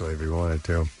sexually if you wanted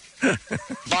to.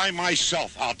 By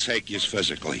myself, I'll take you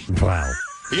physically. Wow.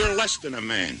 You're less than a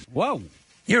man. Whoa.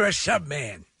 You're a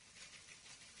sub-man.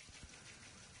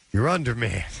 You're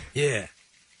underman. Yeah.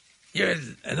 You're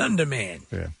an underman.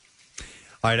 Yeah.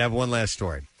 All right, I have one last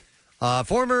story.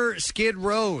 Former Skid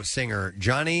Row singer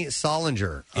Johnny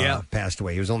Solinger passed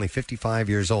away. He was only 55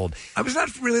 years old. I was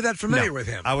not really that familiar with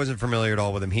him. I wasn't familiar at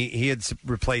all with him. He had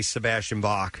replaced Sebastian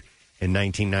Bach in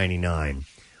 1999.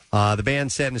 The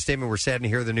band said in a statement, "We're saddened to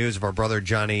hear the news of our brother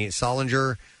Johnny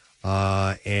Solinger,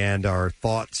 and our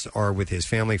thoughts are with his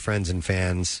family, friends, and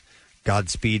fans.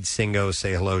 Godspeed, Singo.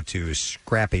 Say hello to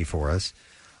Scrappy for us."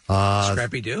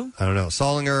 Scrappy do? I don't know.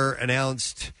 Solinger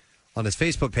announced on his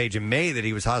Facebook page in May that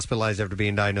he was hospitalized after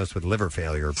being diagnosed with liver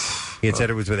failure. He had said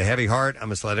it was with a heavy heart. "I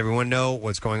must let everyone know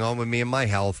what's going on with me and my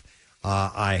health.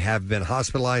 I have been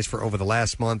hospitalized for over the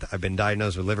last month. I've been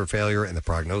diagnosed with liver failure, and the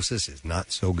prognosis is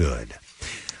not so good."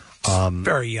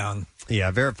 Very young. Yeah,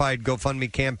 a verified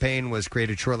GoFundMe campaign was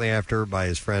created shortly after by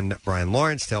his friend Brian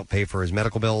Lawrence to help pay for his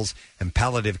medical bills and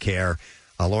palliative care.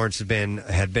 Lawrence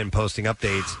had been posting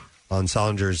updates on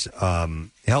Solinger's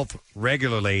health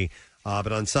regularly,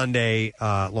 but on Sunday,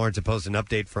 Lawrence had posted an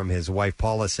update from his wife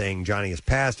Paula saying, "Johnny has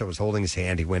passed. I was holding his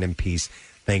hand. He went in peace.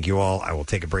 Thank you all. I will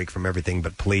take a break from everything,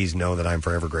 but please know that I'm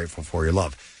forever grateful for your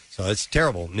love." So it's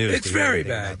terrible news. It's very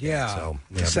bad, yeah. So,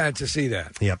 sad to see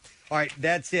that. Yep. All right,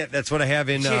 that's it. That's what I have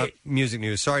in music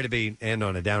news. Sorry to end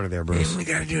on a downer there, Bruce. We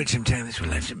got to do it sometime. That's what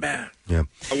life's about. Yeah.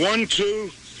 1, 2,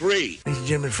 3. Ladies and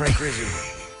gentlemen, Frank Rizzo.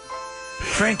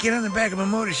 Frank, get on the back of a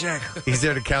motorcycle. He's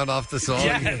there to count off the song?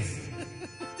 Yes.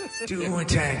 Do it one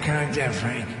time. Count down,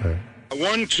 Frank.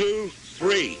 1, 2,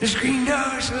 3. The screen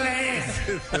door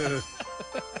slams.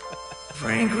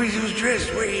 Frank Rizzo's dress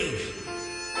waves.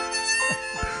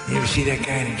 You ever see that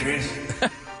guy in a dress?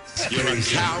 You're a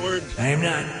coward. I am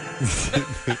not.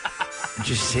 I'm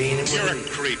just saying it. You're a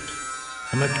creep.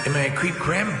 Am I a creep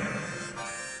creme?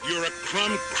 You're a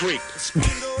crumb creep.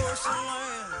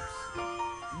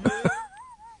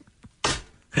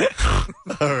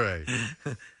 All right.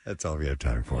 That's all we have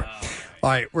time for. All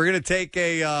right. We're going to take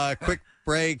a quick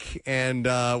break, and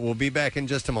we'll be back in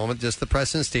just a moment. Just the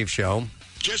Preston and Steve Show.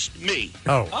 Just me.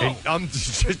 And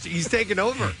he's taking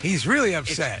over. He's really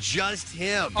upset. It's just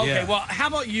him. Okay, well, how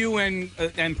about you and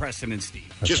Preston and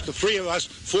Steve? Just the 3 of us,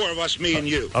 4 of us, me and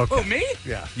you. Okay. Oh, me?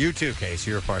 Yeah, you too, Case.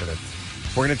 You're a part of it.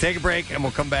 We're going to take a break, and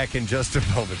we'll come back in just a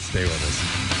moment. Stay with us.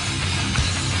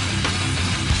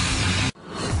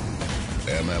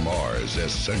 MMR's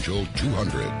Essential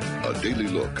 200, a daily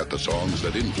look at the songs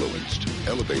that influenced,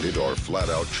 elevated, or flat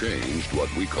out changed what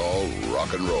we call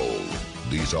rock and roll.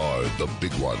 These are the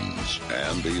big ones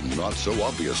and the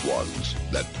not-so-obvious ones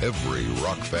that every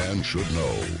rock fan should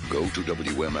know. Go to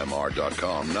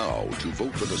WMMR.com now to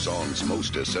vote for the songs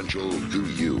most essential to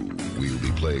you. We'll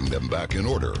be playing them back in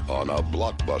order on a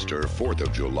blockbuster 4th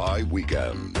of July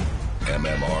weekend.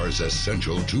 MMR's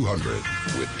Essential 200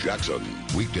 with Jackson,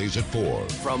 weekdays at 4.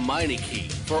 From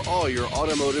Meineke for all your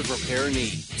automotive repair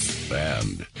needs.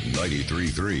 And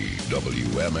 93.3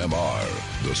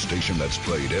 WMMR, the station that's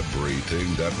played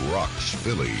everything that rocks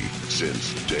Philly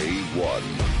since day one.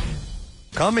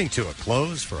 Coming to a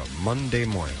close for a Monday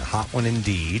morning, a hot one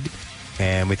indeed.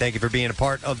 And we thank you for being a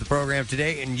part of the program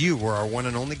today. And you were our one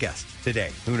and only guest today.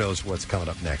 Who knows what's coming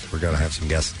up next? We're going to have some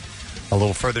guests a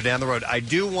little further down the road. I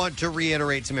do want to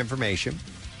reiterate some information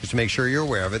just to make sure you're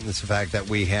aware of it. And it's the fact that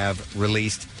we have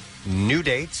released new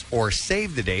dates or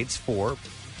saved the dates for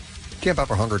Camp Out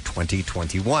for Hunger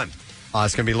 2021. It's going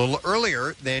to be a little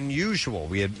earlier than usual.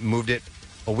 We had moved it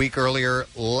a week earlier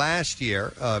last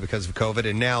year because of COVID,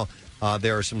 and now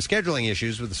there are some scheduling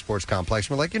issues with the sports complex.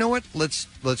 We're like, you know what? Let's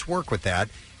work with that.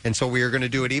 And so we are going to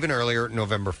do it even earlier,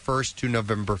 November 1st to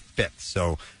November 5th.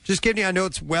 So just kidding you. I know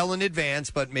it's well in advance,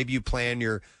 but maybe you plan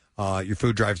your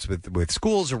food drives with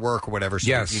schools or work or whatever, so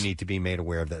yes, you need to be made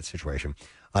aware of that situation.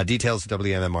 Details at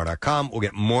WMMR.com. We'll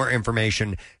get more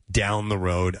information down the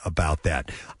road about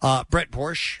that. Brett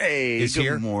Porsche is good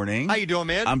here. morning. How you doing,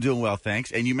 man? I'm doing well,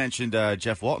 thanks. And you mentioned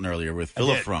Jeff Walton earlier with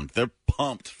Philifrunk. They're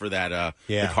pumped for that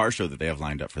the car show that they have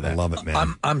lined up for that. I love it,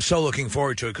 man. I'm so looking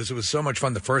forward to it because it was so much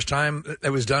fun the first time it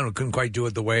was done. We couldn't quite do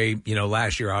it the way,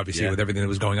 last year, obviously, with everything that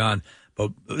was going on.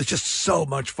 But it was just so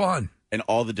much fun. And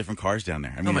all the different cars down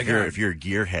there. I mean, if you're a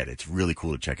gearhead, it's really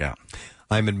cool to check out.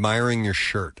 I'm admiring your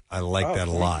shirt. I like that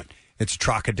a lot. It's a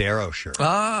Trocadero shirt.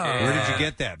 Ah. Where did you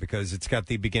get that? Because it's got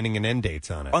the beginning and end dates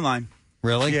on it. Online.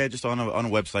 Really? Yeah, just on a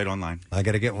website online. I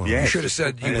got to get one. You should have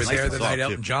said you were there the night too.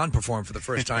 Elton John performed for the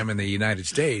first time in the United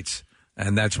States,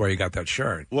 and that's where you got that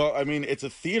shirt. Well, I mean, it's a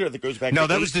theater that goes back. No,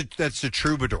 to that's the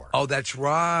Troubadour. Oh, that's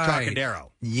right. Trocadero.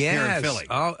 Yes. Here in Philly.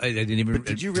 Oh, I didn't even. But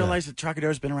did you realize that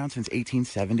Trocadero's been around since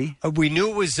 1870? We knew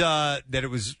it was that it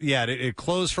was. Yeah, it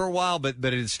closed for a while, but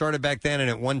it started back then, and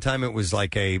at one time it was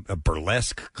like a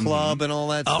burlesque club and all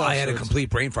that. Oh, stuff. I had a complete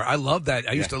brain fart. I love that.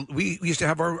 We used to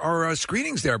have our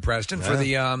screenings there, Preston, for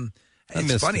the.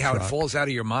 It's funny how it falls out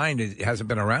of your mind. It hasn't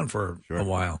been around for a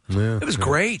while. Yeah, it was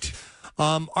great.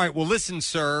 All right. Well, listen,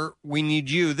 sir. We need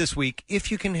you this week,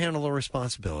 if you can handle the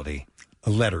responsibility. A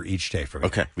letter each day for me.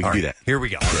 Okay, we can do that. Here we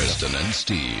go. Preston and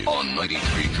Steve on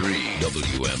 93.3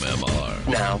 WMMR.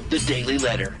 Now, the Daily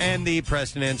Letter. And the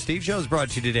Preston and Steve Show is brought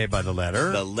to you today by the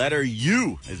letter. The letter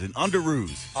U is an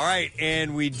underoos. All right,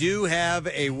 and we do have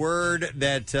a word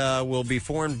that will be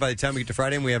formed by the time we get to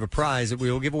Friday, and we have a prize that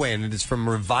we will give away, and it is from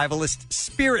Revivalist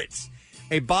Spirits.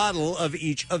 A bottle of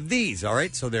each of these, all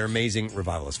right? So they're amazing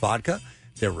Revivalist vodka,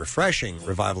 they're refreshing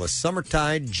Revivalist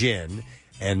Summertide Gin,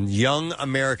 and Young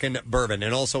American Bourbon.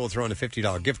 And also we'll throw in a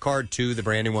 $50 gift card to the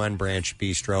Brandywine Branch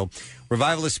Bistro.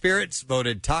 Revivalist Spirits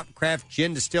voted top craft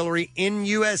gin distillery in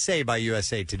USA by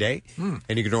USA Today.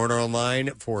 And you can order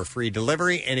online for free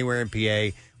delivery anywhere in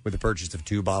PA with the purchase of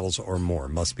 2 bottles or more.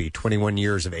 Must be 21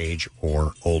 years of age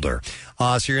or older.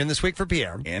 So you're in this week for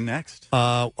Pierre. And next.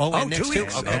 And 2 next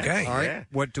weeks. too. Okay. All right. Yeah.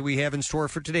 What do we have in store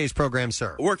for today's program,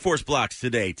 sir? Workforce blocks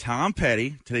today. Tom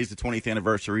Petty. Today's the 20th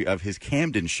anniversary of his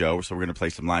Camden show, so we're going to play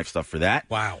some live stuff for that.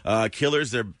 Wow. Killers,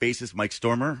 their bassist Mark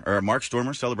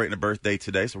Stormer, celebrating a birthday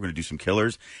today, so we're going to do some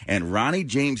Killers. And Ronnie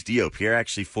James Dio. Pierre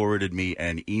actually forwarded me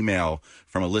an email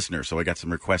from a listener, so I got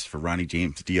some requests for Ronnie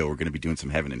James Dio. We're going to be doing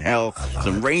some Heaven and Hell,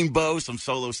 some Rainbow, some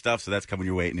solo stuff, so that's coming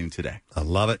your way at noon today. I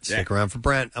love it. Stick around for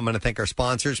Brent. I'm going to thank our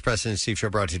sponsors. Preston and Steve Show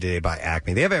brought to you today by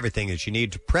Acme. They have everything that you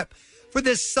need to prep for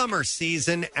this summer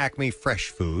season. Acme fresh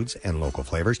foods and local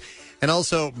flavors. And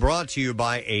also brought to you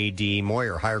by A.D.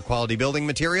 Moyer. Higher quality building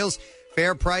materials,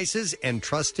 fair prices, and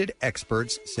trusted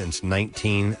experts since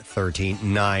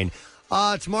 1939.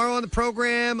 Tomorrow on the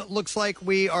program, looks like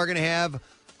we are going to have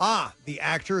the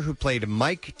actor who played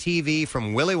Mike TV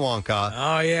from Willy Wonka.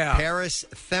 Oh, yeah. Paris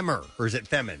Themer. Or is it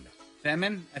Themin?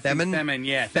 Themin? I think Themin,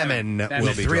 yeah. Themin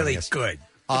will be really joining us. good.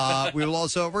 We're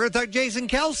going to talk Jason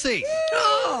Kelsey.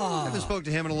 I haven't spoke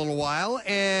to him in a little while,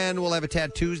 and we'll have a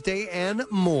Tat Tuesday and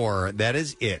more. That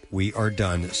is it. We are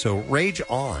done. So rage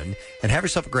on and have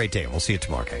yourself a great day. We'll see you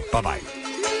tomorrow, gang. Bye-bye.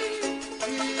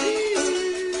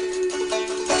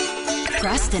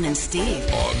 Preston and Steve.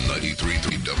 On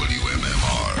 93.3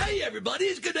 WMMR. Hey, everybody,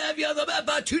 it's good to have you on the